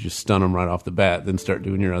damage, you just stun them right off the bat, then start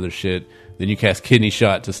doing your other shit. Then you cast kidney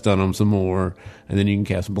shot to stun them some more, and then you can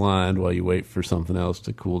cast blind while you wait for something else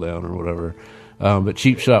to cool down or whatever. But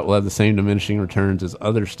cheap shot will have the same diminishing returns as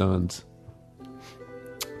other stuns.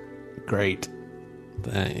 Great.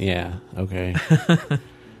 Yeah, okay.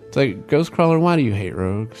 It's like, Ghostcrawler, why do you hate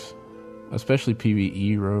rogues? Especially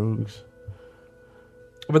PvE rogues.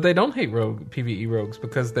 But they don't hate PvE rogues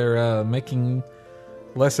because they're making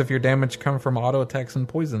less of your damage come from auto attacks and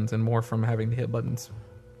poisons and more from having to hit buttons.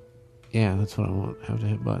 Yeah, that's what I want. Have to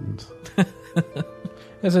hit buttons.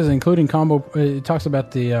 This is including combo. It talks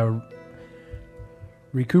about the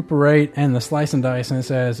recuperate and the slice and dice, and it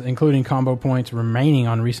says including combo points remaining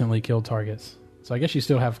on recently killed targets. So I guess you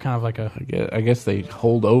still have kind of like a... I guess they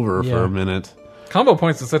hold over for a minute. Combo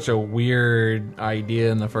points is such a weird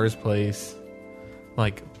idea in the first place.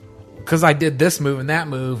 Like, because I did this move and that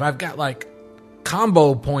move, I've got like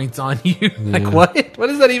combo points on you. Like, what? What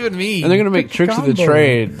does that even mean? And they're going to make Tricks of the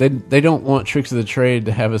Trade. They don't want Tricks of the Trade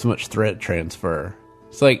to have as much threat transfer.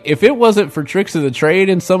 It's like, if it wasn't for Tricks of the Trade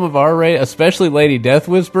in some of our raid, especially Lady Death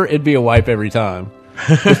Whisper, it'd be a wipe every time.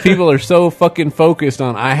 Because people are so fucking focused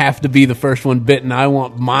on, I have to be the first one bitten. I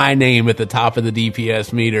want my name at the top of the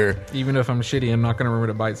DPS meter. Even if I'm shitty, I'm not going to remember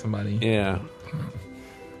to bite somebody. Yeah.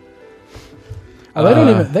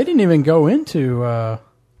 They didn't even go into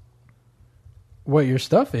what your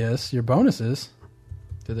stuff is, your bonuses.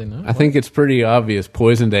 Did they not? I think it's pretty obvious.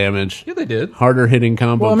 Poison damage. Yeah, they did. Harder hitting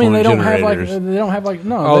combo Well, I mean, point they don't have like generators.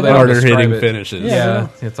 Oh, they don't harder describe hitting it. finishes. Yeah,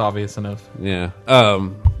 it's obvious enough. Yeah.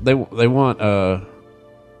 They want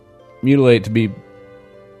mutilate to be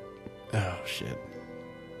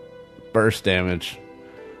burst damage,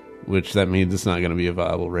 which that means it's not going to be a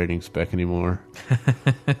viable rating spec anymore.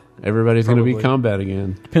 Everybody's going to be combat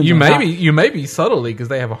again. You may be subtly because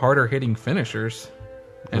they have harder hitting finishers.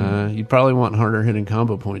 You'd probably want harder hitting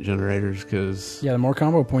combo point generators because the more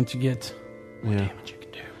combo points you get, more Yeah. damage you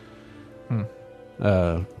can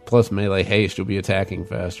do. Plus melee haste, you'll be attacking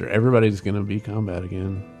faster. Everybody's going to be combat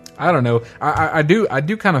again. I don't know. I do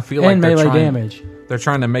kind of feel like And melee damage. They're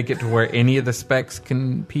trying to make it to where any of the specs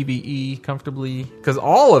can PvE comfortably because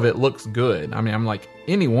all of it looks good. I mean, I'm like,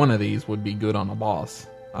 any one of these would be good on a boss.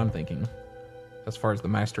 I'm thinking, as far as the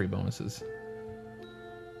mastery bonuses.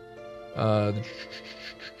 I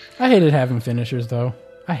hated having finishers, though.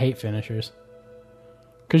 I hate finishers.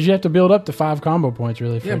 Because you have to build up to 5 combo points,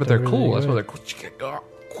 really. Yeah, but they're cool. That's why they're cool.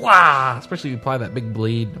 Especially if you apply that big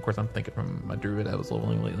bleed. Of course, I'm thinking from my druid I was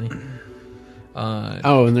leveling lately.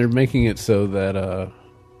 And they're making it so that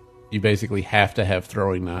you basically have to have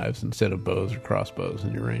throwing knives instead of bows or crossbows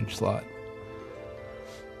in your range slot.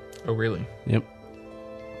 Oh, really? Yep.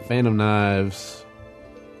 Fan of knives.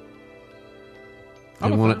 I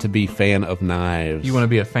want it to be fan of knives. You want to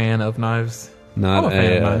be a fan of knives? Not I'm a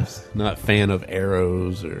fan of knives. Not fan of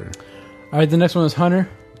arrows or. All right, the next one is Hunter.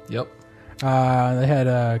 Yep. They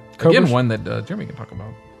had Cobra. Again, one that Jeremy can talk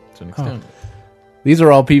about to an extent. These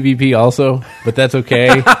are all PvP also, but that's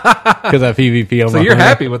okay because I PvP on So my you're Hunter.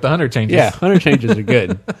 happy with the Hunter changes? Yeah, Hunter changes are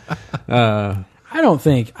good. I don't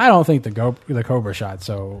think the Cobra shot.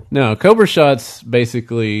 So No, Cobra Shot's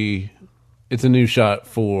basically it's a new shot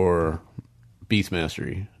for Beast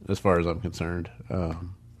Mastery, as far as I'm concerned.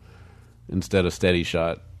 Instead of Steady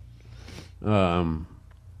Shot,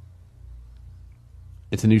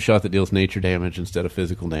 it's a new shot that deals nature damage instead of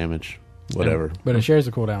physical damage. Whatever, but it shares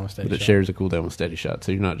a cooldown with Steady but it Shot. shares a cooldown with Steady Shot,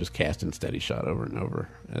 so you're not just casting Steady Shot over and over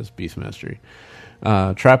as Beast Mastery.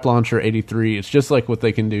 Trap Launcher 83. It's just like what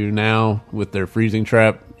they can do now with their freezing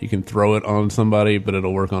trap. You can throw it on somebody, but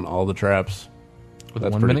it'll work on all the traps. With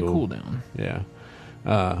That's 1 pretty minute cool. cooldown. Yeah.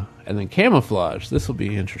 And then Camouflage. This will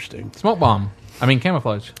be interesting. Smoke bomb. I mean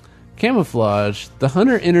camouflage. Camouflage. The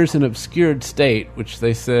hunter enters an obscured state, which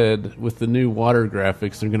they said with the new water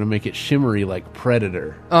graphics, they're going to make it shimmery like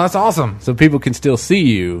Predator. Oh, that's awesome. So people can still see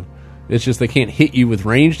you. It's just they can't hit you with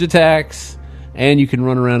ranged attacks, and you can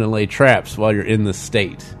run around and lay traps while you're in the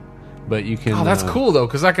state. But you can. Oh, that's cool though,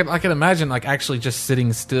 because I can imagine like actually just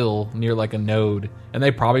sitting still near like a node, and they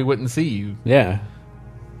probably wouldn't see you. Yeah.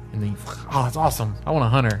 And then, oh, that's awesome. I want a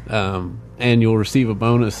hunter. And you'll receive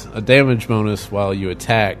a damage bonus while you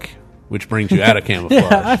attack which brings you out of camouflage.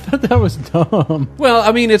 Yeah, I thought that was dumb. Well,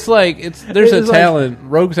 I mean, there's It's a talent.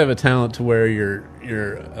 Rogues have a talent to where your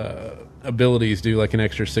abilities do like an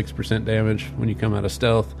extra 6% damage when you come out of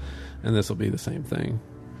stealth, and this will be the same thing.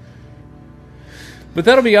 But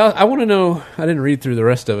that'll be. I want to know. I didn't read through the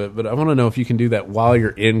rest of it, but I want to know if you can do that while you're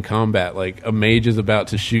in combat. Like a mage is about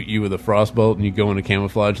to shoot you with a frostbolt, and you go into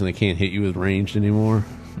camouflage, and they can't hit you with ranged anymore.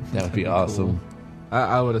 That would be awesome. Cool.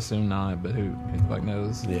 I would assume not, but who like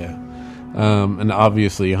knows? Yeah. And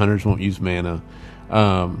obviously, hunters won't use mana.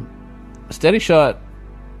 Steady shot,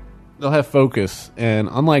 they'll have focus, and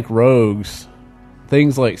unlike rogues,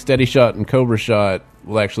 things like steady shot and cobra shot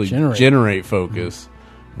will actually generate focus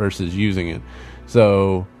versus using it.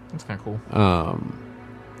 So that's kind of cool.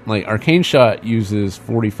 Like arcane shot uses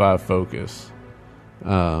 45 focus.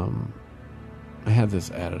 I had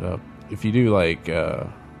this added up. If you do like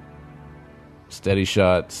steady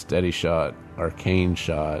shot, arcane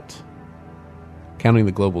shot, counting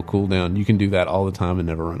the global cooldown, you can do that all the time and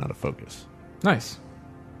never run out of focus. Nice.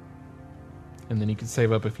 And then you can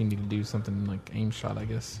save up if you need to do something like aim shot, I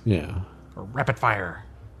guess. Yeah. Or rapid fire.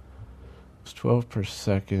 It's 12 per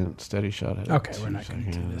second. Steady shot at Okay, we're not going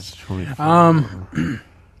to do this. 24.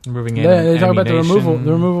 Moving in. They talk about the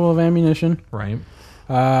removal of ammunition. Right.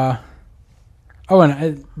 And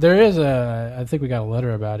there is I think we got a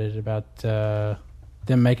letter about it, about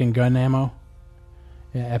them making gun ammo.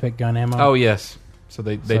 Yeah, epic gun ammo. Oh, yes. So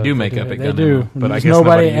they do make epic gun ammo. But I guess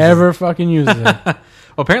nobody ever fucking uses it.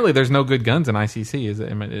 Well, apparently the's no good guns in ICC. Is that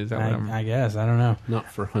what I guess. I don't know.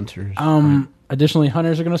 Not for hunters. Right. Additionally,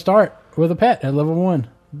 hunters are going to start with a pet at level 1,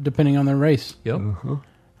 depending on their race. Yep.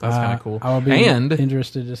 That's kind of cool. I will be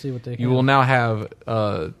interested to see what they can. You will now have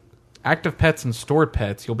active pets and stored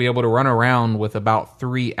pets. You'll be able to run around with about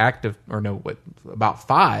 3 active, about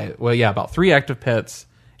 5. Well, yeah, about 3 active pets,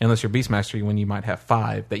 unless you're Beastmaster, when you might have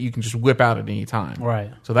 5 that you can just whip out at any time.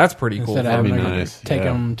 Right. So that's pretty cool. Instead of having to nice. take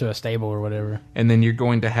them to a stable or whatever. And then you're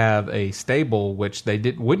going to have a stable, which they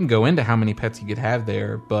wouldn't go into how many pets you could have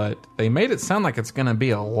there, but they made it sound like it's going to be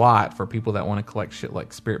a lot for people that want to collect shit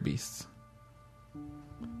like spirit beasts.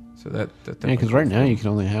 So that because right now you can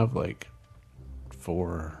only have like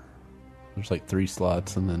 4. There's like 3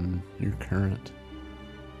 slots, and then your current.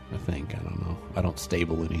 I think, I don't know. I don't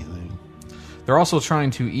stable anything. They're also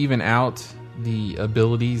trying to even out the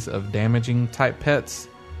abilities of damaging type pets,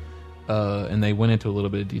 and they went into a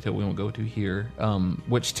little bit of detail we won't go to here,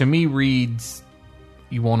 which to me reads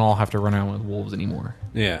you won't all have to run around with wolves anymore.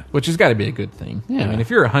 Yeah. Which has got to be a good thing. Yeah. I mean, if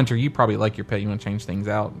you're a hunter, you probably like your pet, you want to change things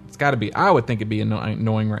out. It's got to be, I would think it'd be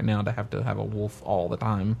annoying right now to have a wolf all the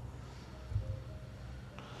time.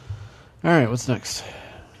 All right, what's next?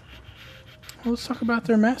 Well, let's talk about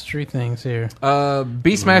their mastery things here.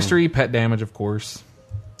 Beast mastery, pet damage, of course.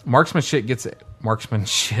 Marksmanship gets a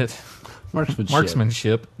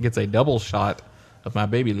double shot of my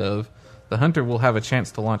baby love. The hunter will have a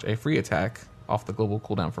chance to launch a free attack off the global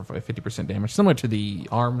cooldown for 50% damage, similar to the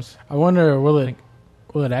arms. I wonder, will it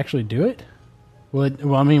actually do it? Will it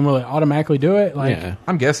automatically do it? Like, yeah,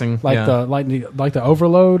 I'm guessing. The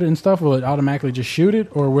overload and stuff. Will it automatically just shoot it,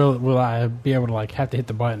 or will I be able to have to hit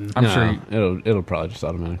the button? I'm sure it'll probably just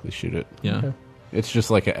automatically shoot it. Yeah, okay. It's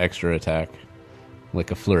just like an extra attack,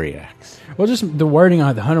 like a flurry axe. Well, just the wording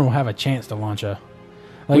on it, the hunter will have a chance to launch a.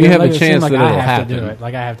 You have a chance that it'll happen. To do it.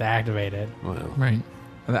 Like I have to activate it. Well, right.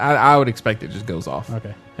 I would expect it just goes off.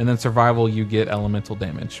 Okay. And then survival, you get elemental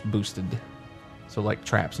damage boosted, so like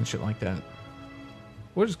traps and shit like that.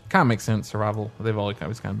 Which kind of makes sense, survival. They've always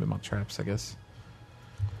kind of been my traps, I guess.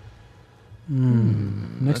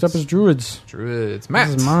 Next up is Druids. Matt.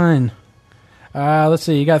 This is mine. Let's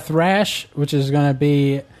see. You got Thrash, which is going to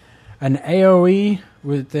be an AoE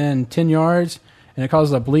within 10 yards, and it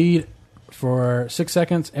causes a bleed for 6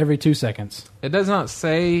 seconds every 2 seconds. It does not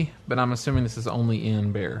say, but I'm assuming this is only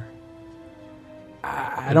in Bear.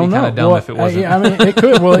 I don't know. Kind of dumb if it wasn't. I mean, it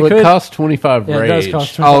could. Well, it costs 25 rage. It does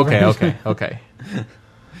cost 25 okay.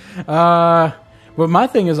 But my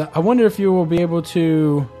thing is, I wonder if you will be able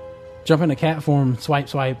to jump into cat form, swipe,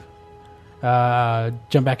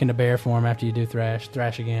 jump back into bear form after you do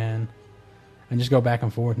thrash again, and just go back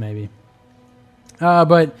and forth maybe.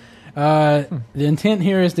 But the intent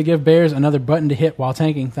here is to give bears another button to hit while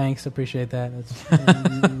tanking. Thanks, appreciate that.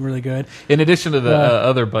 That's really good. In addition to the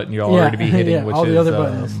other button you already be hitting, which all is the other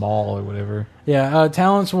buttons. Maul or whatever. Yeah,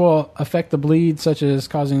 talents will affect the bleed, such as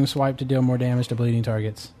causing swipe to deal more damage to bleeding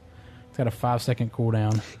targets. It's got a 5-second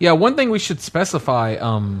cooldown. Yeah, one thing we should specify,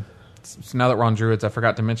 so now that we're on Druids, I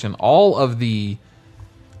forgot to mention, all of the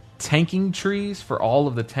tanking trees for all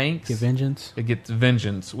of the tanks... Get Vengeance? It gets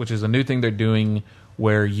Vengeance, which is a new thing they're doing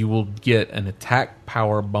where you will get an attack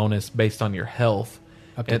power bonus based on your health.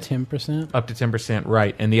 Up to 10%? Up to 10%,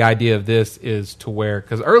 right. And the idea of this is to where...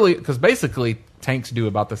 Because basically, tanks do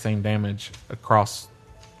about the same damage across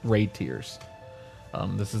raid tiers.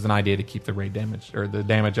 This is an idea to keep the raid damage, or the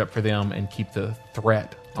damage up for them, and keep the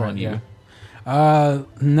threat on you.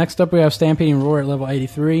 Next up, we have Stampeding Roar at level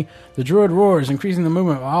 83. The Druid roars, increasing the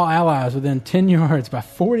movement of all allies within 10 yards by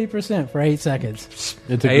 40% for 8 seconds.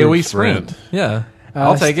 It's a AoE group sprint. Yeah.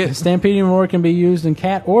 I'll take it. Stampeding Roar can be used in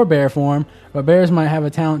cat or bear form, but bears might have a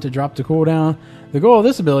talent to drop the cooldown. The goal of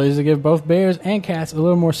this ability is to give both bears and cats a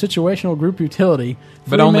little more situational group utility.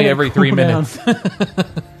 But only every 3 minutes.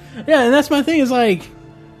 Yeah, and that's my thing, is like,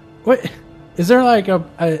 what is there like a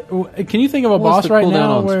can you think of a boss right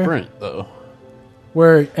now on where sprint though?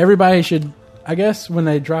 Where everybody should, I guess, when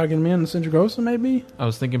they drag him in Sindragosa, maybe? I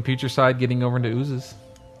was thinking Putricide getting over into oozes.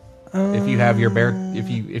 If you have your bear,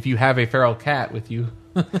 if you have a feral cat with you,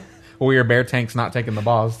 or your bear tank's not taking the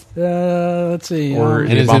boss. Let's see. Or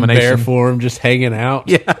And is in bear form, just hanging out.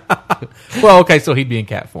 Yeah. Well, okay, so he'd be in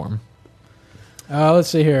cat form. Let's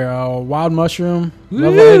see here. Wild Mushroom, Woo,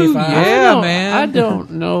 level 85. yeah, man. I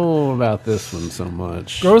don't know about this one so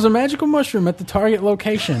much. Grows a magical mushroom at the target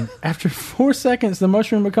location. After 4 seconds, the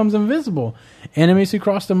mushroom becomes invisible. Enemies who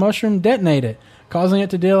cross the mushroom detonate it, causing it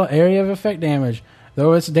to deal area of effect damage,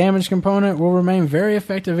 though its damage component will remain very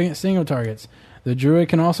effective against single targets. The druid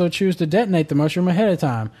can also choose to detonate the mushroom ahead of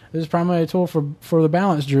time. This is primarily a tool for the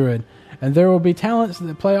balanced druid, and there will be talents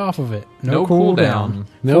that play off of it. No cooldown.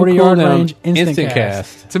 No 40-yard cooldown, range, instant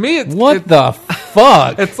cast. To me, it's What the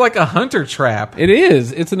fuck? It's like a hunter trap. It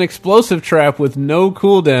is. It's an explosive trap with no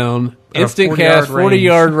cooldown, instant 40-yard cast,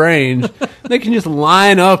 40-yard range. They can just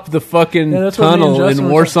line up the fucking that's what me and tunnel in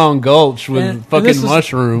Justin were Warsong Gulch with And fucking this is-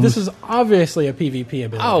 mushrooms. This is obviously a PvP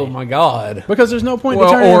ability. oh my god. Because there's no point to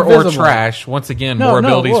Well, turn it or invisible. trash. Once again, more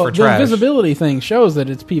abilities for the trash. invisibility thing shows that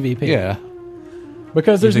it's PvP. Yeah.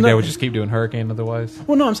 Because You there's think no. they would just keep doing hurricane otherwise?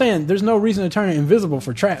 Well, no, I'm saying there's no reason to turn it invisible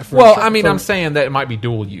for trash. Well, I mean, I'm saying that it might be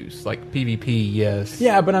dual use, like PvP. Yes.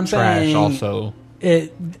 Yeah, but I'm trash saying also.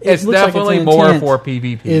 it It's looks like definitely its more intent for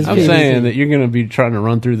PvP. is I'm PvP. saying that you're going to be trying to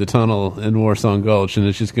run through the tunnel in Warsong Gulch, and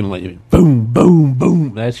it's just going to let you boom, boom,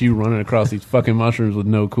 boom. That's you running across these fucking mushrooms with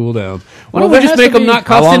no cooldown. Why Well, don't we there just has make to them be- not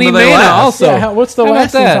How cost long any do they mana? last? Also, Yeah, what's the How about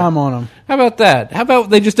lasting that? time on them? How about that? How about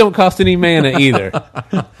they just don't cost any mana either?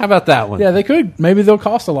 How about that one? Yeah, they could. Maybe they'll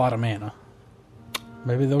cost a lot of mana.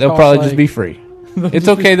 Maybe they'll They'll cost probably like, just be free. It's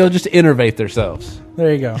okay. They'll just innervate themselves.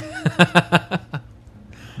 There you go.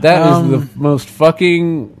 That is the most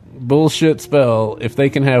fucking bullshit spell. If they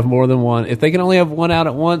can have more than one, if they can only have one out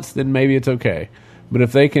at once, then maybe it's okay. But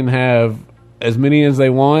if they can have as many as they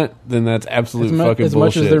want, then that's absolute fucking as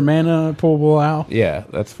bullshit. much as their mana pool will allow. Yeah,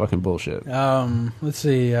 that's fucking bullshit. Let's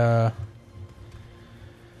see.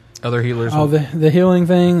 Other healers. Oh, the healing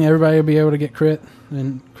thing. Everybody will be able to get crit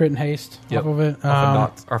and haste Yep. off of it.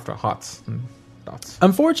 after hots and dots.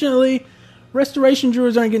 Unfortunately, restoration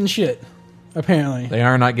druids aren't getting shit. Apparently, They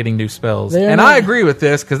are not getting new spells. They are And not- I agree with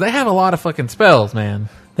this because they have a lot of fucking spells, man.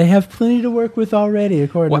 they have plenty to work with already,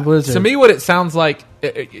 according to Blizzard. To me, what it sounds like,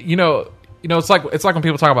 it's like when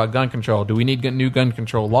people talk about gun control. Do we need new gun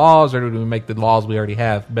control laws, or do we make the laws we already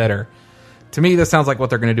have better? To me, this sounds like what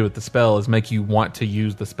they're going to do with the spell is make you want to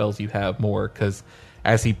use the spells you have more. Because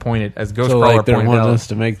as Ghostcrawler So like they're pointed wanting out, us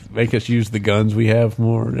to make us use the guns we have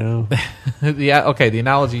more now. the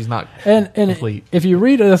analogy is not and complete. if you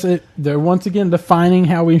read this, they're once again defining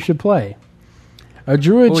how we should play. A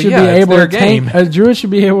druid Well, should yeah, be it's able their to tank. game. A druid should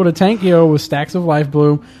be able to tank heal with stacks of life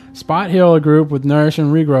bloom, spot heal a group with nourish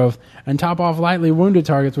and regrowth, and top off lightly wounded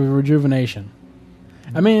targets with rejuvenation.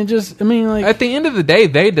 I mean, like At the end of the day,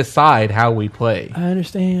 they decide how we play. I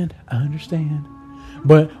understand.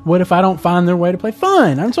 But what if I don't find their way to play?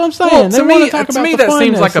 Fine. That's what I'm saying. Well, They to wanna me, talk about the that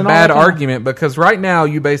seems funness like a and all bad that kind of- argument because right now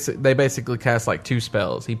they basically cast like 2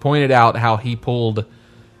 spells. He pointed out how he pulled.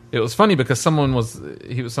 It was funny because someone was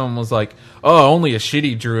like, "Oh, only a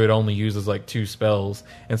shitty druid only uses like 2 spells,"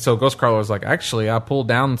 and so Ghostcrawler was like, "Actually, I pulled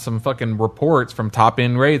down some fucking reports from top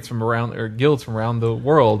end raids from around or guilds from around the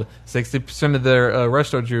world. 60% of their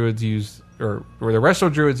resto druids use or the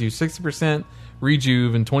resto druids use 60%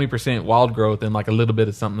 rejuve and 20% wild growth and like a little bit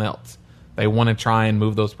of something else. They want to try and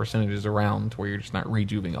move those percentages around to where you're just not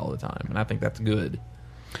rejuving all the time, and I think that's good.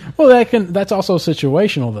 Well, that's also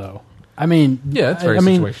situational, though. I mean, Yeah, it's very I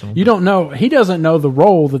mean, situational. You don't know. He doesn't know the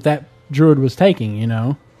role that druid was taking. You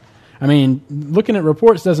know, I mean, looking at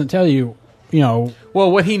reports doesn't tell you. You know,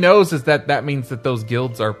 Well, what he knows is that means that those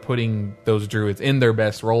guilds are putting those druids in their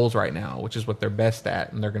best roles right now, which is what they're best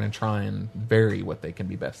at, and they're going to try and vary what they can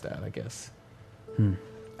be best at, I guess.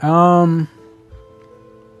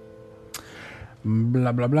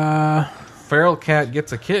 Blah, blah, blah. Feral cat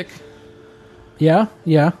gets a kick. Yeah.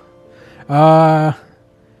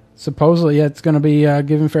 Supposedly, it's going to be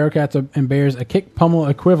giving feral cats and bears a kick pummel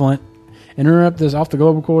equivalent. Interrupt is off the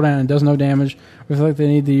global cooldown and does no damage. We feel like they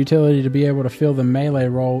need the utility to be able to fill the melee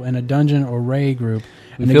role in a dungeon or raid group.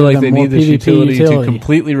 I feel like they need this utility to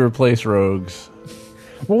completely replace rogues.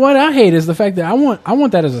 Well, what I hate is the fact that I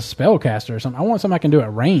want that as a spellcaster or something. I want something I can do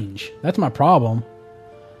at range. That's my problem.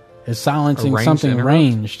 Is silencing something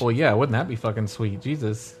ranged. Well, yeah, wouldn't that be fucking sweet?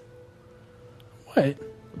 Jesus. What?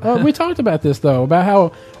 We talked about this though, about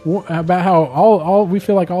how all we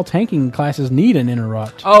feel like all tanking classes need an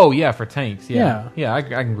interrupt. Oh yeah, for tanks. Yeah, I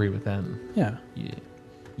can agree with that. Yeah.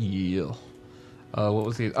 What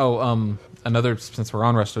was he? Another, since we're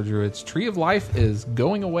on Resto Druids, Tree of Life is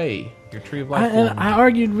going away. Your Tree of Life. And I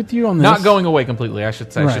argued with you on this. Not going away completely. I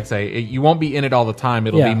should say. You won't be in it all the time.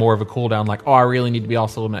 It'll be more of a cooldown. Like, I really need to be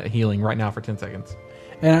also at healing right now for 10 seconds.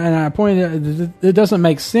 And I pointed out it doesn't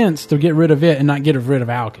make sense to get rid of it and not get rid of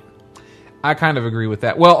Alkin. I kind of agree with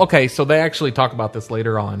that. Well, okay, so they actually talk about this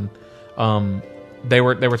later on. They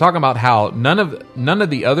were talking about how none of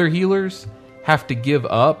the other healers have to give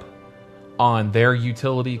up on their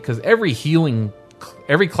utility, because every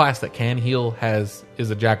class that can heal is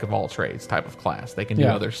a jack of all trades type of class. They can do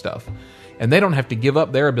other stuff, and they don't have to give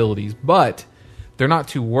up their abilities, but they're not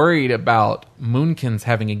too worried about Moonkins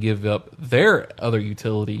having to give up their other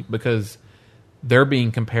utility, because they're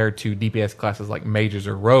being compared to DPS classes like mages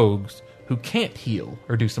or rogues who can't heal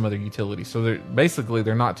or do some other utility. So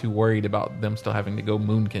they're not too worried about them still having to go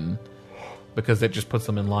Moonkin, because it just puts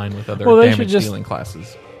them in line with other damage dealing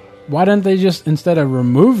classes. Why don't they just, instead of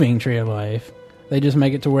removing Tree of Life, they just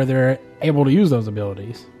make it to where they're able to use those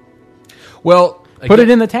abilities? Well, put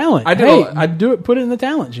it in the talent. I'd do it. Put it in the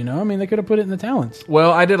talents. I mean, they could have put it in the talents.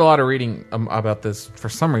 Well, I did a lot of reading about this for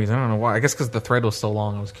some reason. I don't know why. I guess because the thread was so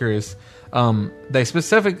long. I was curious. They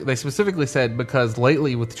specifically said because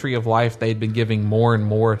lately with Tree of Life, they'd been giving more and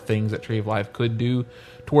more things that Tree of Life could do,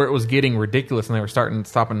 to where it was getting ridiculous, and they were stopping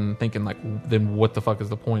and thinking, like, then what the fuck is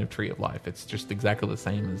the point of Tree of Life? It's just exactly the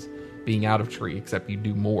same as being out of Tree, except you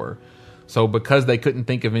do more. So because they couldn't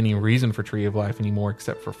think of any reason for Tree of Life anymore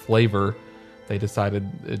except for flavor, they decided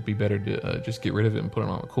it'd be better to just get rid of it and put it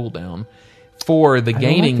on a cooldown for the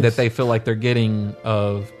gaining that they feel like they're getting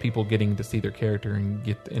of people getting to see their character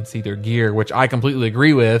and see their gear, which I completely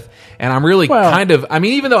agree with. And I'm really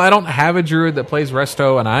even though I don't have a druid that plays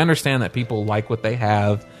Resto, and I understand that people like what they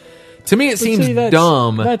have, to me it seems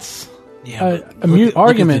dumb. That's a mute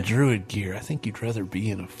argument. Look at the druid gear. I think you'd rather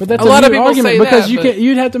be in a. But that's a lot of people argument, say because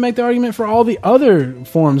you'd have to make the argument for all the other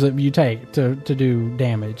forms that you take to do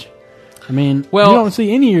damage. I mean, you don't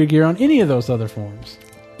see any of your gear on any of those other forms.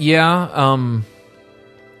 Yeah,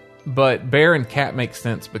 but bear and cat make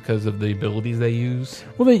sense because of the abilities they use.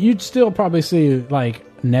 Well, you'd still probably see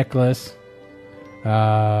like necklace,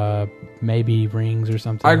 maybe rings or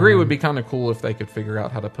something. I agree. It would be kind of cool if they could figure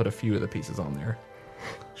out how to put a few of the pieces on there.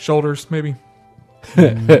 Shoulders, maybe.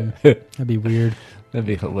 That'd be weird. That'd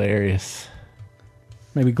be hilarious.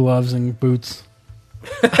 Maybe gloves and boots.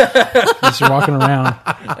 Just walking around.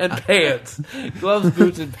 And pants. Gloves,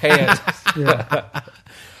 boots, and pants. Yeah.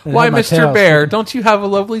 Why, Mr. Bear, don't you have a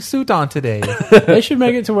lovely suit on today? They should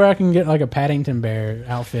make it to where I can get like a Paddington Bear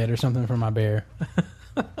outfit or something for my bear.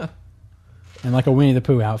 And like a Winnie the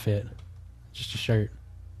Pooh outfit. Just a shirt.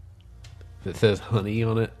 That says honey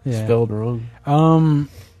on it, spelled wrong.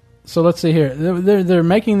 So let's see here. They're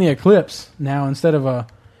making the Eclipse now, instead of a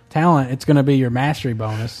talent, it's going to be your mastery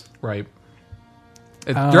bonus. Right.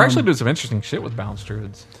 They're actually doing some interesting shit with balanced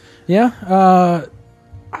druids. Yeah.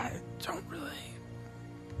 I don't really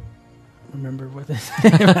remember what they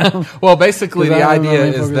say. Well, basically the idea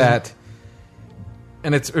is that,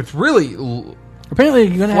 and it's really apparently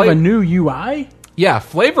you're going to have a new UI. Yeah,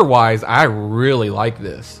 flavor wise, I really like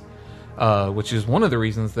this, which is one of the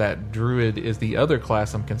reasons that Druid is the other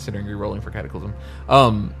class I'm considering rerolling for Cataclysm.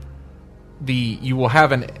 You will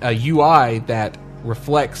have a UI that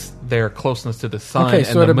reflects their closeness to the sun and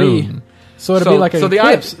the moon. So it'll be like an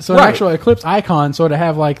eclipse. So an actual eclipse icon sort of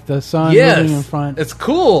have like the sun moving in front. It's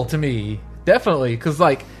cool to me, definitely, because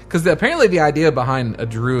apparently the idea behind a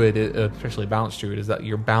druid, especially a balanced druid, is that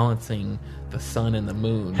you're balancing the sun and the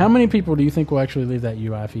moon. How many people do you think will actually leave that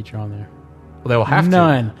UI feature on there? Well, they will have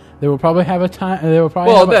none. They will probably have a time. They will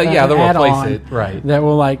probably they'll replace it, right? That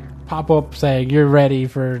will like pop up saying you're ready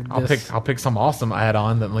for. I'll pick some awesome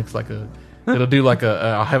add-on that looks like a. It'll do like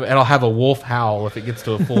it'll have a wolf howl if it gets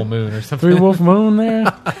to a full moon or something. 3 wolf moon there.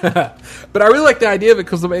 But I really like the idea of it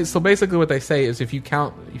because so basically what they say is if you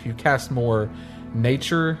cast more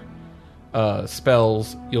nature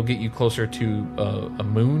spells, you'll get you closer to a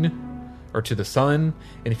moon or to the sun,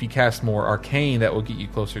 and if you cast more arcane, that will get you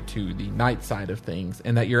closer to the night side of things,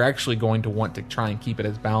 and that you're actually going to want to try and keep it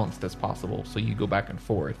as balanced as possible, so you go back and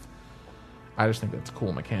forth. I just think that's a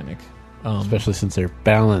cool mechanic. Especially since they're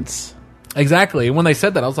balance. Exactly. And when they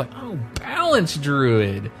said that, I was like, oh, balance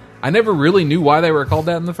druid. I never really knew why they were called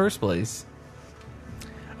that in the first place.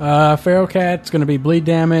 Feral Cat's going to be bleed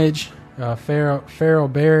damage. Feral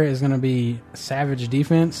Bear is going to be savage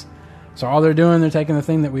defense. So all they're doing, they're taking the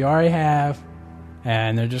thing that we already have,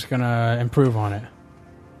 and they're just going to improve on it.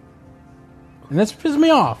 And that's pisses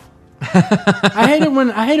me off. I hate it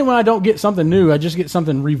when I don't get something new. I just get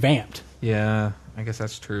something revamped. Yeah, I guess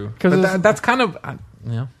that's true. 'Cause But that's kind of,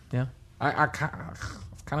 yeah.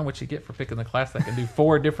 It's kind of what you get for picking the class that can do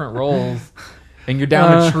 4 different roles, and you're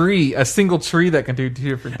down a single tree that can do 2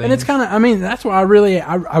 different things. And it's kind of, I mean, that's why I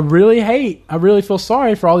really feel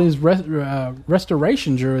sorry for all these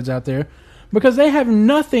restoration druids out there, because they have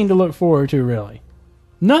nothing to look forward to, really.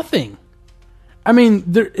 Nothing. I mean,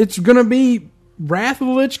 it's going to be Wrath of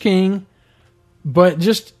the Lich King, but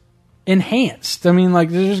just enhanced. I mean, like,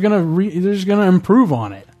 they're just gonna improve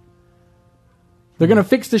on it. They're gonna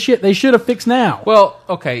fix the shit they should have fixed now. Well,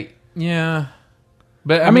 okay, yeah,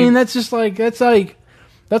 but I mean that's like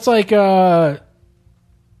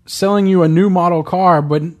selling you a new model car,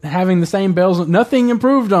 but having the same bells, nothing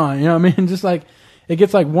improved on. You know what I mean? Just like it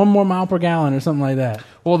gets like 1 more mile per gallon or something like that.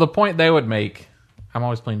 Well, the point they would make, I'm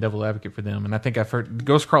always playing devil advocate for them, and I think I've heard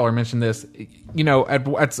Ghostcrawler mention this. You know, at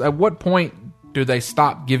what point do they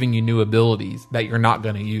stop giving you new abilities that you're not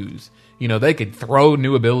going to use? You know, they could throw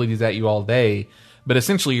new abilities at you all day, but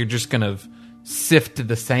essentially you're just going to sift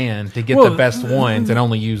the sand to get the best ones and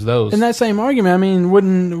only use those. In that same argument, I mean,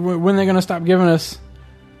 when they're going to stop giving us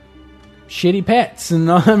shitty pets? And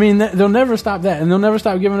I mean, they'll never stop that, and they'll never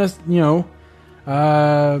stop giving us, you know,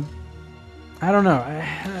 I don't know.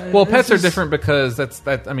 Well, pets are different because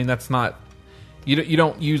that's not. You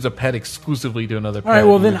don't use a pet exclusively to another pet. All right,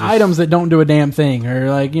 well then items that don't do a damn thing, or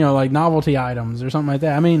like, you know, like novelty items or something like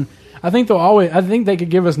that. I mean, I think they could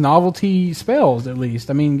give us novelty spells at least.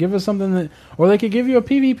 I mean, give us something that, or they could give you a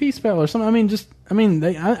PvP spell or something. I mean,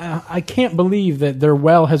 I can't believe that their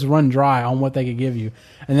well has run dry on what they could give you,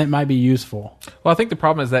 and that might be useful. Well, I think the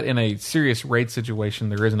problem is that in a serious raid situation,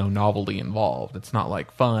 there is no novelty involved. It's not like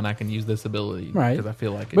fun. I can use this ability, right? Because I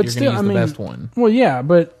feel like but you're still, going to use the best one. Well, yeah,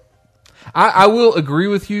 but I will agree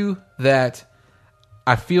with you that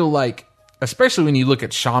I feel like, especially when you look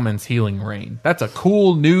at Shaman's Healing Rain, that's a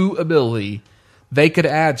cool new ability. They could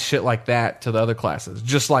add shit like that to the other classes.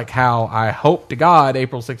 Just like how I hope to God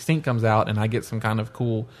April 16th comes out and I get some kind of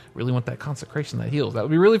cool, really want that consecration that heals. That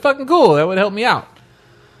would be really fucking cool. That would help me out.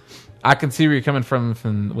 I can see where you're coming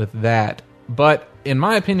from with that. But in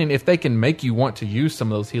my opinion, if they can make you want to use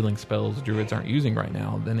some of those healing spells druids aren't using right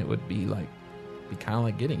now, then it would be kind of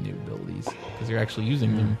like getting new abilities because you're actually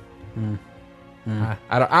using them.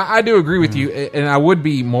 I do agree with you, and I would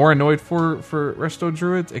be more annoyed for Resto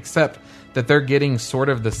Druids, except that they're getting sort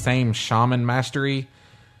of the same shaman mastery,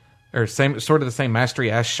 or sort of the same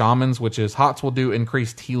mastery as shamans, which is Hots will do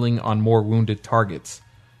increased healing on more wounded targets.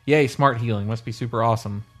 Yay, smart healing. Must be super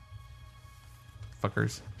awesome.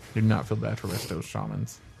 Fuckers. Do not feel bad for Resto's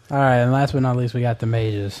shamans. All right, and last but not least, we got the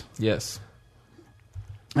mages. Yes.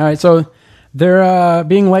 All right, so they're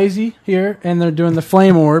being lazy here, and they're doing the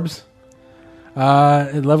flame orbs.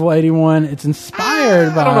 At level 81, it's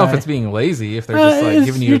inspired by... I don't know if it's being lazy, if they're just like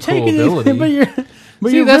giving you a cool ability.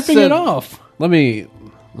 But you're ripping it off. Let me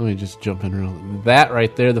just jump in real. That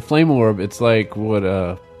right there, the flame orb, it's like what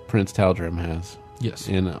Prince Tal'Darim has. Yes.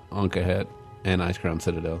 In Ankh-Ahet and Icecrown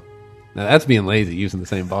Citadel. Now that's being lazy, using the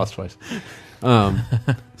same boss twice.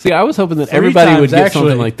 See, I was hoping that everybody would get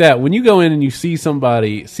something like that. When you go in and you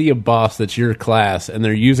see a boss that's your class, and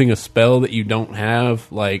they're using a spell that you don't have,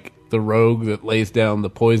 like the rogue that lays down the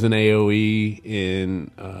poison AoE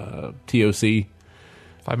in TOC.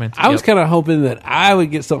 5 minutes. I was kind of hoping that I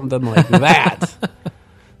would get something done like that.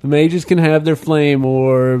 The mages can have their flame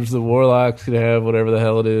orbs. The warlocks can have whatever the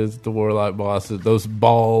hell it is. The warlock bosses, those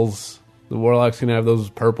balls. The warlocks can have those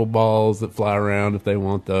purple balls that fly around if they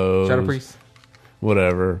want those. Shadow Priest.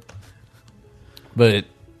 Whatever. But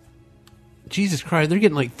Jesus Christ, they're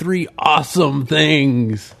getting like 3 awesome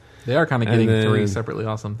things. They are kind of getting 3 separately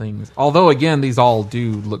awesome things. Although, again, these all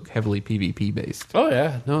do look heavily PvP based. Oh,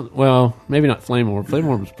 yeah. No, well, maybe not Flame Orb. Flame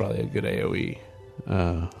Orb is probably a good AoE.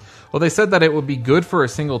 Well, they said that it would be good for a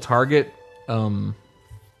single target. It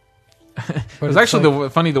was actually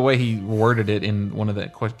funny the way he worded it in one of the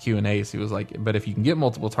Q&As. He was like, but if you can get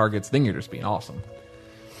multiple targets, then you're just being awesome.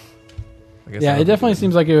 I guess Yeah, that it would be definitely good.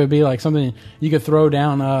 seems like it would be like something you could throw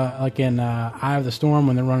down, like in Eye of the Storm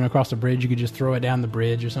when they're running across the bridge. You could just throw it down the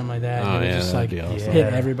bridge or something like that. Oh, and it would yeah, just that'd like be awesome.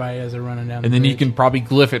 hit everybody as they're running down. And the then you bridge. can probably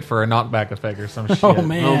glyph it for a knockback effect or some shit. Oh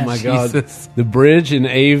man! Oh my god! Jesus. The bridge in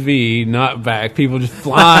AV, not back. People just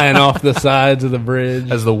flying off the sides of the bridge.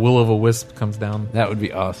 As the will of a wisp comes down, That would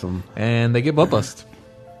be awesome. and they get bloodlust.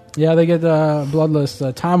 Yeah, they get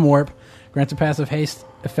Bloodlust Time Warp, grants a passive haste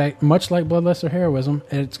effect, much like Bloodlust or Heroism.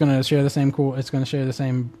 It's going to share the same It's going to share the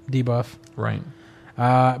same debuff. Right.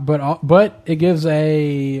 But it gives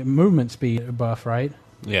a movement speed buff, right?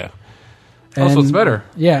 Yeah, Also, it's better.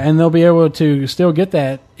 Yeah, and they'll be able to still get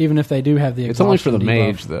that even if they do have the. it's only for the exhaustion debuff.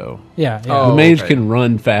 mage though. Yeah, yeah. Oh, The mage okay. can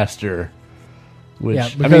run faster. Which Yeah, I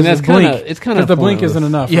because mean, that's the blink- kind of it's kind because of the blink isn't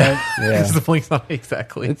enough, Yeah, right? Yeah. because the blink's not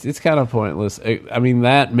exactly. It's kind of pointless. I mean,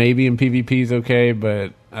 that maybe in PvP is okay,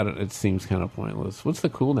 but it seems kind of pointless. What's the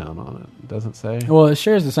cooldown on it? It doesn't say. Well, it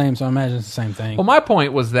shares the same, so I imagine it's the same thing. Well, my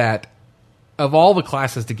point was that of all the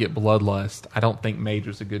classes to get bloodlust, I don't think mage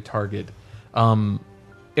was a good target.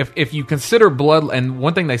 If you consider blood, and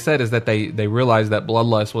one thing they said is that they realized that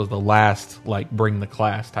bloodlust was the last like bring the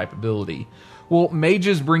class type ability. Well,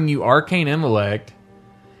 mages bring you arcane intellect,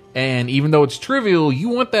 and even though it's trivial, you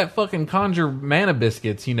want that fucking conjure mana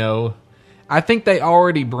biscuits. You know, I think they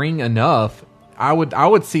already bring enough. I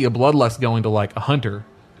would see a bloodlust going to like a hunter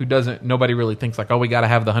who doesn't. Nobody really thinks like, oh, we got to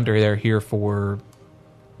have the hunter there here for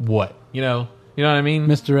what? You know what I mean?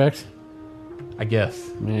 Misdirect. I guess.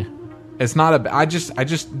 Meh. It's not a. I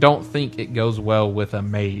just don't think it goes well with a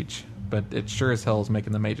mage, but it sure as hell is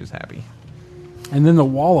making the mages happy. And then the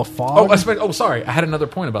Wall of Fog. Sorry, I had another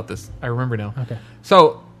point about this. I remember now. Okay.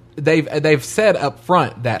 So they've said up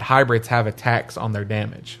front that hybrids have attacks on their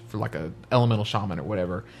damage for like a elemental shaman or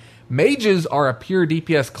whatever. Mages are a pure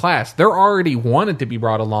DPS class. They're already wanted to be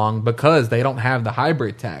brought along because they don't have the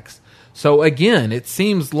hybrid tax. So again, it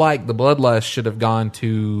seems like the bloodlust should have gone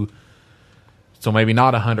to. So maybe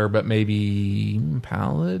not a hunter, but maybe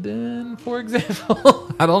paladin, for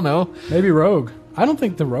example. I don't know. Maybe Rogue. I don't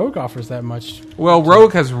think the Rogue offers that much. Well,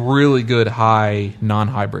 Rogue has really good high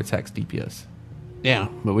non-hybrid tax DPS. Yeah,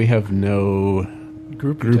 but we have no.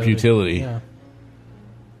 Group utility. Yeah.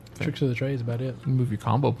 Tricks of the trade is about it. You can move your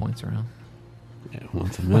combo points around. Yeah,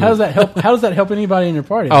 once a Well, minute. how does that help? How does that help anybody in your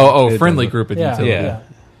party? Oh, It friendly doesn't. group of yeah, utility. Yeah.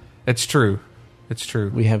 It's true. It's true.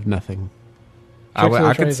 We have nothing. I Tricks of the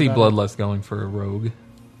could trade see about Bloodlust going for a rogue.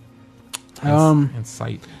 And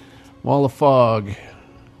sight. Wall of Fog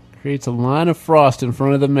creates a line of frost in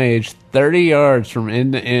front of the mage, 30 yards from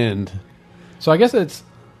end to end. So I guess it's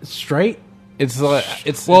straight. It's like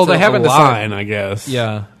Well, it's they a haven't line, decided. I guess.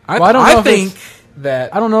 Yeah. Well, I don't know if think it's-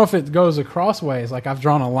 that. I don't know if it goes across ways, like I've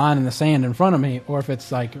drawn a line in the sand in front of me, or if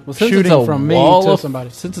it's like Since shooting it's a from me wall to of- somebody.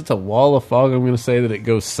 Since it's a wall of fog, I'm going to say that it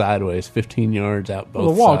goes sideways, 15 yards out both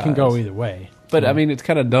Well, the wall sides. can go either way. But I mean, it's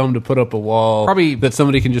kind of dumb to put up a wall Probably- that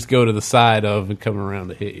somebody can just go to the side of and come around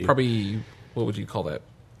to hit you. Probably, what would you call that?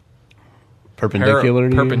 Perpendicular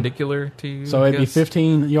to you? Perpendicular to you? So it'd be guess?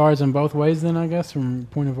 15 yards in both ways, then I guess from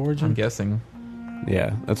point of I'm origin. guessing.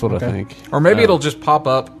 Yeah, that's what I Okay. think. Or maybe it'll just pop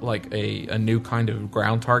up like a new kind of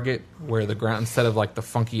ground target where the ground, instead of like the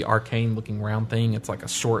funky arcane looking round thing, it's like a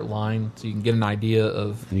short line so you can get an idea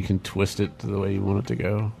of, And you can twist it to the way you want it to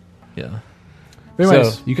go. yeah. But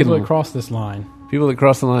anyways, So, you people can- that cross this line. People that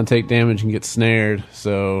cross the line take damage and get snared,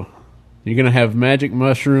 so you're going to have magic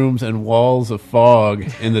mushrooms and walls of fog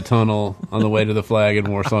in the tunnel on the way to the flag in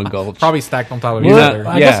Warsong Gulch. Probably stacked on top of each You're other.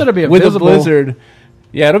 I guess it'll be a with visible- a blizzard.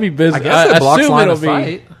 Yeah, it'll be visible. I guess it blocks line of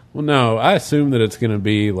sight. Well, no, I assume that it's going to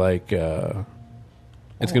be like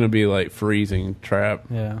it's going to be like freezing trap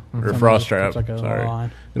Yeah. or frost trap. Like a Sorry,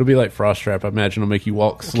 line. it'll be like frost trap. I imagine it'll make you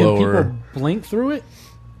walk slower. Can people blink through it?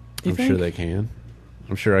 You I'm think? sure they can.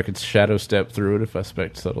 I'm sure I could shadow step through it if I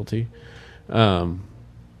spec subtlety.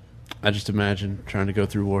 I just imagine trying to go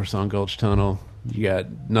through Warsong Gulch Tunnel. You got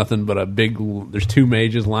nothing but a big. There's two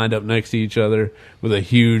mages lined up next to each other with a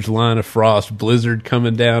huge line of frost, blizzard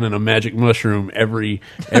coming down, and a magic mushroom every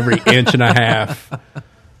inch and a half.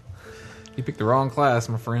 You picked the wrong class,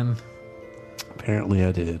 my friend. Apparently,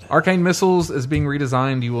 I did. Arcane Missiles is being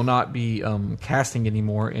redesigned. You will not be casting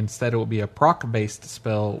anymore. Instead, it will be a proc-based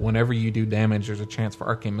spell. Whenever you do damage, there's a chance for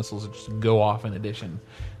Arcane Missiles to just go off in addition.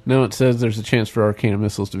 No, it says there's a chance for arcane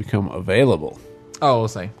missiles to become available. Oh, we'll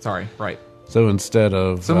say. Sorry. Right. So instead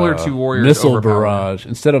of Similar to Warrior's missile Overpower. barrage,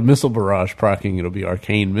 instead of missile barrage procking, it'll be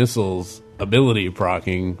arcane missiles ability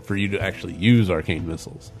procking for you to actually use arcane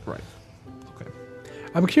missiles. Right. Okay.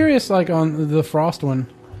 I'm curious, like on the frost one,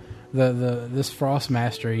 this frost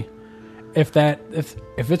mastery, if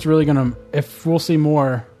it's really gonna, if we'll see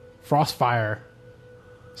more frost fire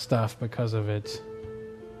stuff because of it.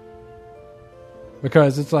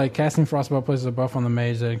 Because it's like casting Frostbolt places a buff on the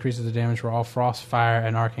mage that increases the damage for all frost, fire,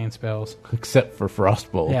 and arcane spells. Except for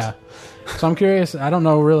Frostbolt. Yeah. So I'm curious. I don't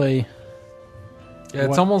know really. Yeah, it's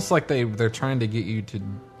What- almost like they're trying to get you to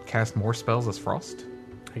cast more spells as frost.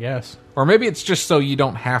 I guess. Or maybe it's just so you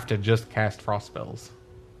don't have to just cast frost spells.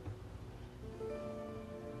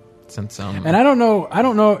 Since And I don't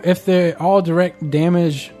know if they all direct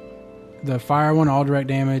damage. The fire one, all direct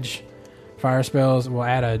damage, fire spells will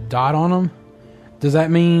add a dot on them. Does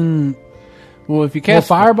that mean Well, if you will cast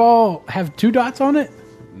Fireball have 2 dots on it?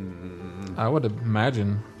 I would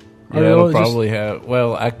imagine. yeah, Or will it'll it just- probably have.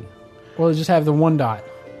 Well, Or will it just have the 1 dot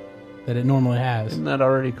that it normally has? isn't that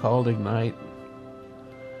already called Ignite?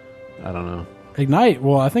 I don't know. Ignite.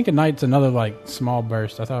 Well, I think Ignite's another like small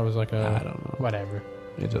burst. I thought it was like a. I don't know. Whatever.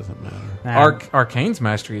 It doesn't matter. Nah, Arcane's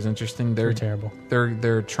mastery is interesting. they're terrible.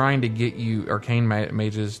 They're trying to get you arcane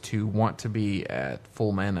mages to want to be at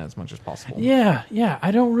full mana as much as possible. Yeah.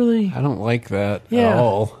 I don't really. I don't like that Yeah. at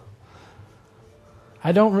all.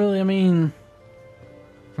 I don't really. I mean,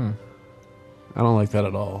 I don't like that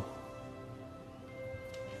at all.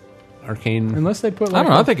 Arcane. unless they put. I Like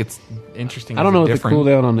don't know. a- I think it's interesting. I don't know what the different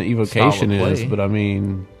cooldown on the evocation style of is, play. but I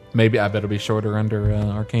mean, Maybe I bet it'll be shorter under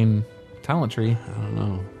arcane talent tree. I don't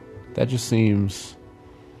know. That just seems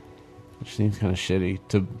kind of shitty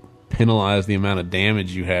to penalize the amount of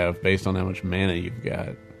damage you have based on how much mana you've got.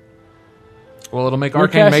 Well, it'll make You're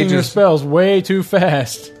arcane casting your mages. spells way too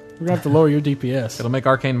fast. We're gonna have to lower your DPS. It'll make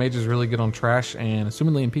arcane mages really good on trash and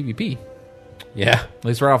assumingly in PvP. Yeah. At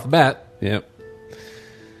least right off the bat. Yep.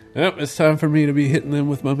 Yep, it's time for me to be hitting them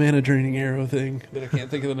with my mana draining arrow thing that I can't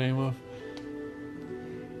think of the name of.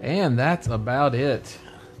 And that's about it.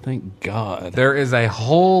 Thank God. There is a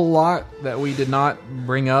whole lot that we did not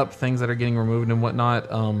bring up, things that are getting removed and whatnot.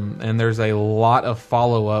 And there's a lot of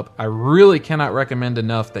follow up. I really cannot recommend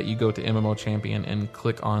enough that you go to MMO Champion and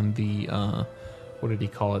click on the what did he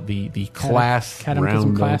call it? The class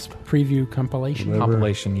Cataclysm roundup. class preview compilation.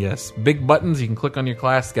 compilation. Yes, big buttons. You can click on your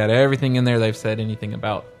class. It's got everything in there they've said anything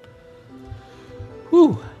about.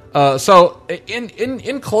 Whew. So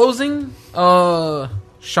in closing,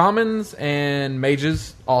 shamans and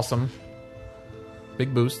mages, awesome,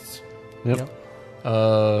 big boosts. Yep.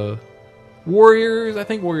 Warriors, I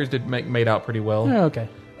think warriors made out pretty well. Yeah, okay.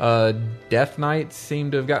 Death knights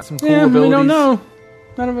seem to have got some cool Yeah, abilities. we don't know.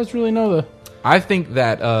 None of us really know the. I think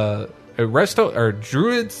that resto or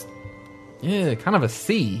druids, yeah, kind of a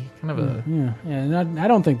C, kind of a. Yeah, and I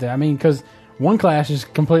don't think that. I mean, because one class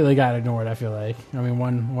just completely got ignored. I feel like. I mean,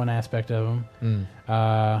 one aspect of them.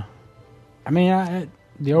 I mean,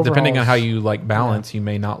 the overall. Depending on how you like balance, you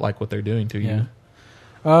may not like what they're doing to you.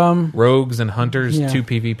 Yeah. Rogues and hunters, Yeah. too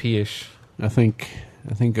PvP ish. I think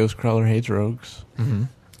Ghostcrawler hates rogues.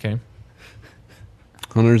 Okay.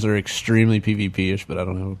 Hunters are extremely PvP-ish, but I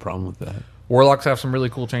don't have a problem with that. Warlocks have some really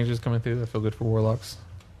cool changes coming through. I feel good for warlocks.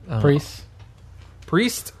 Priests.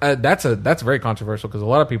 Priest, that's very controversial because a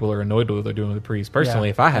lot of people are annoyed with what they're doing with the priest. Personally,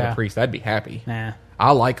 Yeah. if I had Yeah. a priest, I'd be happy. Nah,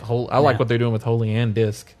 I like what they're doing with Holy and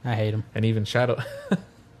Disc, I hate them. and even Shadow, I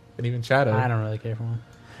don't really care for them.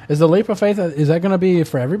 Is the leap of faith? Is that going to be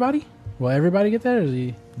for everybody? Will everybody get that? Or is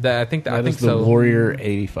he? I think That the is the Warrior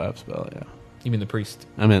 85 spell, yeah. You mean the priest?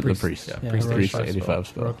 I meant Priest, the priest. yeah. Yeah, Priest Rogue 85 85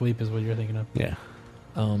 spell. Rogue leap is what you're thinking of. Yeah.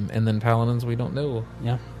 And then paladins, we don't know.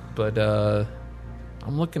 Yeah. But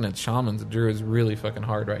I'm looking at shamans and druids really fucking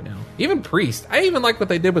hard right now. Even priest, I even like what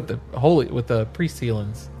they did with the priest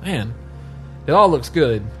healings. Man, it all looks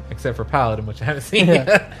good except for paladin, which I haven't seen Yeah.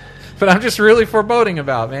 yet. But I'm just really foreboding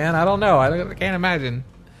about. Man, I don't know. I can't imagine.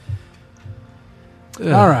 Ugh.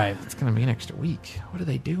 All right. It's gonna be an extra week. What are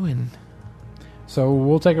they doing? So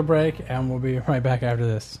we'll take a break and we'll be right back after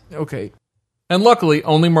this. Okay. And luckily,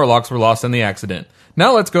 only Murlocs were lost in the accident.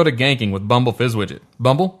 Now let's go to ganking with Bumble Fizzwidget.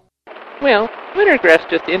 Bumble? Well, Wintergrass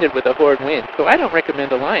just ended with a horde win, so I don't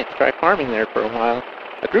recommend Alliance try farming there for a while.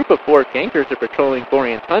 A group of 4 gankers are patrolling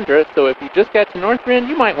Borean Tundra, so if you just got to Northrend,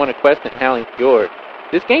 you might want to quest in Howling Fjord.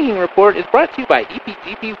 This ganking report is brought to you by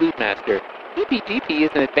EPGP Lootmaster. EPGP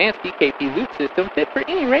is an advanced DKP loot system fit for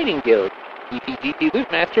any raiding guild. EPGP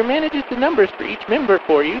Lootmaster manages the numbers for each member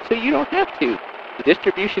for you so you don't have to. The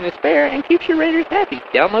distribution is fair and keeps your raiders happy.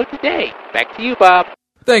 Download today. Back to you, Bob.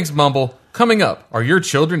 Thanks, Mumble. Coming up, are your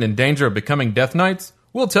children in danger of becoming Death Knights?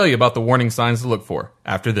 We'll tell you about the warning signs to look for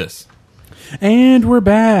after this. And we're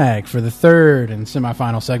back for the third and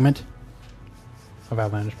semifinal segment of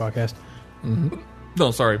Outlandish Podcast.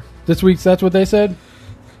 No, sorry. This week's That's What They Said.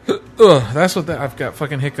 Ugh, that's what I've got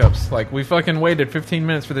fucking hiccups. Like, we fucking waited 15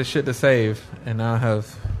 minutes for this shit to save, and now I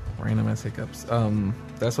have Random ass hiccups.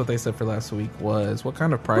 That's what they said for last week was, what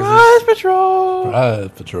kind of prizes... Prize Patrol! Prize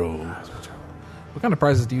Patrol. What kind of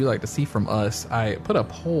prizes do you like to see from us? I put a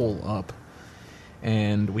poll up,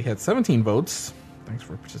 and we had 17 votes. Thanks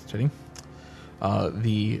for participating.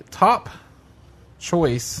 The top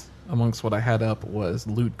choice amongst what I had up was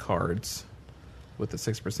loot cards with a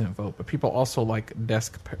 6% vote, but people also like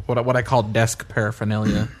what I call desk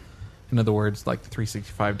paraphernalia. In other words, like the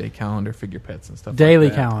 365-day calendar, figure pets, and stuff Daily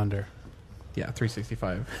like that. calendar. Yeah,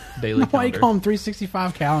 365 daily calendar. Why you call them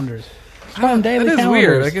 365 calendars? Call them daily It is calendars.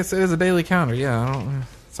 weird. I guess it is a daily calendar. Yeah, I don't,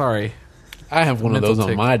 sorry. I have one of Mental those on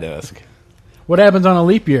tick. my desk. What happens on a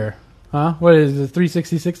leap year? Huh? What is the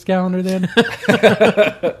 366 calendar then?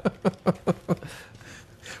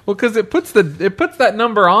 Well, because it puts that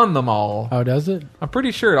number on them all. Oh, does it? I'm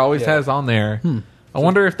pretty sure it always has on there. I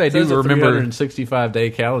wonder if they It says do a remember.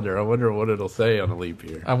 365-day calendar. I wonder what it'll say on a leap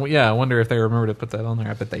year. I wonder if they remember to put that on there.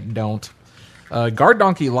 I bet they don't. Guard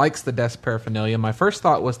Donkey likes the desk paraphernalia. My first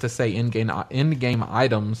thought was to say in-game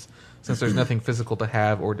items, since there's nothing physical to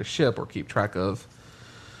have or to ship or keep track of.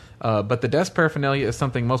 But the desk paraphernalia is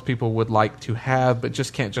something most people would like to have, but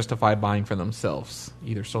just can't justify buying for themselves,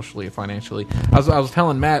 either socially or financially. I was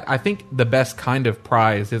telling Matt, I think the best kind of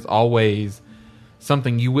prize is always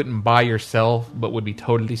something you wouldn't buy yourself, but would be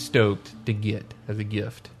totally stoked to get as a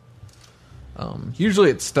gift. Usually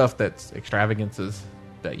it's stuff that's extravagances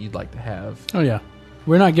that you'd like to have. Oh, yeah.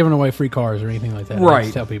 We're not giving away free cars or anything like that. I Right.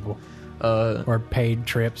 just tell people. Or paid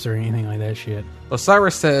trips or anything like that shit.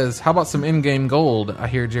 Osiris says, how about some in-game gold? I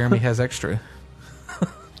hear Jeremy has extra.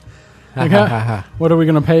 Okay. What are we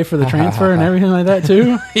going to pay for the transfer and everything like that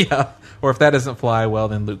too? Yeah. Or if that doesn't fly, well,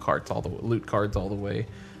 then loot cards all the way.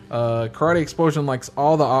 Karate Explosion likes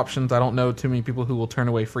all the options. I don't know too many people who will turn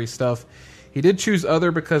away free stuff. He did choose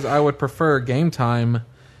other because I would prefer Game Time,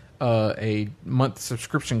 a month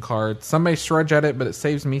subscription card. Some may strudge at it, but it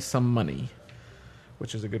saves me some money,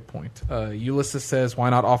 which is a good point. Ulysses says, why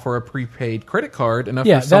not offer a prepaid credit card enough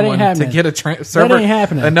Yeah, for that ain't someone to happening. get a server ain't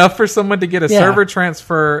happening. enough for someone to get a Yeah. server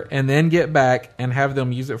transfer and then get back and have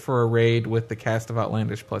them use it for a raid with the cast of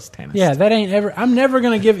Outlandish plus Tannis. Yeah, that ain't ever. I'm never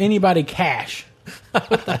going to give anybody cash.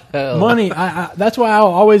 Money. That's why I'll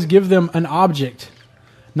always give them an object,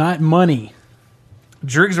 not money.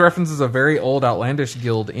 Driggs references a very old Outlandish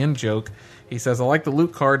guild in joke. He says, I like the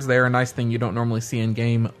loot cards. They are a nice thing you don't normally see in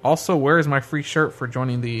game. Also, where is my free shirt for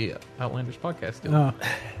joining the Outlandish podcast guild? Oh,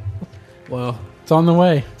 Well, it's on the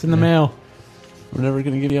way. It's in the mail. we're never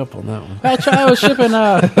going to give you up on that one. That's why I was shipping.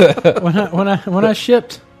 When I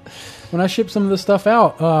shipped some of the stuff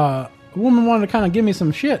out, a woman wanted to kind of give me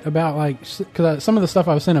some shit about because some of the stuff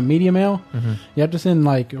I was sending media mail. Mm-hmm. You have to send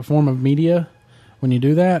like a form of media when you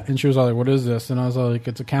do that, and she was like, "What is this?" And I was like,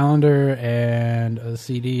 "It's a calendar and a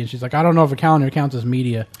CD." And she's like, "I don't know if a calendar counts as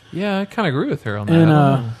media." Yeah, I kind of agree with her on that. And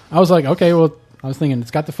I don't know. I was like, "Okay, well." I was thinking, it's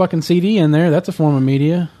got the fucking CD in there. That's a form of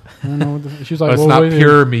media. I don't know. She was like, But it's well, not wait,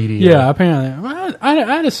 pure media. Yeah, apparently.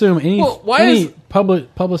 I'd assume any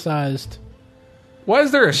publicized. Why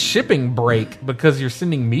is there a shipping break because you're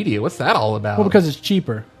sending media? What's that all about? Well, because it's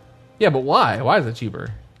cheaper. Yeah, but why? Why is it cheaper?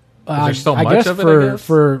 There's so I much guess of it, for I guess?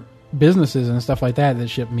 for businesses and stuff like that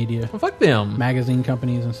ship media, Well, fuck them. magazine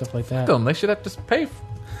companies and stuff like that. Fuck them. They should have to pay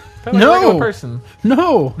like No. a regular person.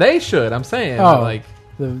 No, They should. I'm saying. Oh. Like,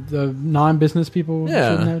 the non-business people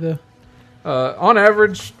Yeah. shouldn't have to. on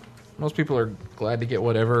average, most people are glad to get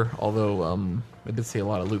whatever. Although I did see a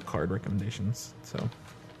lot of loot card recommendations, so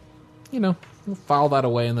we'll file that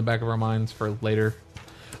away in the back of our minds for later.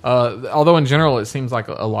 Although in general, it seems like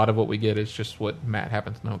a lot of what we get is just what Matt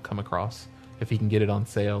happens to come across. If he can get it on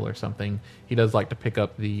sale or something, he does like to pick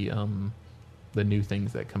up the new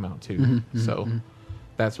things that come out too. So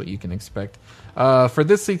that's what you can expect. For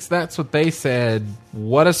this week's That's What They Said,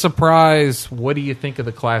 what a surprise. What do you think of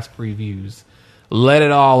the class previews? Let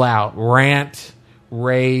it all out. Rant,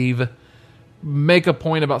 rave, make a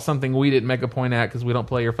point about something we didn't make a point at because we don't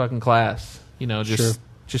play your fucking class. Sure.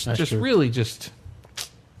 Just true. really just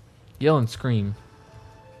yell and scream.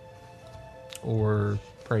 Or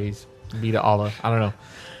praise. Be to Allah. I don't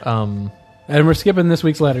know. And we're skipping this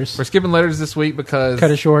week's letters. We're skipping letters this week because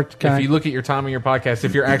Cut it short. if you look at your time on your podcast,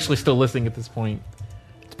 if you're actually still listening at this point,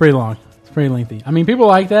 It's pretty long. It's pretty lengthy. I mean, people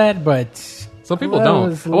like that, but some people That don't.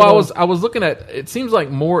 was a Well, little- I was looking at. It seems like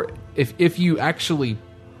more if you actually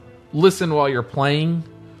listen while you're playing,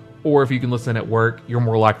 or if you can listen at work, you're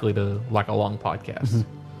more likely to like a long podcast.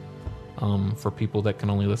 For people that can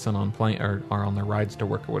only listen on plane or on their rides to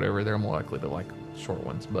work or whatever, they're more likely to like short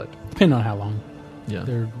ones. But depending on how long yeah,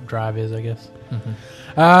 their drive is, I guess.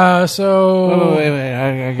 Mm-hmm. So Oh, wait.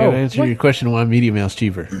 I got to answer what? your question why media mail's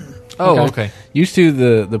cheaper. Oh, okay. Used to,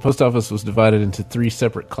 the post office was divided into 3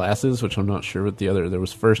 separate classes, which I'm not sure what the other. There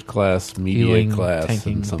was first class, media Healing, class,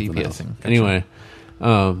 tanking, and something else. DPSing. Gotcha. Anyway,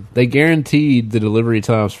 they guaranteed the delivery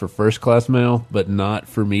times for first class mail, but not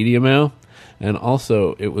for media mail. And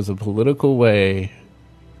also, it was a political way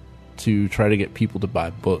to try to get people to buy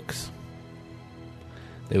books.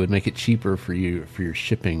 They would make it cheaper for you for your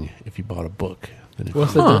shipping if you bought a book. Than if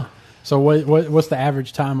What's you- the so what's the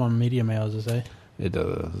average time on media mail? Does it say? It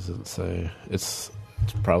doesn't say. It's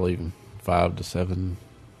probably 5 to 7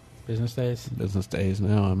 Business days. business days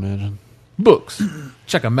now, I imagine. Books.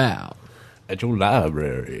 Check them out. At your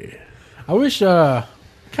library. I wish. I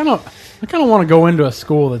kind of want to go into a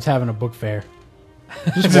school that's having a book fair.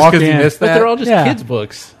 Just walk 'cause you in. missed But that? they're all just Yeah. kids'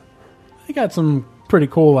 books. They got some pretty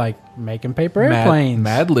cool, like making paper airplanes.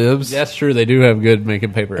 Mad Libs. That's true. They do have good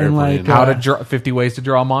making paper And, airplanes. like, How to draw 50 ways to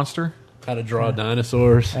draw a monster. How to draw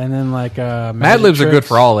dinosaurs. And then like Mad Libs are good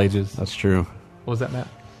for all ages. That's true. What was that, Matt?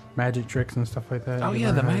 magic tricks and stuff like that. Oh, You yeah,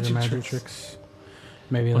 learn the how to do magic tricks.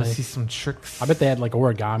 Maybe I want to like see some tricks. I bet they had like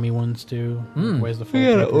origami ones too. Ways to fold We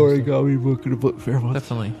got an paper and stuff. origami book at a book fair once.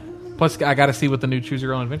 Definitely. Plus, I got to see what the new Choose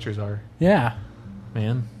Your Own Adventures are. Yeah.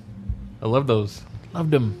 Man, I love those.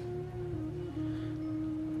 Loved them.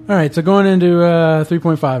 All right, so going into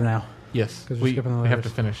 3.5 now. Yes, 'Cause we're we skipping the have to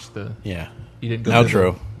letters. finish the. Yeah. You didn't go Outro. through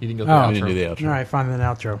the, you didn't go through Oh. the We didn't do the outro. outro. All right, finally an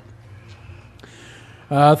outro.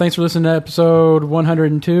 Thanks for listening to episode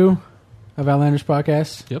 102 of Outlandish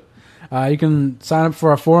Podcast. Yep. You can sign up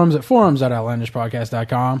for our forums at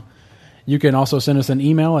forums.outlandishpodcast.com. You can also send us an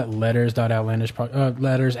email at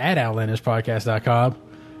letters@outlandishpodcast.com.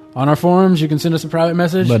 On our forums, you can send us a private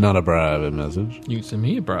message. But not a private message. You can send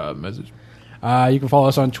me a private message. You can follow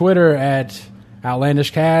us on Twitter at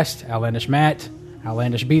OutlandishCast, OutlandishMatt,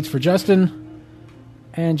 Outlandish Beats for Justin,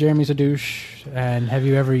 and Jeremy's a douche. And have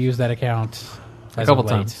you ever used that account? A as couple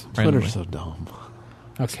of late? times. randomly. Twitter's so dumb.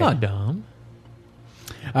 It's Okay. not dumb.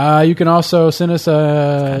 You can also send us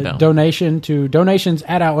a Kinda dumb. donation to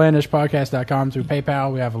donations@outlandishpodcast.com through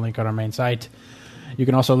PayPal. We have a link on our main site. You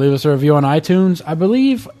can also leave us a review on iTunes. I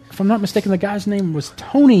believe, if I'm not mistaken, the guy's name was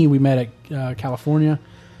Tony we met at California.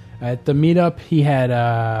 At the meetup, he had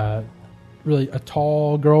really a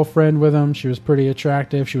tall girlfriend with him. She was pretty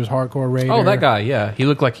attractive. She was hardcore raider. Oh, that guy. Yeah, he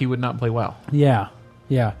looked like he would not play WoW. Yeah,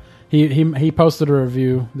 yeah. He posted a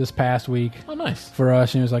review this past week Oh, nice. for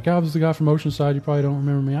us, and he was like, "Oh, I was the guy from Oceanside. You probably don't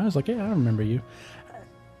remember me." I was like, "Yeah, I remember you."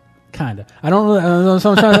 Kinda. I don't really.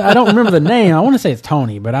 Sometimes I don't remember the name. I want to say it's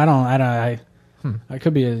Tony, but I don't. I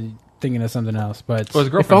could be thinking of something else. But Well, his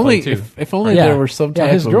If girlfriend only, played too. if only yeah, there were some type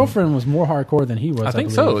his of... girlfriend was more hardcore than he was. I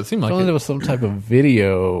think believe. so. It seemed If like only there it. was some type of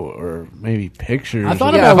video or maybe pictures. I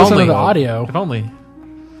thought or- about if listening to only. the audio If only.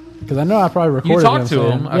 because I know I probably recorded. talked to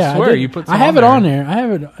saying- him. I Yeah, swear did. you put I some have on it on there. I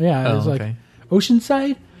have it. Yeah, it Oh, was like okay.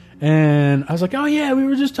 Oceanside, and I was like, "Oh yeah, we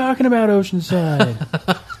were just talking about Oceanside."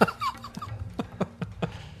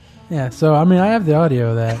 Yeah, so I mean, I have the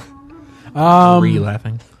audio of that.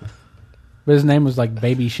 Re-laughing. But his name was like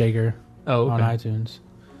Baby Shaker Oh, on okay. iTunes.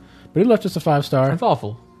 But he left us a 5-star. That's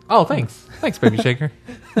awful. Oh, thanks. Thanks, Baby Shaker.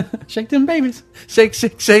 Shake them babies. Shake,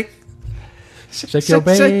 shake, shake. Shake your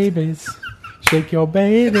babies. Shake your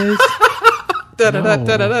babies.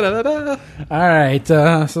 Da-da-da-da-da-da-da. All right,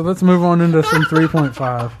 so let's move on into some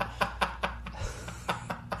 3.5.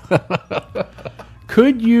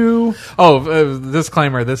 Could you... Oh,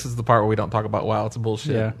 disclaimer. This is the part where we don't talk about WoW. It's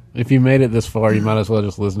bullshit. Yeah. If you made it this far, you might as well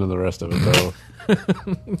just listen to the rest of it, though.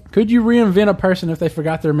 Could you reinvent a person if they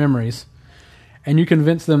forgot their memories and you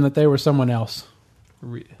convince them that they were someone else?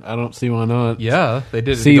 I don't see why not. Yeah, they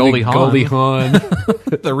did it See in Goldie the Hawn. Goldie Hawn.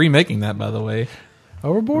 They're remaking that, by the way.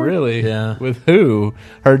 Overboard? Really? Yeah. With who?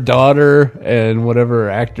 Her daughter and whatever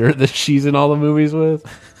actor that she's in all the movies with?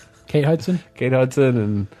 Kate Hudson? Kate Hudson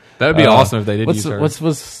and... That would be awesome if they did use her. Who's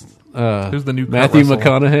Who's the new Kurt Matthew Russell?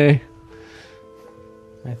 McConaughey?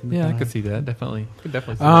 Matthew Yeah, I McConaughey. could see that. Definitely. Could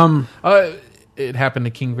definitely see that. It happened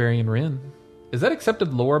to King Varian Wren. Is that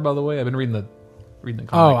accepted lore, by the way? I've been reading the Oh,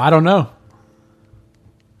 comic. I don't know.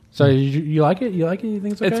 So you like it? You like it? You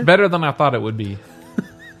think it's okay? It's better than I thought it would be.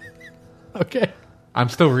 Okay. I'm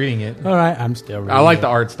still reading it. All right. I'm still reading I like it. the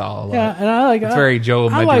art style a lot. Yeah, and I like It's very Joe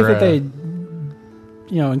I like that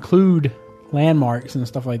Madureira. they, include landmarks and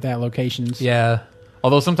stuff like that, locations. Yeah.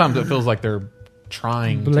 Although sometimes it feels like they're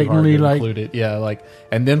trying Blatantly, too hard like- to include it. Yeah, like,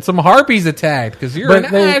 and then some harpies attacked because you're But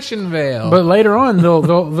in they- Ashenvale. But later on,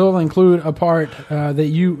 they'll include a part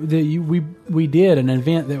that we did an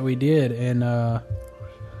event that we did in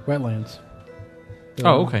wetlands.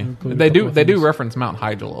 oh, okay. Include a They couple do of they do things. reference Mount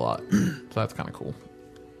Hygel a lot, so that's kind of cool.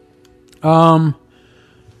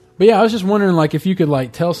 But yeah, I was just wondering, like, if you could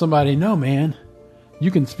like tell somebody, no, man,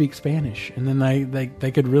 you can speak Spanish, and then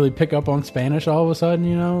they could really pick up on Spanish all of a sudden,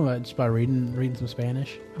 just by reading some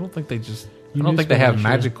Spanish. I don't think they just. You I don't knew think they have Spanish, yeah.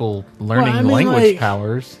 magical learning I mean, language like-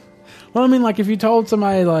 powers. Well, I mean, like if you told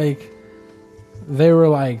somebody like they were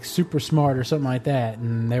like super smart or something like that,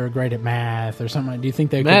 and they were great at math or something, do you think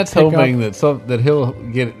they Matt's could pick hoping up? that he'll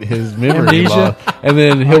get his memory Amnesia? lost, and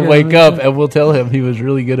then he'll Okay, wake up amnesia. and we'll tell him he was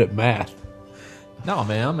really good at math. No,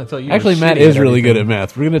 man, I'm gonna tell you. Actually, you're Matt shitty is at really good at everything.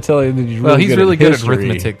 math. We're going to tell him that he's really Well, he's good really at good at history.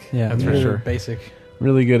 arithmetic. Yeah, that's for really sure. basic.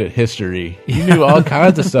 Really good at history. You knew all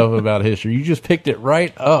kinds of stuff about history. You just picked it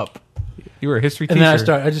right up. You were a history And teacher.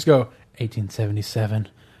 then I just go 1877.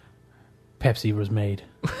 Pepsi was made,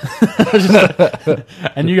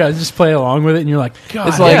 and you guys just play along with it, and you're like, God,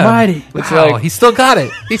 It's like- almighty. It's Wow, like he still got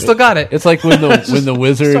it. He still got it. it's like when the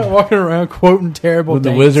wizard Start walking around quoting terrible when the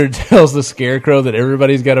dates. wizard tells the scarecrow that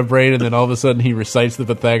everybody's got a brain, and then all of a sudden he recites the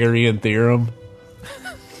Pythagorean theorem.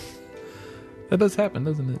 That does happen,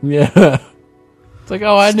 doesn't it? Yeah, it's like,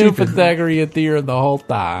 oh, I knew Stupid. Pythagorean theorem the whole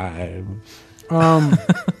time.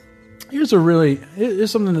 Here's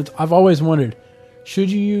something that I've always wondered: should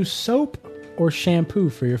you use soap or shampoo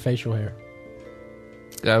for your facial hair?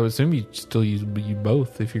 I would assume you still use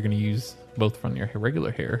both if you're going to use both from your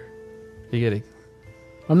regular hair. You get it.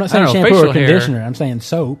 I'm not I saying don't know, shampoo or facial hair- conditioner. I'm saying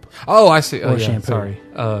soap. Oh, I see. Or Yeah, shampoo. Sorry.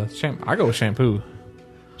 I go with shampoo.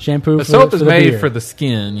 Shampoo. The for soap for is the made beard. for the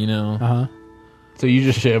skin, you know. Uh huh. So you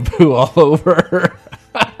just shampoo all over.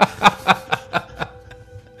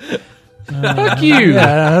 Fuck you.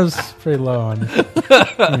 Yeah, that was pretty low on your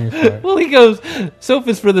part. Well, he goes, soap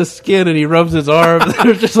is for the skin, and he rubs his arm.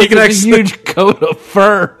 There's just like can a actually- huge coat of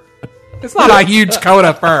fur. It's not a huge coat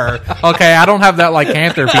of fur. Okay, I don't have that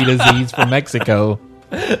lycanthropy disease from Mexico.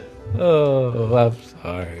 Oh, I'm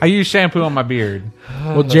sorry. I use shampoo on my beard.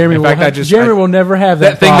 Well, Jeremy, In will, fact, have, I just- Jeremy I- will never have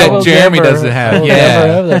That thing problem. that Jeremy doesn't have. We'll Yeah. never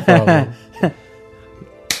have that problem.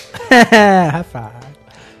 High five.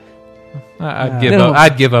 I'd give up.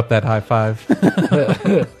 I'd give up that high five.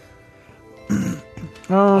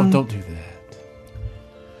 Oh, don't do that.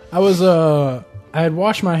 I was I had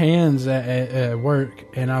washed my hands at work,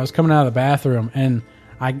 and I was coming out of the bathroom, and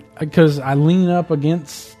because I lean up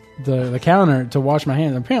against the counter to wash my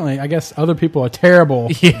hands. Apparently, I guess other people are terrible.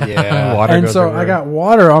 Yeah. Water And goes so everywhere. I got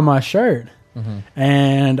water on my shirt,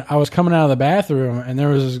 and I was coming out of the bathroom, and there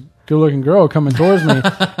was this good-looking girl coming towards me,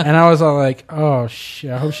 and I was all like, "Oh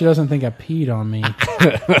shit! I hope she doesn't think I peed on me."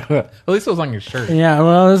 At least it was on your shirt. Yeah,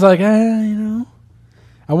 well, I was like,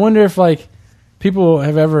 I wonder if like people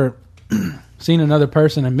have ever seen another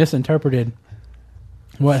person and misinterpreted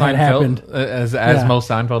what had happened. As Yeah. most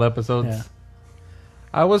Seinfeld episodes. Yeah.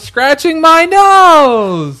 I was scratching my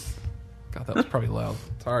nose. God, that was probably loud.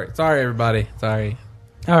 Sorry, everybody. Sorry.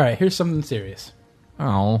 All right, here's something serious.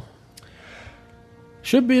 Oh,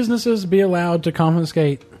 Should businesses be allowed to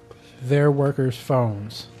confiscate their workers'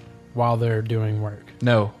 phones while they're doing work?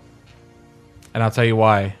 no. And I'll tell you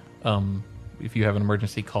why. If you have an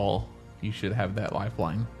emergency call, you should have that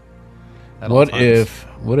lifeline. at all What times.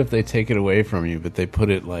 if they take it away from you, but they put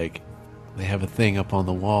it like they have a thing up on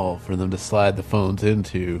the wall for them to slide the phones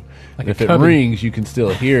into? Like And a if it cubby. rings, you can still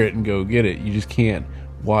hear it and go get it. You just can't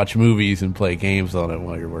watch movies and play games on it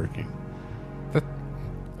while you're working.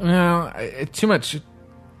 No, too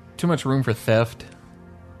much room for theft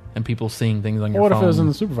and people seeing things on your What phone. if it was in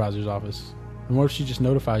the supervisor's office? And what if she just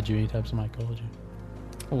notified you anytime somebody called you?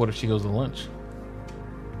 Well, what if she goes to lunch?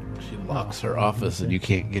 She locks her office and you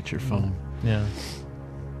can't get your phone. Yeah.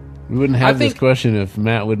 We wouldn't have this think- question if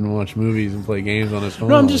Matt wouldn't watch movies and play games on his phone.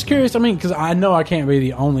 No, I'm all just the time. curious. I mean, because I know I can't be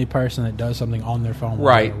the only person that does something on their phone. while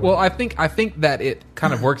Right. they're Well, working. I think that it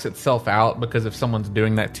kind of works itself out because if someone's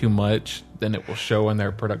doing that too much, then it will show in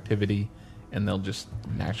their productivity and they'll just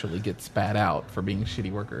naturally get spat out for being a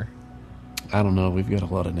shitty worker. I don't know. We've got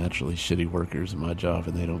a lot of naturally shitty workers in my job,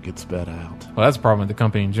 and they don't get spat out. Well, that's a problem with the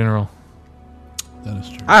company in general. That is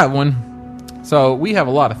true. I have one. So we have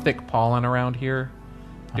a lot of thick pollen around here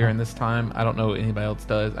during this time. I don't know what anybody else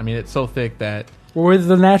does. I mean, it's so thick that We're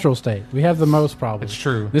the natural state. We have the most problems. it's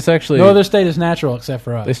true. This actually, No other state is natural except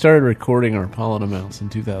for us. they started recording our pollen amounts in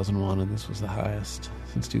 2001, and this was the highest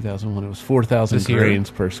since 2001. It was 4,000 This year? grains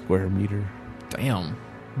per square meter. Damn.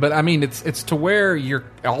 But I mean, it's to where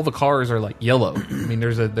all the cars are like yellow. I mean,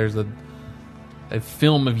 there's a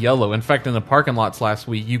film of yellow. In fact, in the parking lots last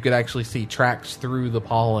week, you could actually see tracks through the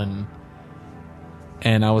pollen.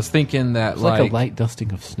 And I was thinking that It's like a light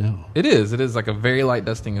dusting of snow. it is like a very light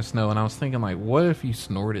dusting of snow. And I was thinking like, what if you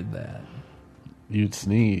snorted that? You'd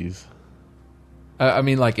sneeze. I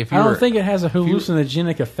mean, like if you I were, don't think it has a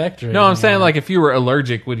hallucinogenic effect. Or no, I'm anything saying on like if you were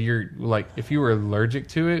allergic, if you were allergic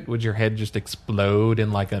to it, would your head just explode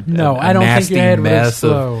in like a No, a I don't think nasty your head would mess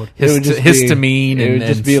explode. of It would just histamine be, it would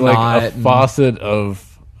and just be like a snot and- faucet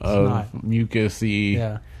of Snot. mucusy.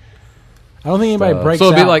 Yeah. I don't think anybody breaks. So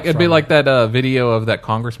out it'd be from like that video of that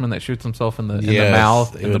congressman that shoots himself in the Yes,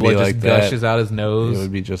 mouth it and the would blood be just like that. gushes out his nose. It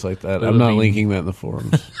would be just like that. It I'm would not be- linking that in the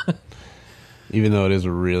forums, even though it is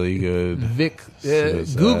a really good. Vic,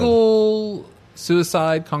 Suicide. Google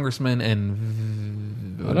suicide congressman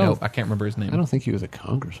and I don't- no, I can't remember his I name. don't think he was a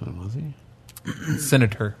congressman, was he?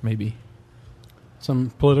 Senator, maybe.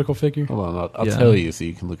 some political figure. Hold on, I'll Yeah. tell you so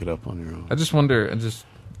you can look it up on your own. I just wonder.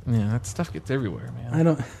 That stuff gets everywhere,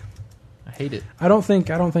 man. I hate it. I don't think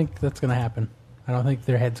that's gonna happen. I don't think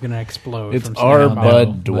their head's gonna explode. It's from R. sitting on No, Bud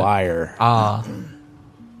but- Dwyer.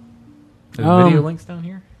 There's video links down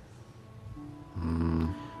here.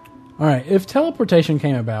 All right. If teleportation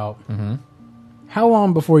came about, Mm-hmm. how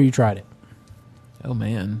long before you tried it? Oh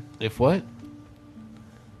man, If what?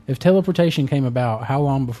 If teleportation came about, how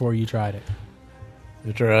long before you tried it?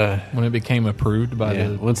 when it became approved by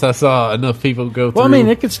the Once I saw enough people go through. Well, I mean,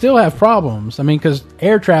 it could still have problems. I mean, because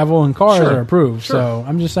air travel and cars Sure, are approved. sure. So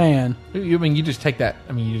I'm just saying. you just take that.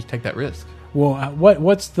 You just take that risk. Well,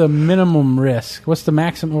 what's the minimum risk? What's the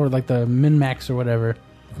maximum or like the min max or whatever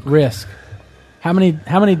risk? How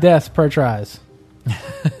many deaths per tries?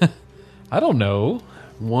 I don't know.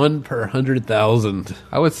 1 per 100,000.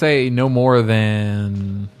 I would say no more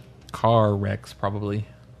than car wrecks, probably.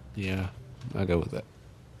 Yeah, I'll go with that.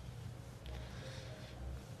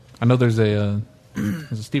 I know there's a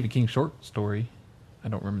Stephen King short story. I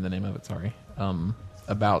don't remember the name of it. Sorry.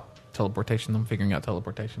 About teleportation. Them figuring out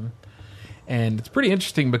teleportation, and it's pretty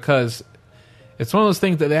interesting because it's one of those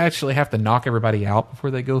things that they actually have to knock everybody out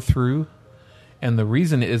before they go through. And the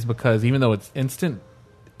reason is because even though it's instant,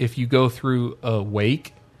 if you go through a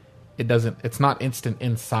wake, it's not instant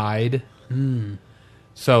inside.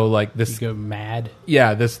 So like this, You go mad.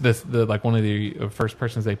 yeah, the like one of the first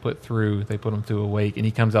persons they put him through a wake, and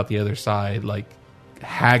he comes out the other side like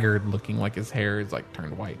haggard looking, like his hair is like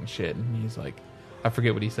turned white and shit, and he's like, I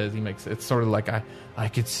forget what he says. He makes it's sort of like I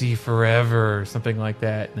could see forever or something like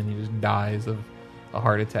that, and then he just dies of a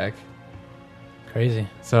heart attack. Crazy.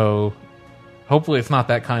 So hopefully it's not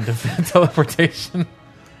that kind of teleportation.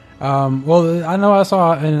 Well, I know I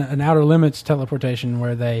saw an Outer Limits teleportation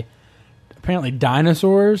where they apparently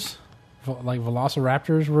dinosaurs, like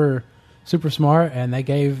velociraptors, were super smart and they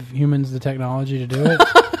gave humans the technology to do it.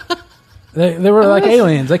 they were like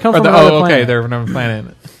aliens. They come from another planet. They're from another planet.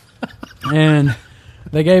 And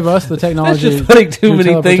they gave us the That's technology. just putting too to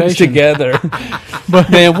many things teleportation. together. But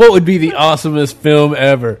man, what would be the awesomest film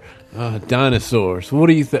ever? Dinosaurs. What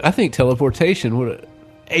do you think? I think teleportation.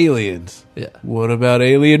 Aliens. Yeah. What about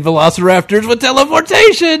alien velociraptors with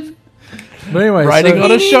teleportation? But anyway, Riding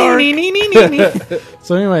on a shark.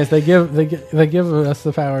 So anyways, they give us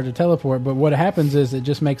the power to teleport, but what happens is it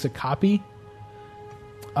just makes a copy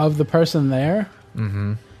of the person there,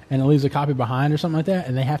 and it leaves a copy behind or something like that,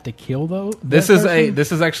 and they have to kill those. This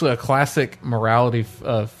is actually a classic morality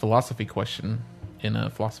philosophy question in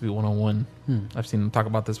Philosophy 101. I've seen them talk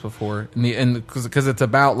about this before, and because it's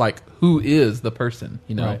about like who is the person,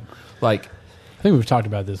 Right. like. I think we've talked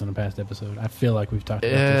about this in a past episode. I feel like we've talked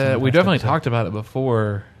about this. In a We past definitely episode. talked about it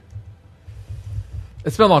before.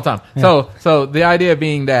 It's been a long time. Yeah. So the idea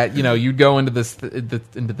being that you'd go into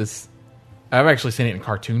this. I've actually seen it in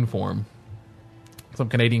cartoon form. Some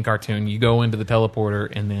Canadian cartoon. You go into the teleporter,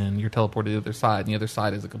 and then you're teleported to the other side, and the other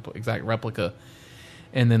side is a complete exact replica.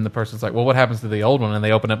 And then the person's like, "Well, what happens to the old one?" And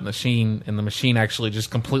they open up the machine, and the machine actually just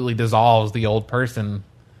completely dissolves the old person,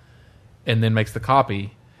 and then makes the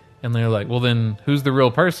copy. And they're like, well, then who's the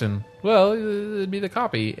real person? Well, it'd be the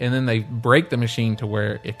copy. And then they break the machine to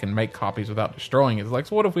where it can make copies without destroying it. It's like,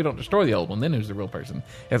 so what if we don't destroy the old one? Then who's the real person?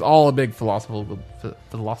 It's all a big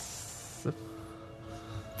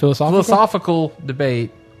philosophical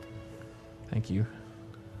debate. Thank you.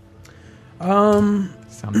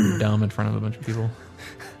 Sounded dumb in front of a bunch of people.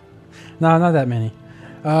 No, not that many.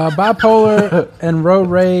 Bipolar and road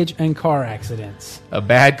rage and car accidents. A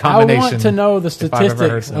bad combination. I want to know the if I've ever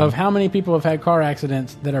heard statistics one. of how many people have had car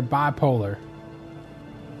accidents that are bipolar.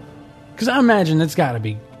 Because I imagine it's got to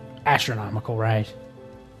be astronomical, right?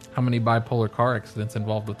 How many bipolar car accidents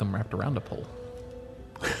involved with them wrapped around a pole?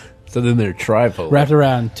 So then they're tripolar. Wrapped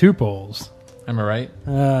around two poles. Am I right?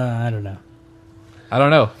 I don't know. I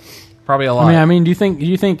don't know. Probably a lot. I mean, do you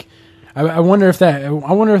think? I wonder if the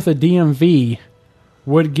DMV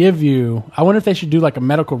would give you. I wonder if they should do like a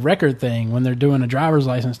medical record thing when they're doing a driver's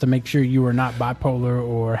license to make sure you are not bipolar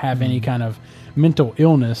or have any kind of mental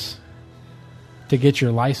illness to get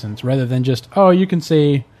your license, rather than just, oh, you can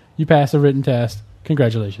see you passed the written test.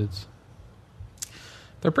 Congratulations.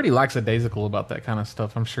 They're pretty lackadaisical about that kind of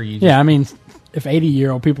stuff. I'm sure you. Yeah, I mean, if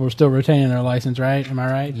 80-year-old people are still retaining their license, right? Am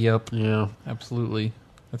I right? Yep. Yeah. Absolutely.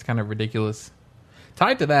 That's kind of ridiculous.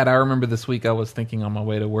 Tied to that, I remember this week I was thinking on my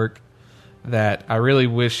way to work that I really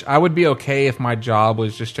wish I would be okay if my job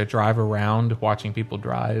was just to drive around watching people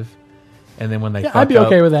drive, and then when they fuck I'd be up,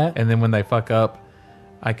 okay with that. And then when they fuck up,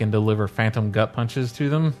 I can deliver phantom gut punches to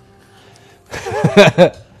them.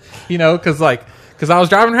 You know, because I was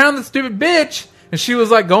driving around the stupid bitch, and she was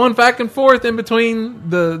like going back and forth in between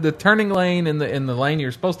the turning lane and the lane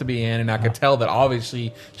you're supposed to be in, and I could tell that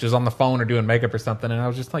obviously she was on the phone or doing makeup or something, and I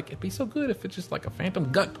was just like, it'd be so good if it's just like a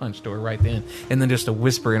phantom gut punch to her right then, and then just a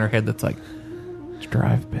whisper in her head that's like,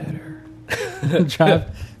 drive better.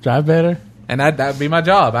 drive better. And that'd be my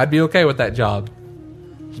job. I'd be okay with that job.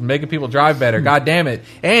 Just making people drive better. God damn it.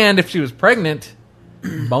 And if she was pregnant,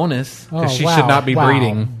 bonus, because she should not be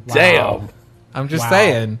breeding. Wow. Damn. I'm just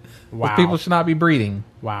saying. Wow. Those people should not be breeding.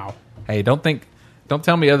 Wow. Hey, don't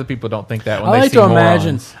tell me other people don't think that when I they like see to morons.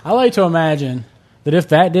 imagine. I like to imagine that if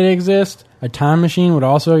that did exist, a time machine would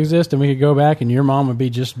also exist, and we could go back, and your mom would be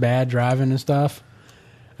just bad driving and stuff.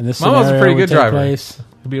 And this My mom's a scenario pretty would good take driver. place.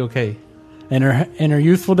 It'd be okay. In her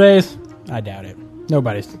youthful days, I doubt it.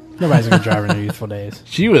 Nobody's a good driver in their youthful days.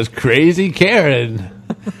 She was crazy Karen.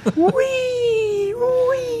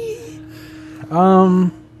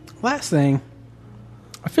 Last thing,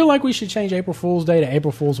 I feel like we should change April Fool's Day to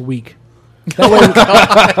April Fool's Week.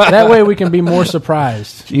 That way we can be more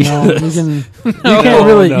surprised. You know, we can. You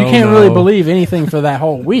can't really believe anything for that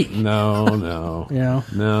whole week. No. You know,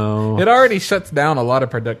 No. It already shuts down a lot of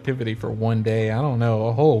productivity for one day. I don't know,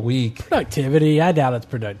 a whole week. productivity. I doubt it's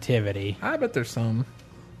productivity, I bet there's some.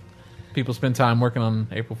 People spend time working on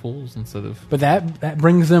April Fools instead of... but that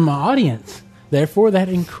brings them an audience. Therefore, that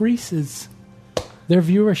increases their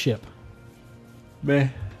viewership. It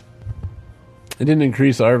didn't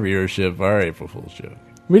increase our viewership, our April Fool's joke.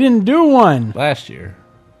 We didn't do one. Last year,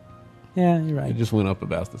 Yeah, you're it right. just went up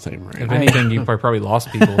about the same rate. If anything, you probably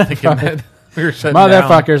lost people thinking that we were shutting down.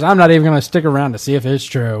 Motherfuckers, I'm not even going to stick around to see if it's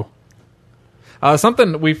true.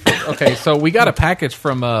 Something okay, so we got a package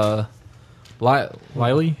from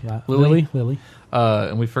Lily,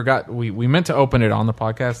 and we forgot we meant to open it on the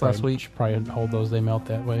podcast last week. Should probably hold those. They melt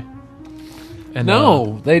that way. And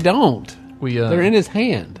No, they don't. we They're in his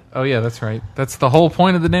hand. oh yeah, that's right. That's the whole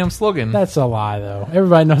point of the damn slogan. That's a lie, though.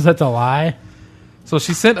 Everybody knows that's a lie. So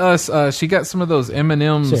she sent us. She got some of those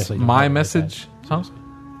M&M's Seriously, don't My lie like Message. Huh?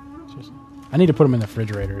 I need to put them in the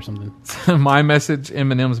refrigerator or something. My Message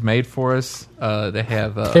M&M's made for us. They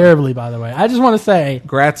have Terribly, by the way. I just want to say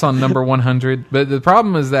Grats on number 100. But the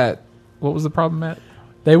problem is that what was the problem, Matt?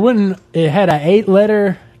 they wouldn't. It had an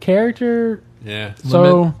 8-letter character, Yeah.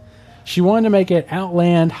 so she wanted to make it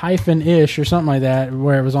Outland -ish or something like that,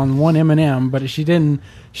 where it was on one M&M, but she didn't.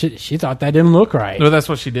 She thought that didn't look right. No, that's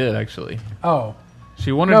what she did actually. Oh.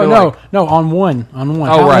 She wanted No, to no, like, no! On one.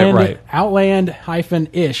 Oh, right. Outland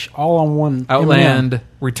 -ish, all on one. Outland M&M.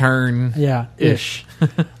 Return. Yeah, ish.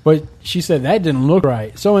 But she said that didn't look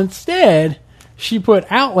right, so instead she put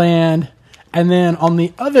Outland, and then on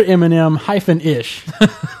the other M&M -ish.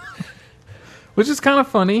 Which is kind of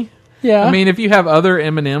funny. Yeah, I mean, if you have other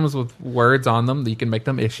M&Ms with words on them, you can make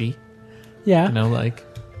them ishy. yeah. You know, like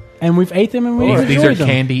And we've ate them, and we these are enjoyed them.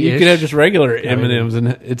 candy-ish. You could have just regular M&Ms, and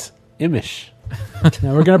it's Imish.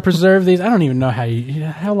 Now we're gonna preserve these. I don't even know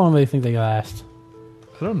how long do they think they last.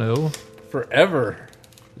 I don't know. Forever.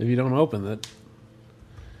 If you don't open it.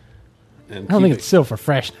 And I don't think it's sealed for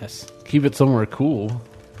freshness. keep it somewhere cool.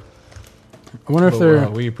 I wonder if But, they're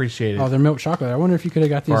we appreciate it they're milk chocolate. I wonder if you could have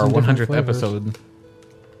got these for our in different 100th flavors. episode.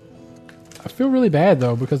 I feel really bad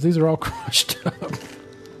though because these are all crushed up.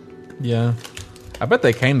 Yeah, I bet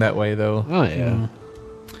they came that way though. Oh, yeah.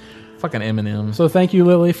 Fucking M&Ms. So thank you,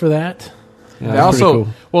 Lily, for that. Yeah, They that's pretty also,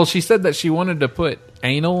 cool. well, she said that she wanted to put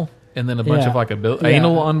anal and then a bunch Yeah. of like Yeah.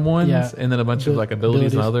 anal on ones Yeah. and then a bunch of like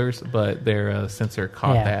abilities and Abilities. others, but their censor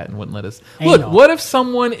caught Yeah. that and wouldn't let us. Anal. Look, what if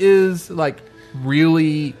someone is like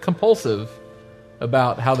really compulsive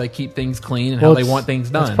about how they keep things clean and how they it's- want things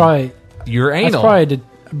done? That's probably You're that's anal. probably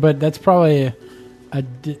but that's probably a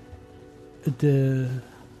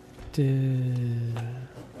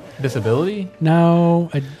Disability? no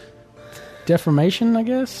a deformation, I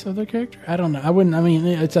guess, of their character. I don't know. I wouldn't. I mean,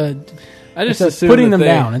 it's I just it's assume putting that them they-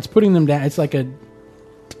 down. It's putting them down. It's like a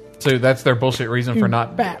So that's their bullshit reason for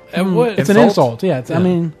not. And what- It's an insult. Yeah. I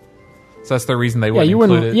mean, So that's the reason they yeah. wouldn't You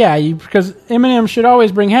include wouldn't. it. Yeah. Because M&M should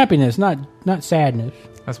always bring happiness, not sadness.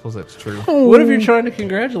 I suppose that's true. What if you're trying to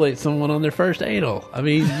congratulate someone on their first anal? I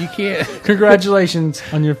mean, you can't. Congratulations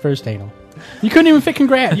on your first anal. You couldn't even fit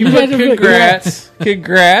congrats. You put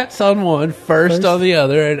congrats on one, first on the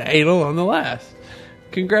other, and anal on the last.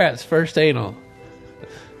 Congrats, first anal.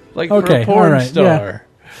 Like for a porn star.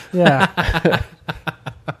 Yeah.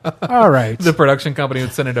 All right. The production company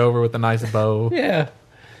would send it over with a nice bow. Yeah.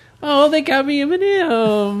 Oh, they got me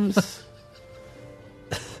M&Ms.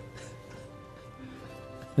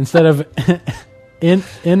 Instead of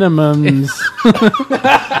enimums.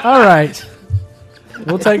 All right.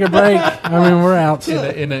 We'll take a break. I mean, we're out.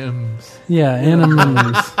 N-M's. Yeah,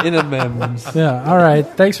 enimums. M&Ms. Yeah, all right.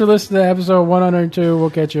 Thanks for listening to episode 102. We'll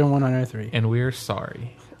catch you on 103. And we're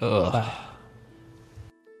sorry. Ugh. Bye.